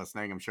 everyone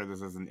listening. I'm sure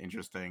this isn't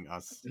interesting.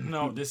 Us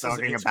No,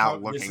 talking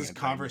about this looking is at things, but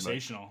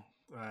conversational.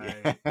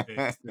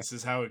 yeah. This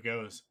is how it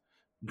goes.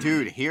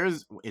 Dude,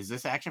 is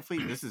this Action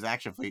Fleet? This is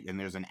Action Fleet, and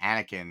there's an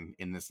Anakin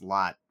in this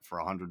lot for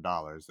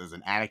 $100. There's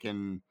an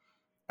Anakin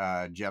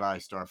Jedi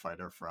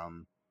Starfighter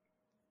from.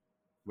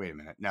 Wait a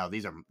minute. No,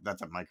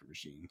 that's a Micro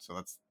Machine,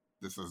 so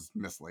this is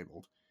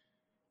mislabeled.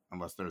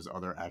 Unless there's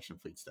other Action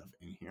Fleet stuff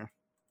in here.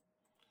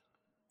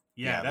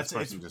 Yeah, Yeah, this it's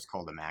person just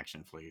called him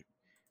Action Fleet.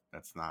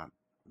 That's not.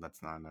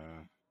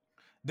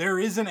 There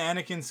is an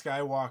Anakin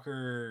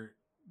Skywalker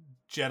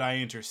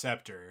Jedi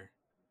Interceptor,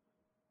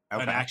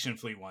 an Okay. Action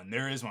Fleet one.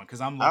 There is one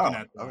because I'm looking Oh,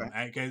 at them.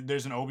 okay.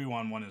 There's an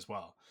Obi-Wan one as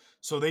well.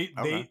 So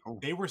Okay, cool.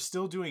 they were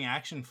still doing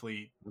Action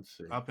Fleet Let's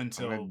see. up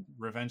until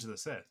Revenge of the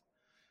Sith,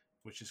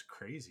 which is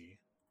crazy.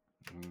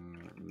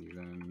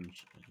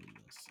 Revenge of the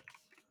Sith.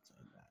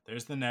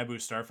 There's the Naboo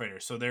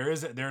Starfighter. So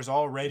there's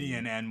already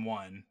an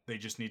N1. They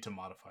just need to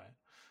modify it.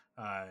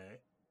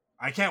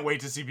 I can't wait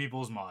to see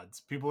people's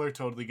mods. People are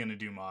totally going to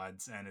do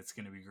mods, and it's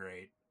going to be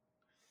great.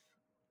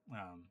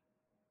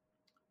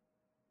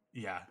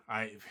 Yeah,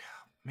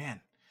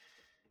 man,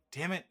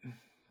 damn it.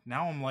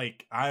 Now I'm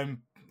like,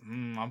 I'm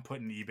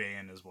putting eBay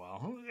in as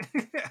well.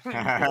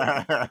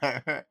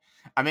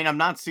 I mean, I'm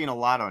not seeing a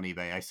lot on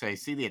eBay. I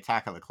see the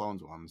Attack of the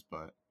Clones ones,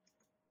 but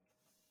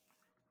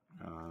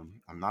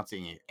I'm not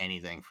seeing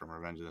anything from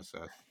Revenge of the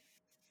Sith.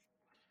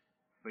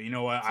 But you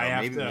know what? So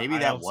maybe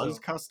that was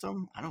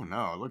custom. I don't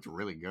know. It looked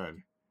really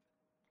good.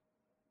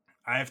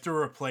 I have to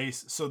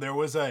replace. So there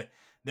was a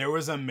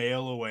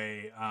mail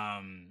away.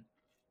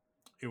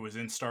 It was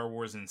in Star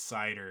Wars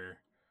Insider,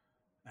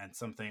 and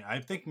something. I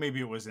think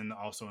maybe it was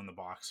also in the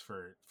box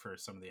for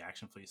some of the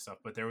Action Fleet stuff.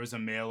 But there was a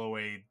mail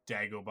away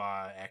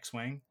Dagobah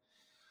X-wing,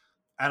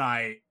 and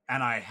I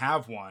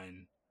have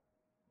one,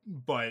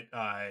 but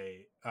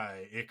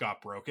it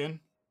got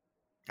broken.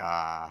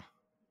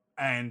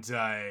 And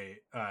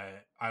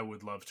I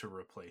would love to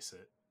replace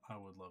it. I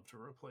would love to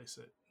replace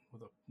it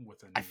with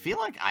a new. I feel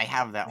like I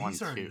have that one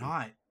too. These are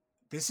not.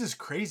 This is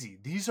crazy.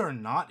 These are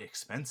not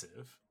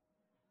expensive.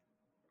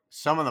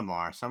 Some of them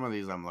are. Some of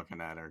these I'm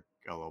looking at are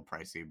a little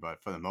pricey,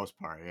 but for the most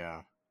part,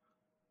 yeah.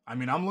 I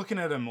mean, I'm looking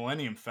at a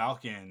Millennium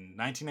Falcon,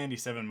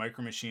 1997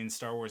 Micro Machines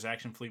Star Wars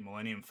Action Fleet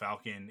Millennium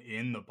Falcon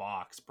in the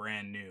box,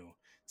 brand new,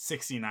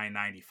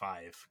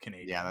 $69.95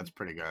 Canadian. Yeah, that's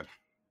pretty good.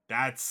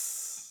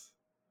 That's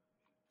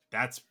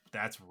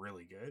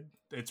really good.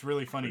 It's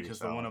really funny because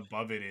the one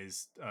above it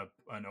is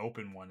an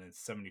open one.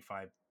 It's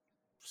 $75.77.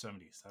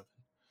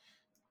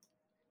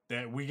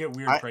 That we get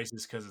weird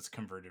prices because it's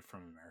converted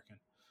from American.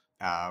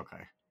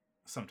 Okay.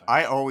 Sometimes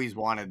I always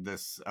wanted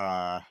this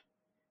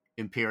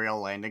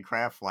Imperial landing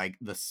craft, like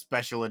the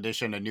special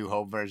edition, A New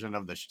Hope version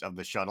of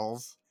the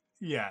shuttles.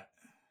 Yeah.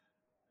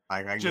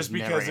 I just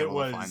was because never it able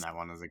was to find that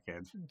one as a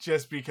kid.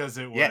 Just because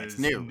it was it's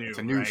new. It's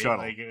a new right?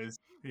 shuttle. Like it was,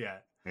 yeah.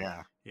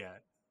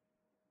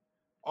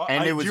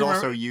 And it was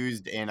also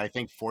used in, I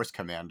think, Force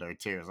Commander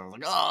too. So I was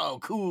like, oh,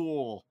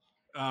 cool.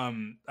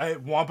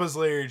 Wampa's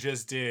Lair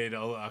just did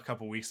a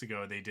couple weeks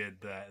ago. They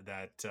did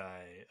that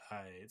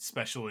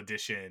special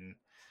edition,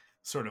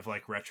 sort of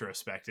like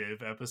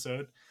retrospective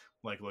episode,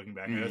 like looking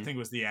back. I think it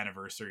was the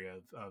anniversary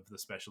of the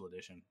special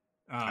edition.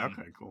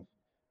 Okay, cool.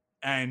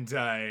 And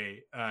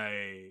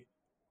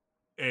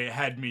it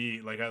had me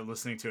like, I was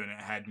listening to it, and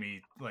it had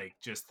me like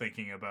just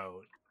thinking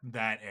about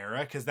that era,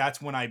 because that's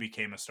when I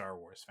became a Star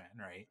Wars fan,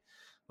 right?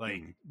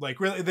 Like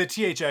really, the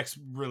THX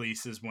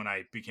release is when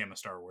I became a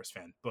Star Wars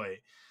fan, but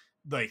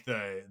like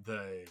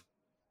the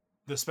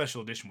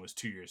special edition was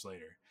 2 years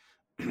later.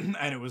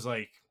 And it was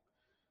like,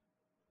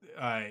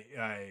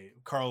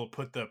 Carl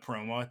put the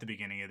promo at the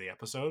beginning of the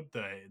episode,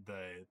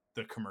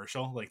 the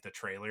commercial, like the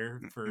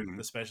trailer for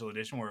the special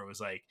edition, where it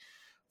was like,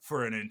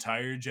 for an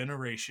entire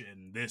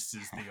generation, this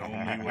is the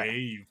only way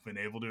you've been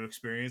able to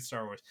experience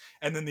Star Wars.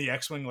 And then the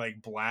X-Wing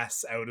like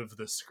blasts out of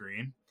the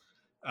screen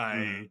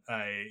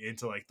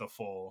into like the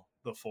full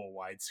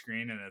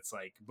widescreen, and it's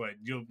like, but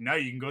now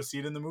you can go see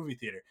it in the movie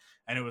theater.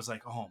 And it was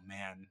like, oh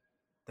man,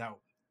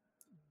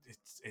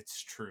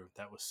 it's true.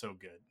 That was so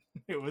good.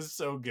 It was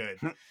so good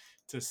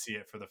to see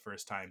it for the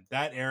first time.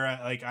 That era,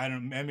 like,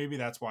 and maybe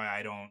that's why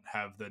I don't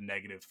have the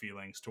negative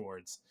feelings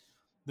towards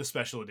the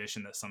special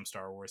edition that some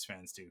Star Wars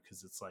fans do,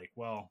 because it's like,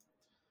 well,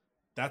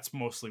 that's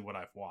mostly what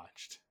I've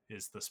watched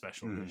is the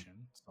special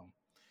edition. So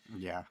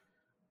yeah,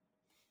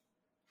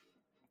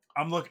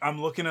 I'm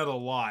looking at a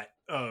lot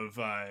of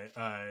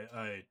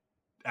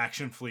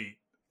Action Fleet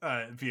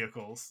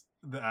vehicles.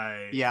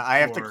 Yeah, I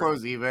have to for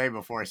close eBay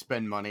before I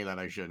spend money that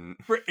I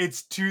shouldn't.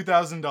 it's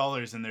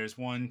 $2,000, and there's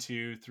 1,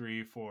 2,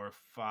 3, 4,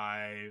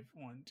 5.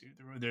 1, 2,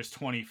 3. There's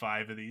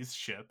 25 of these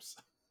ships.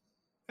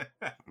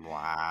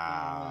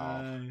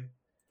 Wow.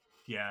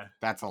 Yeah.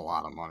 That's a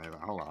lot of money.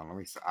 Hold on, let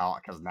me.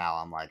 Because now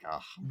I'm like,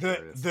 oh, I'm The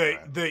curious. the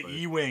Right, the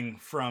E-wing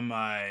from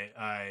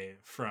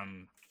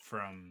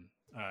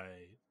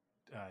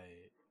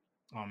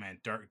oh man,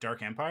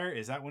 Dark Empire,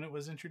 is that when it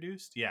was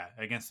introduced? Yeah,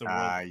 against the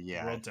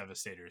yeah, World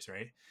Devastators,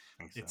 right?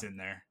 I think so. It's in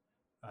there.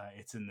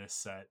 It's in this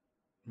set.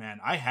 Man,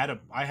 I had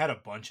a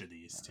bunch of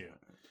these too.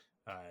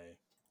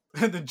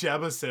 The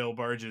Jabba sail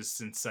barges,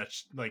 since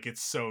such like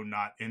it's so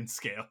not in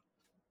scale.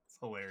 It's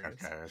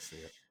hilarious. Okay, I see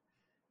it.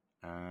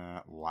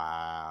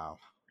 Wow.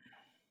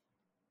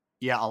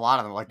 Yeah, a lot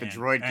of them, like the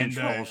droid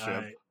control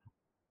ship.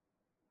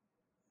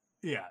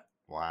 Yeah.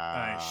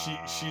 Wow.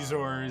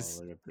 Shizor's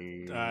Look at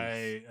these.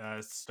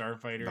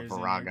 Starfighter The is in there.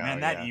 Virago, Man,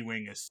 that yeah.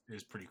 E-wing is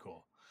pretty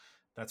cool.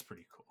 That's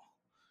pretty cool.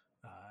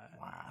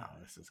 Wow,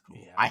 this is cool.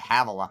 Yeah, I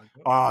have a lot.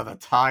 Oh, the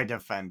TIE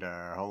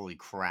Defender. Holy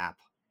crap.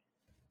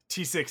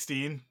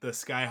 T-16, the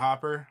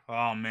Skyhopper.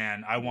 Oh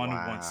man, I wanted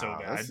one so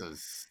bad. This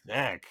is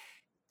sick.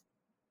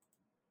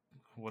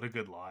 What a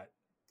good lot.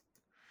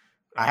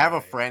 I have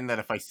a friend that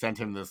if I sent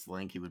him this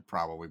link, he would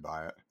probably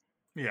buy it.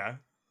 Yeah.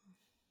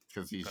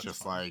 Because he's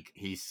just fun. Like,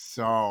 he's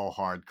so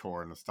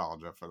hardcore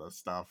nostalgia for this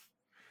stuff.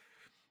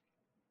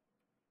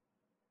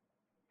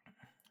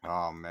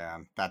 Oh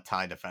man, that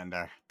TIE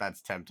Defender.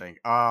 That's tempting.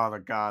 Oh the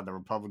god, the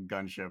Republic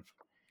gunship.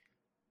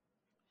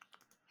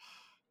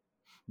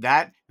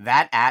 That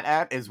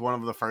AT-AT is one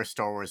of the first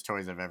Star Wars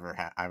toys I've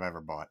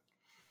ever bought.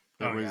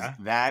 It was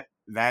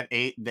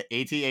the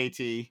AT-AT,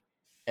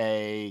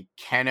 a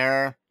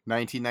Kenner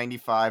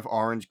 1995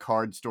 orange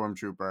card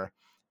stormtrooper,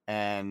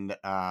 and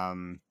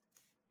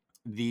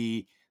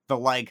the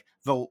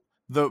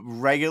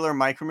regular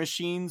Micro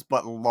Machines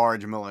but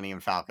large Millennium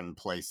Falcon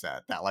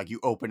playset that like you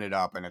open it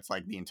up and it's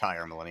like the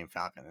entire Millennium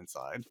Falcon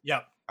inside.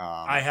 Yep.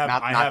 I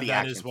have the that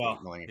action as well.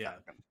 Millennium Yeah.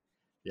 Falcon.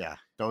 Yeah,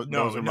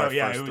 those are my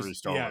first 3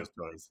 Star Wars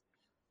toys.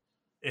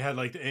 It had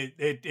like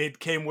it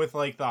came with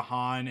like the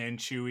Han and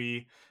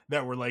Chewie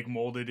that were like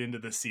molded into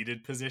the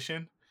seated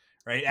position,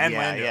 right? And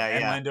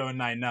Lando and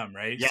Nien Nunb,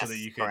 right? Yes, so that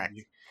you could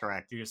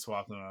correct. You could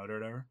swap them out or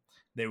whatever.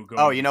 They would go.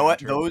 Oh, you know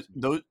what?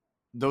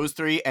 Those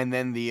 3, and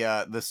then the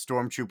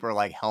Stormtrooper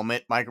like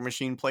helmet Micro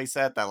Machine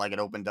playset that like it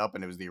opened up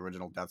and it was the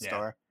original Death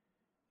Star.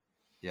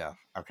 Yeah.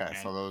 Okay. And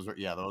so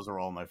those are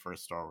all my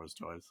first Star Wars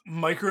toys.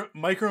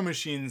 Micro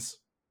Machines.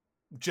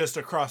 Just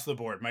across the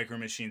board, Micro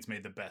Machines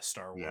made the best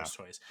Star Wars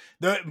toys.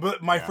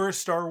 But my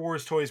first Star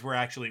Wars toys were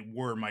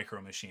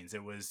Micro Machines.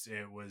 It was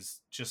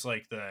just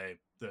like the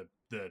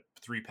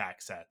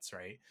 3-pack sets,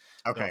 right?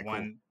 Okay,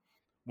 cool.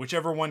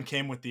 Whichever one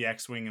came with the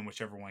X-wing and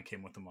whichever one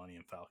came with the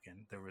Millennium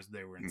Falcon, they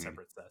were in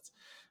separate sets.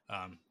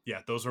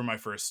 Those were my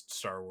first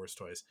Star Wars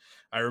toys.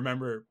 I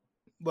remember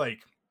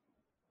like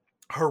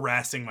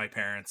harassing my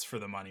parents for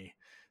the money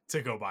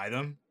to go buy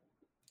them,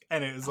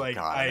 and it was they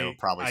were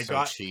probably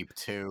cheap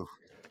too.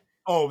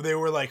 Oh, they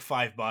were like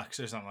 $5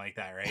 or something like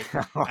that, right?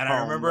 And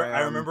I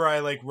remember I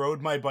like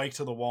rode my bike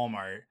to the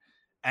Walmart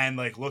and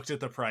like looked at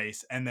the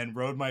price and then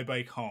rode my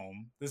bike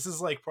home. This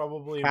is like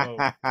probably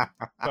about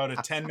a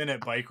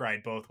 10-minute bike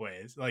ride both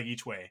ways, like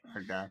each way.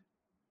 Okay.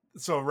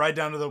 So ride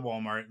down to the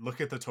Walmart, look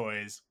at the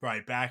toys,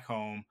 ride back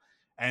home,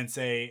 and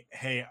say,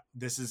 "Hey,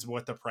 this is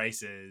what the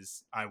price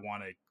is. I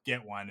want to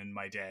get one." And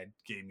my dad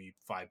gave me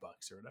 $5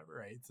 or whatever,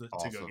 right? To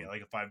go get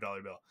like a $5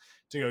 bill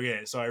to go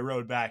get it. So I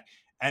rode back,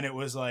 and it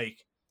was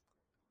like.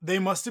 They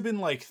must have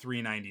been like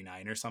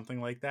 $3.99 or something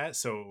like that.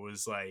 So it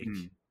was like,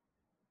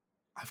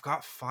 I've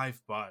got $5.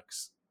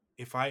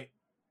 If I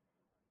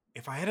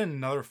had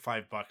another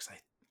 $5,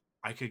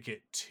 I could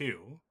get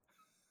 2,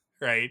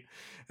 right?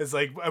 It's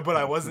like, but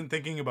I wasn't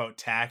thinking about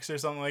tax or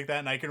something like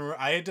that. And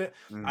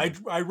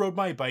I rode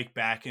my bike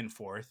back and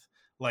forth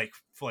like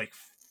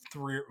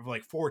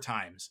 4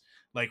 times,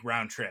 like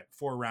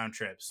 4 round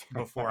trips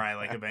before I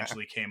like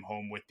eventually came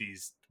home with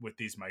these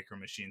Micro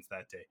Machines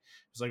that day.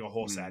 It was like a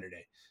whole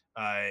Saturday.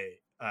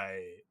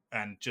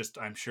 I'm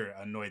sure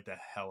annoyed the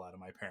hell out of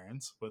my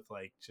parents with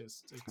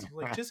just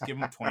give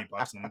them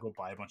 $20 and then go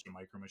buy a bunch of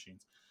Micro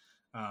Machines.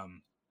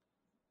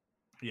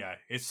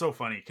 It's so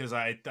funny because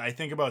I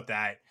think about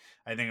that.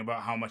 I think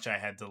about how much I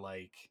had to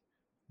like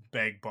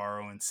beg,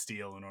 borrow, and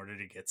steal in order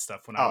to get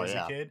stuff when I was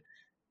a kid,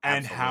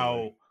 and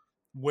how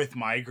with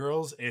my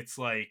girls it's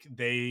like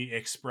they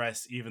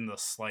express even the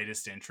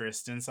slightest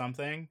interest in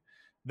something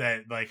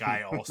that like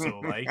I also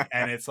like,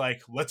 and it's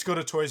like, let's go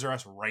to Toys R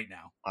Us right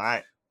now. All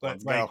right,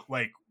 let's go.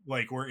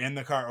 Like we're in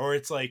the car, or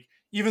it's like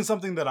even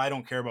something that I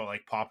don't care about,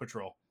 like Paw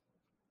Patrol,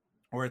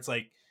 where it's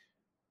like,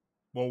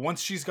 well,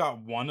 once she's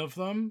got one of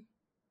them,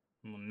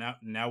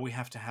 now we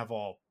have to have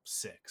all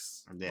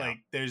 6. Yeah. Like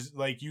there's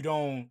like you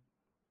don't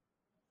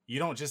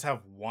just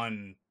have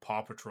one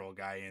Paw Patrol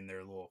guy in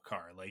their little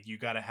car. Like you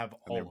got to have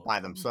all of them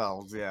by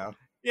themselves. Yeah.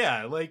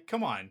 Yeah. Like,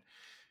 come on.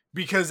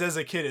 Because as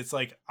a kid, it's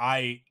like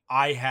I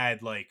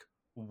had like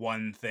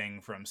one thing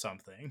from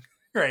something,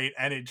 right?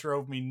 And it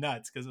drove me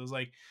nuts because it was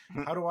like,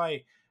 how do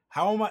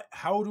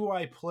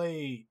I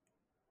play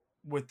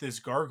with this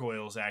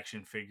Gargoyles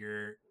action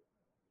figure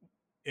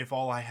if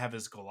all I have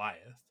is Goliath?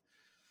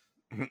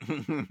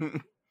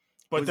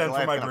 But Who's then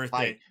for Goliath my gonna fight?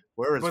 birthday,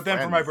 Where are his but then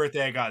for my friends?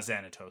 birthday, I got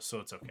Xanatos, so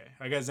it's okay.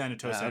 I got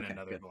Xanatos and Okay,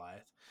 another good.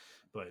 Goliath.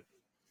 But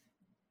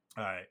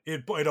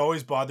it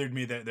always bothered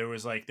me that there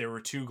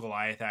were two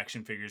Goliath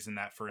action figures in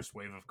that first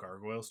wave of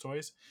Gargoyles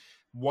toys.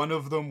 One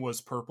of them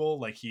was purple,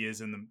 like he is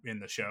in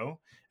the show,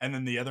 and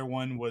then the other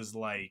one was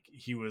like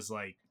he was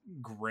like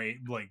gray,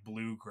 like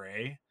blue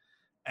gray,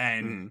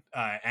 Mhm.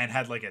 and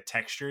had like a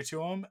texture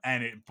to him,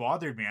 and it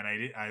bothered me. And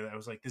I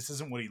was like, this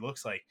isn't what he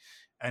looks like.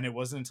 And it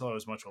wasn't until I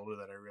was much older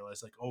that I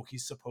realized, like, oh,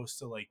 he's supposed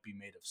to like be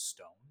made of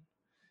stone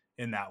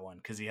in that one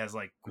because he has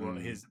like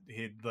Mm. his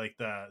like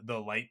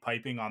the light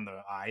piping on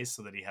the eyes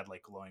so that he had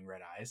like glowing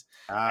red eyes,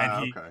 and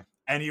Ah,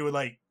 okay. you would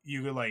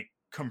like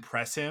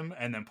compress him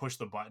and then push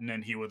the button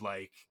and he would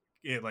like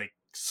it like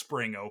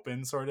spring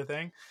open sort of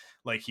thing,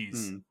 like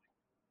he's Mm.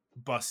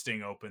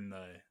 busting open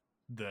the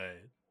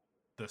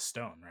the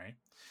stone, right?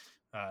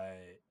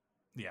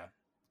 Yeah.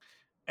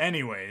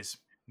 Anyways,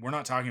 we're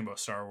not talking about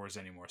Star Wars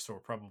anymore, so we're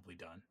probably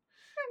done.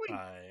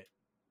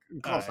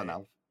 Close Uh,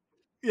 enough.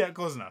 yeah,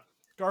 close enough.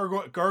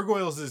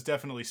 Gargoyles is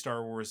definitely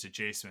Star Wars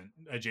adjacent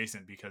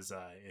because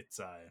it's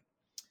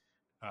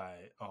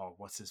oh,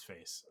 what's his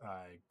face?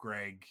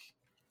 Greg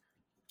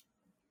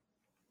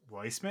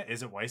Weisman?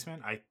 Is it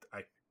Weisman? I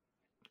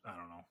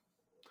don't know.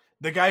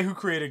 The guy who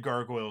created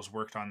Gargoyles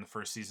worked on the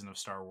first season of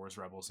Star Wars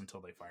Rebels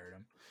until they fired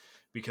him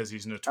because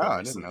he's Oh, I didn't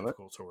notoriously know that.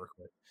 difficult to work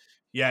with.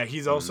 Yeah,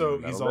 he's That'll do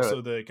it.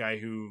 also the guy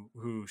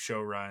who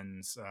show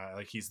runs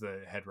like he's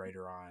the head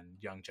writer on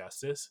Young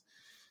Justice,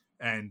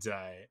 and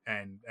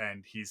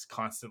he's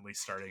constantly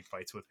starting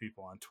fights with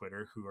people on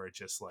Twitter who are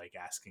just like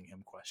asking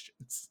him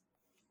questions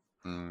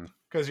Mm.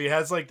 because he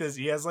has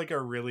like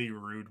a really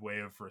rude way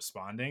of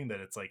responding that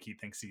it's like he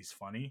thinks he's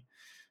funny,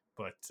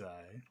 but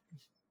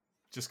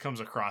just comes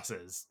across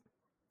as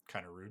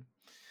kind of rude.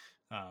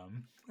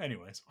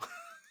 Anyways,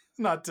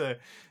 not to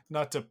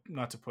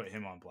put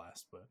him on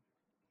blast, but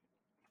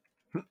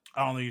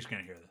I don't think he's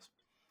gonna hear this.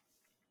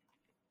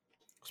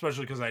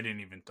 Especially because I don't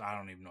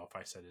even know if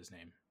I said his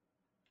name.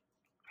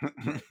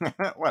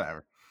 Right.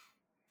 Whatever.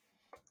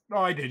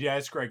 Oh, I did. Yeah,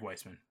 it's Greg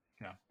Weisman.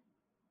 Yeah.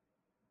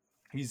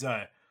 He's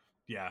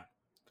yeah.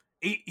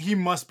 He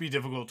must be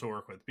difficult to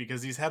work with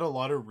because he's had a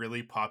lot of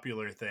really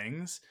popular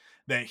things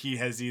that he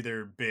has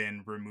either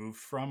been removed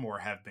from or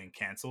have been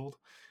canceled.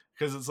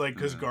 Because it's like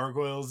because Mm.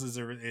 Gargoyles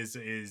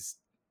is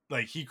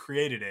like he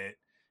created it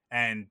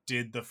and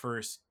did the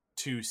first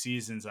two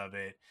seasons of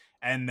it,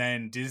 and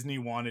then Disney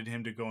wanted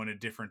him to go in a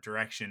different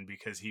direction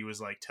because he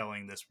was like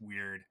telling this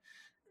weird,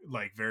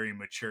 like very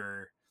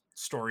mature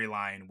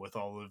storyline with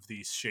all of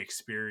these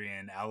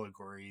Shakespearean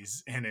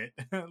allegories in it.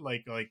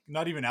 like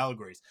not even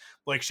allegories,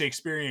 like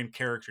Shakespearean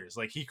characters.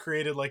 Like he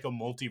created like a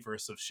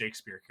multiverse of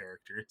Shakespeare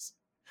characters.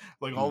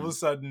 Like all of a Mm.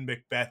 sudden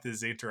Macbeth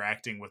is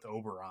interacting with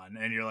Oberon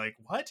and you're like,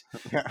 what?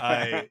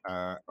 I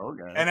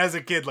Okay. and as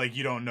a kid, like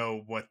you don't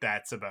know what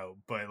that's about,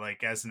 but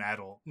like as an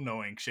adult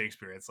knowing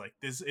Shakespeare, it's like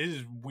this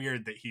is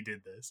weird that he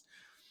did this.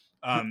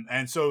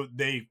 And so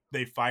they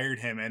fired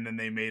him, and then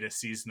they made a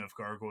season of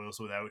Gargoyles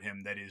without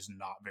him that is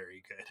not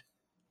very good.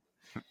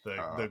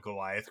 The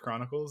Goliath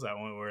Chronicles, that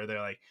one where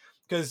they're like,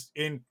 because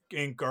in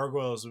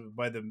Gargoyles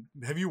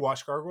have you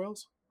watched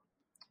Gargoyles?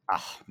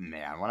 Oh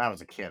man, when I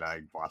was a kid,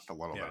 I watched a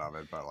little bit Yeah. of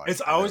it, but like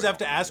It's I I always really have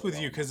don't to ask remember it with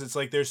all you anymore. because it's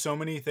like there's so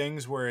many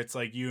things where it's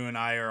like you and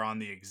I are on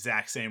the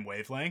exact same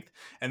wavelength,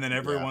 and then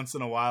every Yeah. once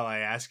in a while I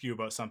ask you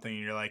about something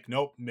and you're like,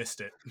 nope, missed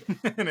it.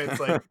 And it's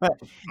like, I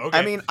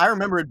okay, mean, I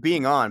remember it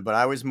being on, but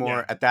I was yeah,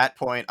 more at that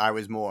point. I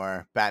was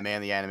more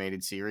Batman the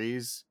Animated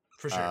Series,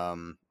 for sure.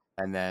 um,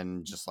 and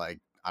then just like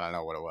I don't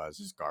know what it was.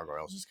 Just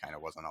Gargoyles just kind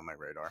of wasn't on my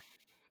radar.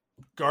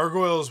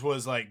 Gargoyles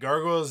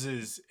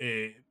is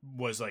it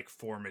was like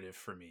formative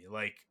for me.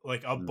 Like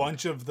a Mm.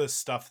 bunch of the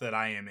stuff that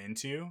I am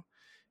into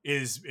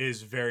is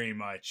very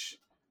much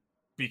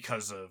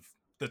because of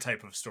the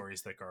type of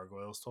stories that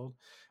Gargoyles told.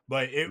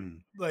 But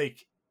Mm.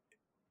 like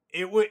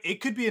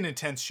it could be an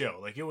intense show.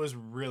 Like it was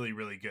really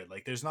really good.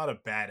 Like there's not a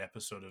bad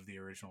episode of the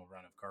original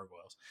run of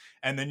Gargoyles.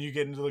 And then you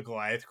get into the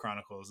Goliath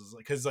Chronicles is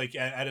like cuz like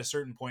at a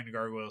certain point in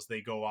Gargoyles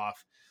they go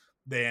off,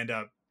 they end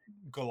up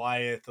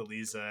Goliath,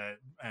 Eliza,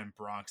 and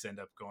Bronx end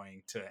up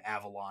going to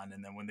Avalon,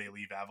 and then when they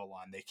leave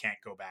Avalon, they can't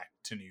go back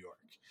to New York.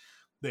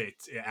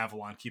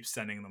 Avalon keeps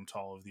sending them to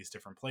all of these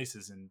different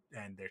places, and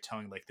they're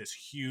telling like this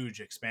huge,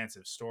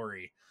 expansive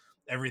story.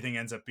 Everything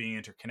ends up being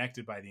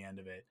interconnected by the end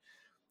of it.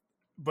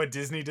 But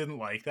Disney didn't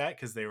like that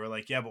because they were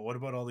like, yeah, but what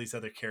about all these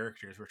other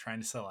characters? We're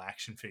trying to sell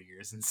action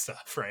figures and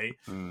stuff, right?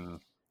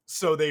 Mm.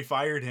 So they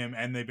fired him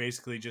and they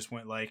basically just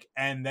went like,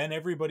 and then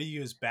everybody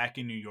is back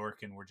in New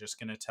York and we're just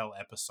going to tell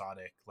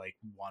episodic, like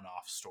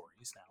one-off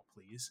stories now,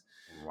 please.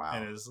 And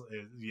Wow.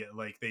 yeah,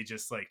 like they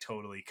just like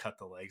totally cut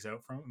the legs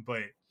out from him.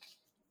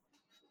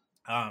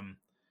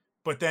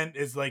 But then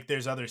it's like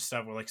there's other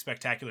stuff where like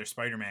Spectacular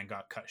Spider-Man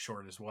got cut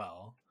short as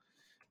well.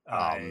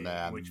 Oh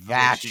man, which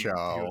that he was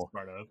show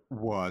part of.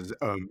 was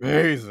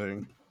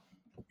amazing.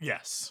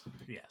 Yes,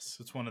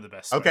 it's one of the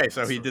best Okay, Spider-Man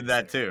so he did stories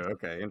that there too. is.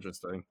 Okay,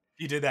 interesting.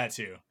 He did that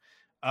too.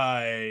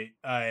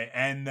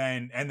 And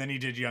then he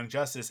did Young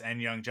Justice,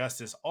 and Young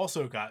Justice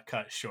also got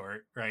cut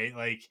short, right?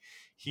 Like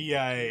he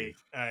Jeez.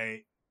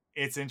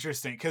 it's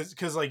interesting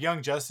because like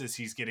Young Justice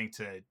he's getting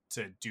to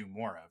do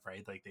more of,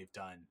 right? Like they've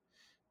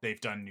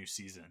done new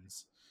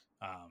seasons.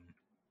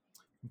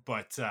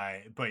 But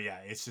yeah,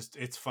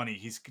 it's funny.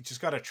 He's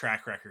just got a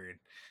track record,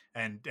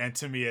 and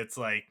to me it's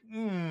like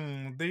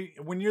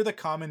when you're the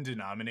common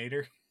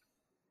denominator,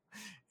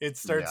 it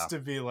starts Yeah. to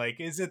be like,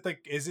 is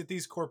it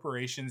these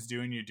corporations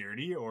doing you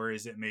dirty, or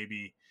is it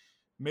maybe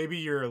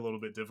you're a little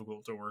bit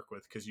difficult to work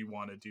with because you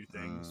want to do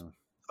things Mm,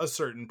 a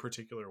certain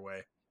particular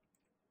way.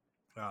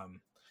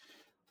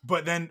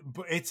 But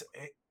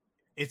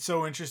it's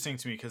so interesting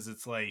to me because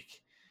it's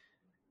like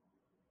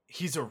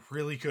he's a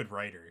really good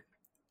writer,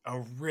 a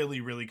really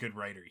really good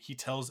writer. He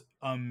tells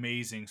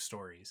amazing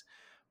stories,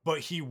 but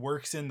he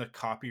works in the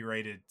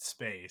copyrighted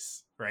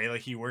space, right?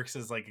 Like he works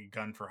as like a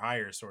gun for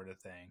hire sort of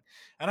thing.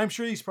 And I'm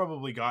sure he's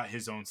probably got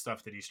his own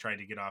stuff that he's tried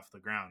to get off the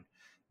ground.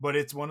 But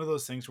it's one of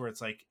those things where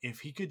it's like if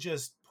he could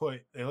just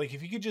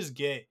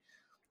get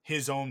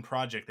his own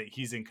project that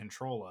he's in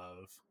control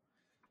of,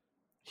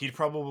 he'd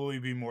probably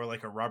be more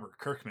like a Robert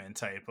Kirkman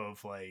type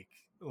of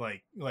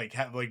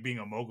like being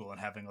a mogul and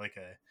having like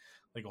a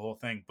whole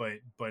thing.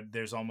 But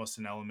there's almost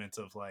an element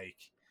of like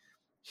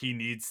he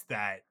needs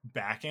that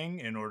backing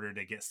in order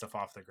to get stuff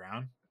off the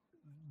ground.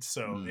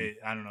 So mm,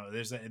 I don't know.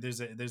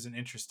 There's an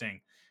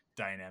interesting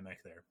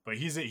dynamic there. But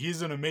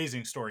he's an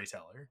amazing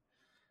storyteller.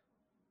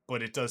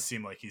 But it does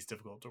seem like he's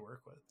difficult to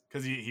work with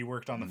because he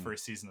worked on the mm.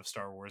 first season of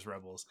Star Wars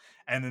Rebels,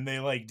 and then they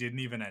like didn't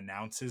even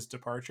announce his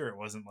departure. It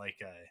wasn't like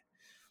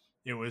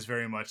it was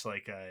very much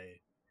like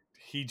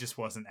he just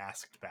wasn't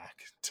asked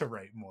back to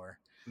write more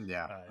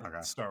Yeah.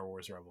 Okay. Star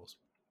Wars Rebels.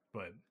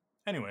 But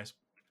anyways,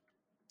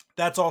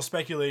 that's all I did not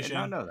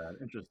speculation. know that.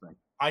 Interesting.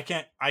 I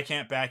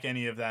can't back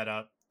any of that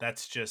up.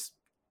 That's just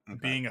Okay.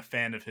 being a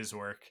fan of his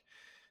work.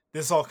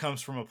 This all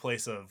comes from a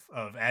place of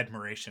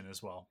admiration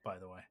as well, by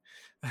the way.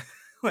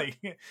 Like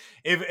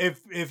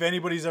if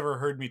anybody's ever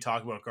heard me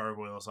talk about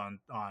gargoyles on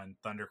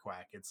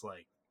Thunderquack, it's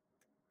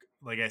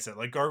like I said,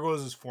 like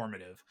gargoyles is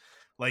formative.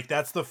 Like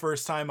that's the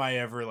first time I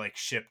ever like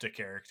shipped a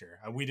character.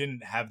 We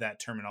didn't have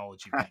that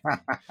terminology back then.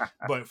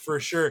 But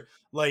for sure,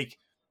 like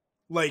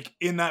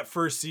in that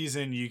first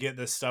season you get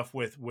this stuff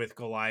with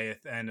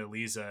Goliath and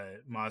Eliza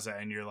Maza,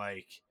 and you're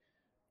like,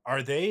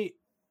 are they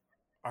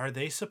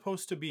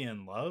supposed to be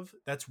in love?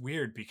 That's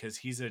weird because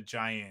he's a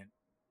giant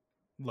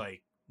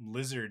like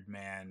lizard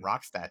man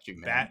Rock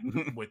statue bat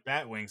man. with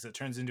bat wings that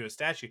turns into a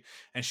statue,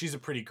 and she's a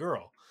pretty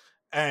girl.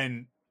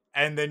 And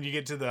then you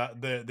get to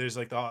there's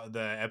like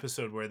the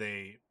episode where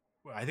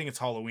I think it's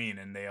Halloween,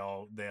 and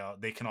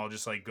they can all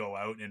just like go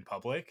out in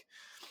public,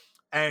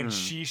 and Mm.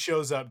 she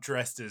shows up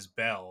dressed as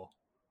Belle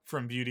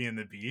from Beauty and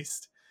the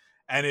Beast,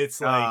 and it's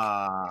like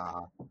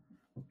Ah.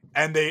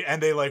 and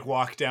they like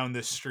walk down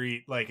the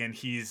street like, and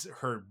he's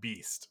her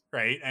beast,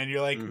 right? And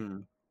you're like,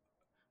 Mhm.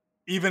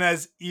 even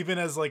as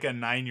like a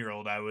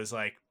 9-year-old, I was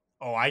like,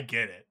 oh, I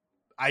get it.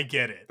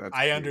 That's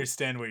I cute.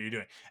 understand what you're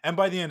doing. And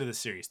by the end of the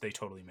series, they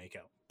totally make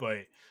out.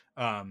 But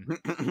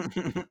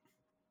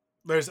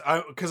there's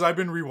because I've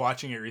been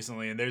rewatching it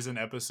recently, and there's an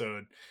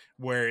episode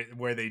where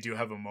they do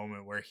have a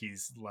moment where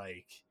he's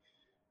like,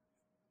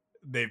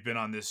 they've been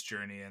on this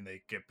journey and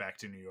they get back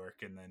to New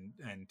York, and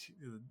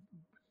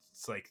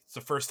it's like it's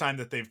the first time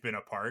that they've been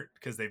apart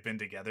because they've been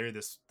together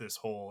this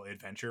whole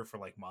adventure for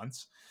like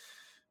months.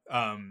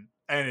 And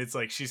it's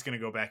like she's gonna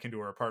go back into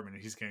her apartment,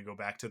 and he's gonna go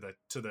back to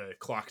the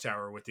clock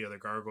tower with the other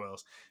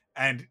gargoyles,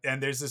 and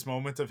there's this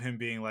moment of him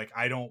being like,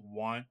 I don't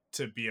want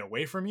to be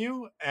away from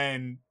you,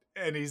 and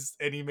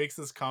he makes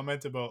this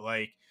comment about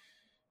like,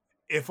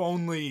 if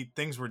only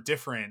things were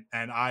different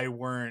and I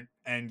weren't,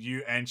 and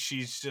you, and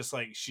she's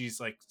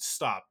like,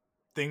 stop,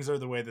 things are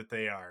the way that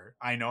they are,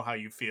 I know how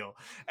you feel.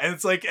 And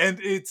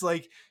it's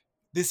like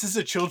this is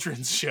a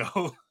children's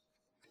show.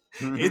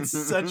 It's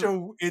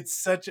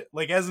such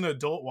like, as an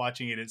adult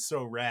watching it, it's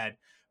so rad.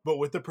 But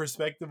with the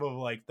perspective of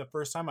like the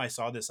first time I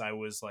saw this, I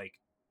was like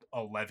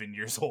 11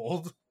 years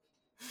old.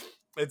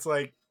 It's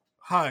like,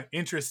 huh,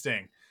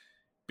 interesting.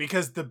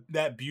 Because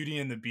that Beauty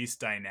and the Beast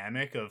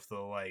dynamic of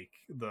the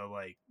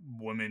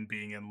woman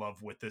being in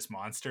love with this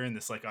monster and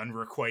this like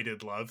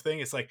unrequited love thing,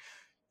 it's like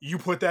you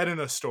put that in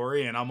a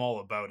story and I'm all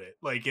about it.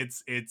 Like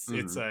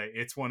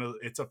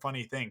Mhm. it's a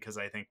funny thing because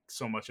I think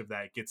so much of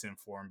that gets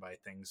informed by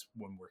things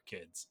when we're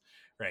kids,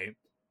 right?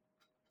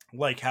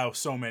 Like how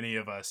so many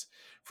of us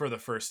for the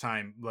first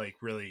time like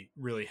really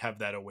really have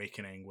that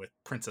awakening with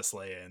Princess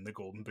Leia and the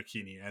golden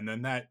bikini, and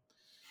then that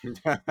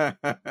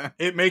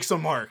it makes a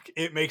mark.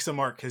 It makes a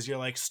mark because you're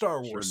like,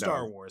 Star Sure Wars, does.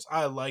 Star Wars.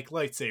 I like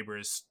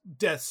lightsabers,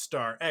 Death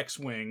Star,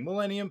 X-wing,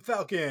 Millennium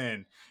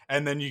Falcon,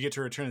 and then you get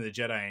to Return of the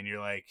Jedi, and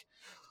you're like,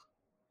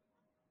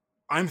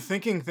 I'm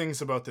thinking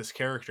things about this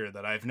character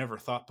that I've never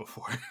thought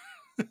before.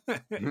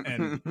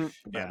 And About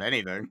yeah,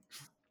 anything.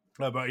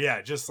 But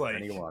yeah, just like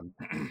anyone.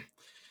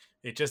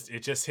 it just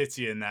hits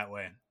you in that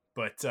way.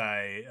 But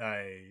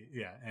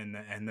yeah,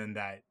 and then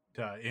that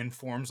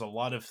informs a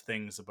lot of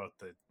things about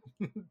the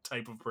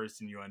type of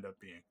person you end up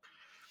being.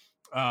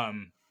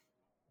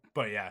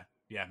 But yeah,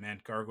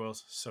 man,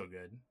 Gargoyles, so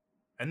good.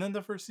 And then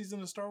the first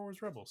season of Star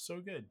Wars Rebels, so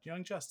good.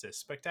 Young Justice,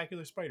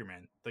 Spectacular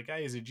Spider-Man. The guy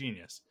is a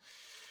genius.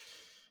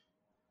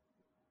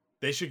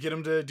 They should get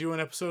him to do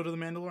an episode of The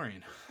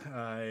Mandalorian.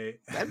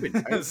 That'd be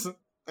nice.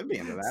 I'd be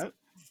into that.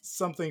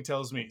 Something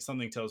tells me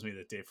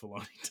that Dave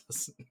Filoni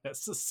doesn't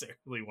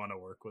necessarily want to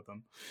work with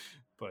him.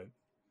 But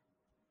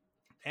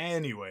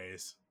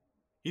anyways,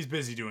 he's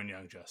busy doing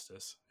Young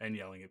Justice and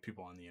yelling at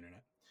people on the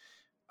internet.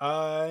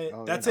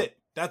 That's it.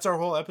 That's our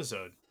whole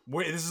episode.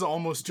 This is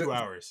almost 2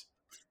 hours.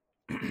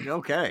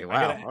 Okay.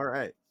 Wow. All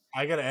right.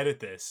 I gotta edit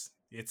this.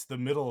 It's the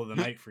middle of the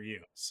night for you.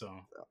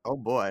 So. Oh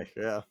boy.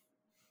 Yeah.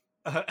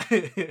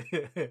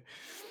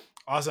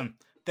 Awesome.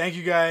 Thank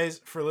you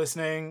guys for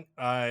listening.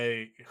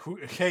 Hey,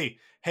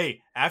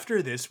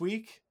 after this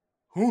week,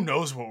 who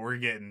knows what we're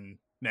getting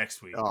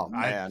next week? Oh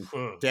man.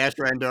 Dash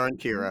Randor and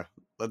Kira.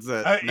 That's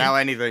it. Now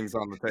anything's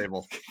on the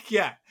table.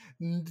 Yeah.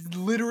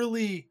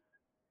 Literally,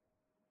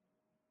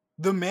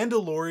 the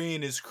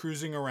Mandalorian is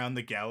cruising around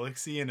the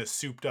galaxy in a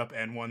souped up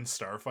N1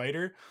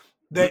 starfighter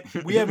that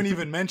we haven't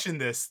even mentioned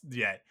this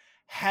yet.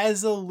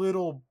 Has a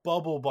little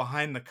bubble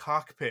behind the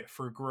cockpit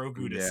for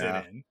Grogu to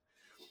sit in.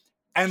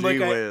 And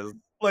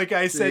like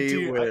I said to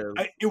you,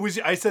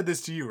 I said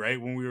this to you, right?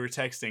 When we were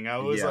texting, I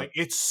was like,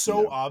 it's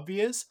so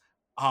obvious.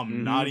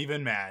 I'm not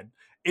even mad.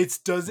 And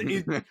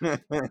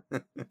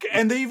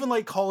they even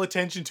like call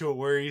attention to it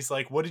where he's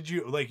like, what did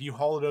you like? You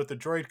hollowed out the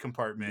droid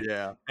compartment.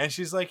 Yeah. And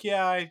she's like,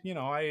 yeah, I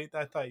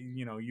thought,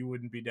 you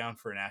wouldn't be down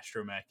for an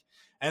astromech.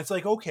 And it's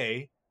like,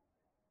 okay,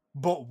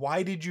 but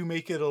why did you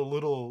make it a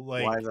little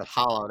like, why is it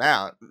hollowed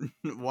out?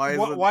 Why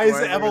does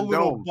it have a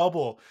little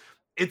bubble?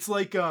 It's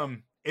like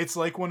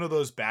one of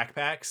those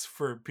backpacks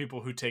for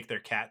people who take their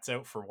cats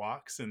out for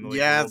walks, and like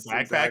a little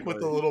backpack with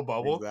the little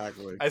bubble.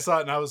 Exactly. I saw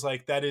it and I was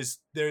like, there is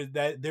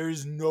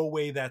no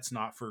way that's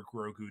not for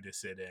Grogu to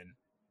sit in.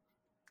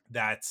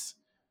 That's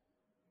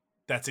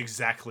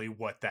exactly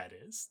what that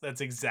is.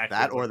 That's exactly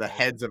that, or the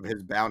heads of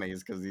his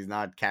bounties, because he's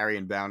not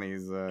carrying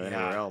bounties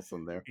anywhere else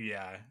in there.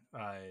 Yeah,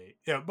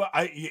 but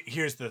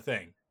here's the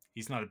thing: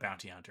 he's not a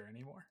bounty hunter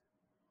anymore,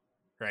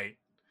 right?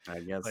 I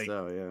guess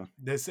so. Yeah.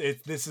 This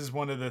is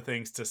one of the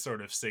things to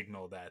sort of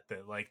signal that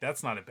like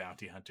that's not a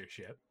bounty hunter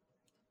ship.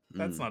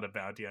 That's not a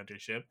bounty hunter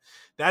ship.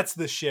 That's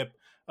the ship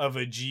of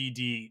a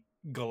GD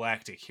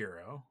galactic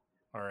hero.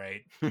 All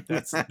right,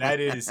 that's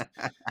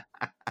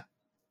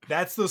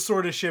the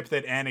sort of ship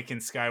that Anakin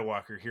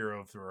Skywalker,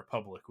 Hero of the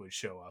Republic, would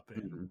show up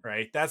in,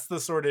 right? That's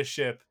the sort of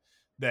ship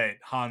that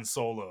Han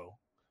Solo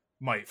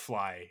might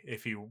fly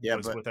if he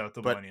was without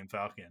the Millennium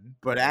Falcon.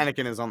 But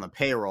Anakin is on the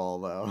payroll,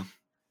 though.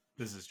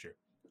 This is true.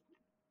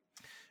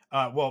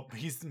 Well,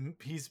 he's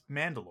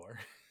Mandalore.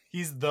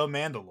 He's the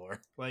Mandalore.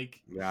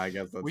 Like, yeah, I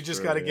guess that's we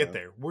just got to get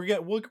there. We're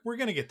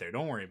gonna get there.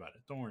 Don't worry about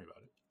it.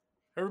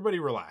 Everybody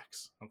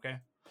relax, okay?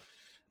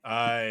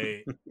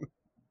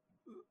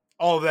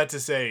 All of that to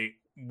say,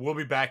 we'll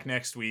be back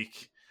next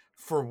week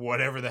for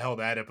whatever the hell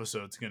that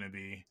episode's gonna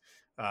be.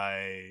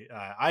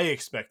 I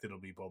expect it'll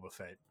be Boba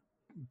Fett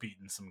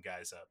beating some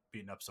guys up,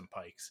 beating up some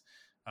pikes,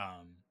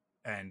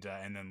 and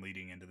then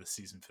leading into the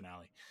season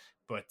finale.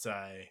 But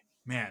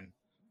man,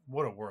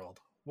 what a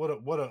world! What a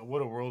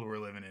world we're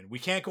living in. We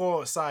can't go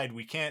outside.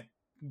 We can't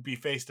be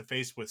face to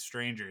face with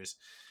strangers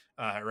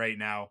right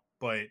now.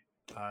 But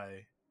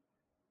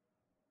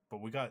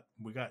we got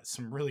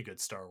some really good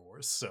Star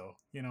Wars. So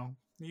you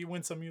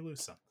win some, you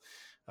lose some.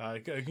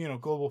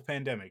 Global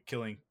pandemic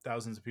killing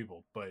thousands of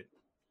people, but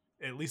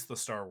at least the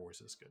Star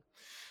Wars is good.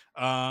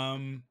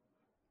 On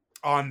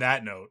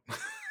that note,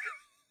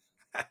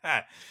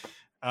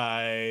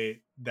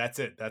 that's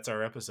it. That's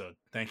our episode.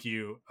 Thank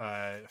you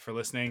for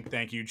listening.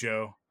 Thank you,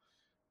 Joe,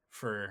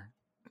 for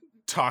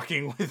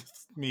talking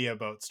with me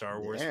about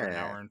Star Wars for an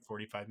hour and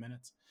 45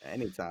 minutes.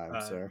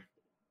 Anytime, sir.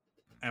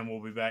 And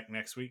we'll be back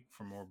next week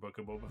for more Book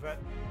of Boba Fett.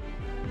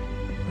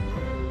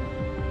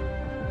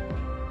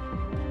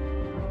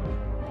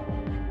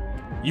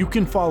 You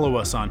can follow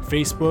us on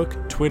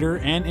Facebook, Twitter,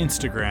 and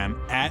Instagram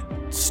at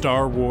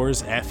Star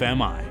Wars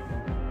FMI.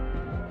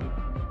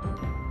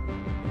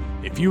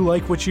 If you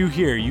like what you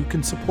hear, you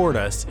can support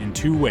us in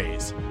two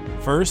ways.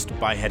 First,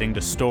 by heading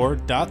to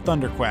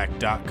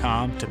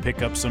store.thunderquack.com to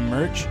pick up some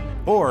merch,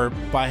 or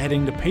by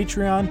heading to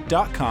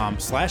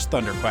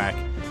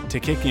patreon.com/thunderquack to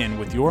kick in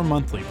with your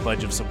monthly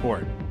pledge of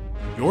support.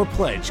 Your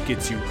pledge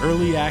gets you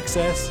early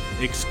access,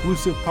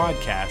 exclusive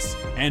podcasts,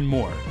 and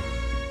more.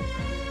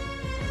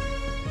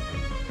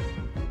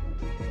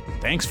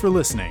 Thanks for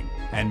listening,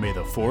 and may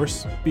the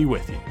Force be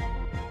with you.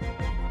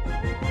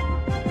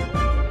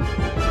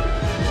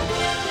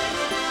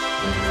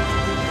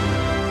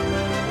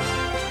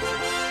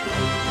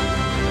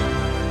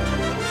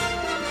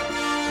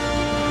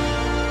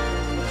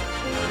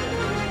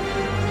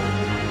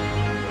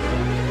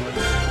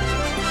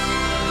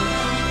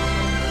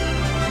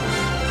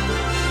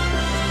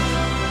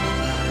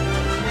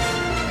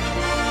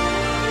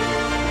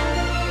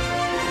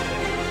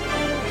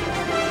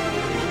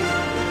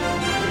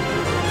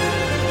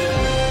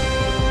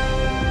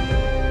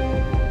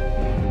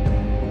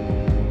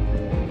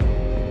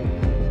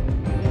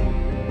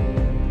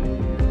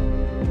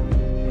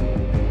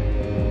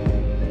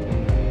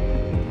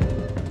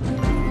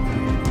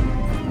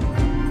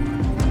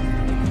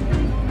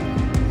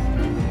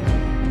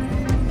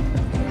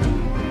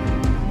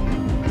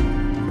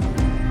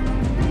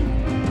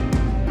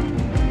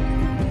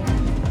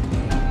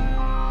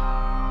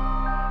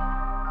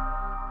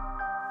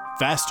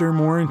 Faster,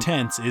 More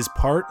Intense is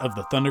part of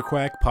the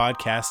Thunderquack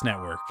Podcast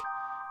Network.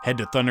 Head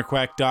to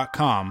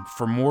thunderquack.com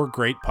for more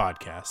great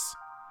podcasts.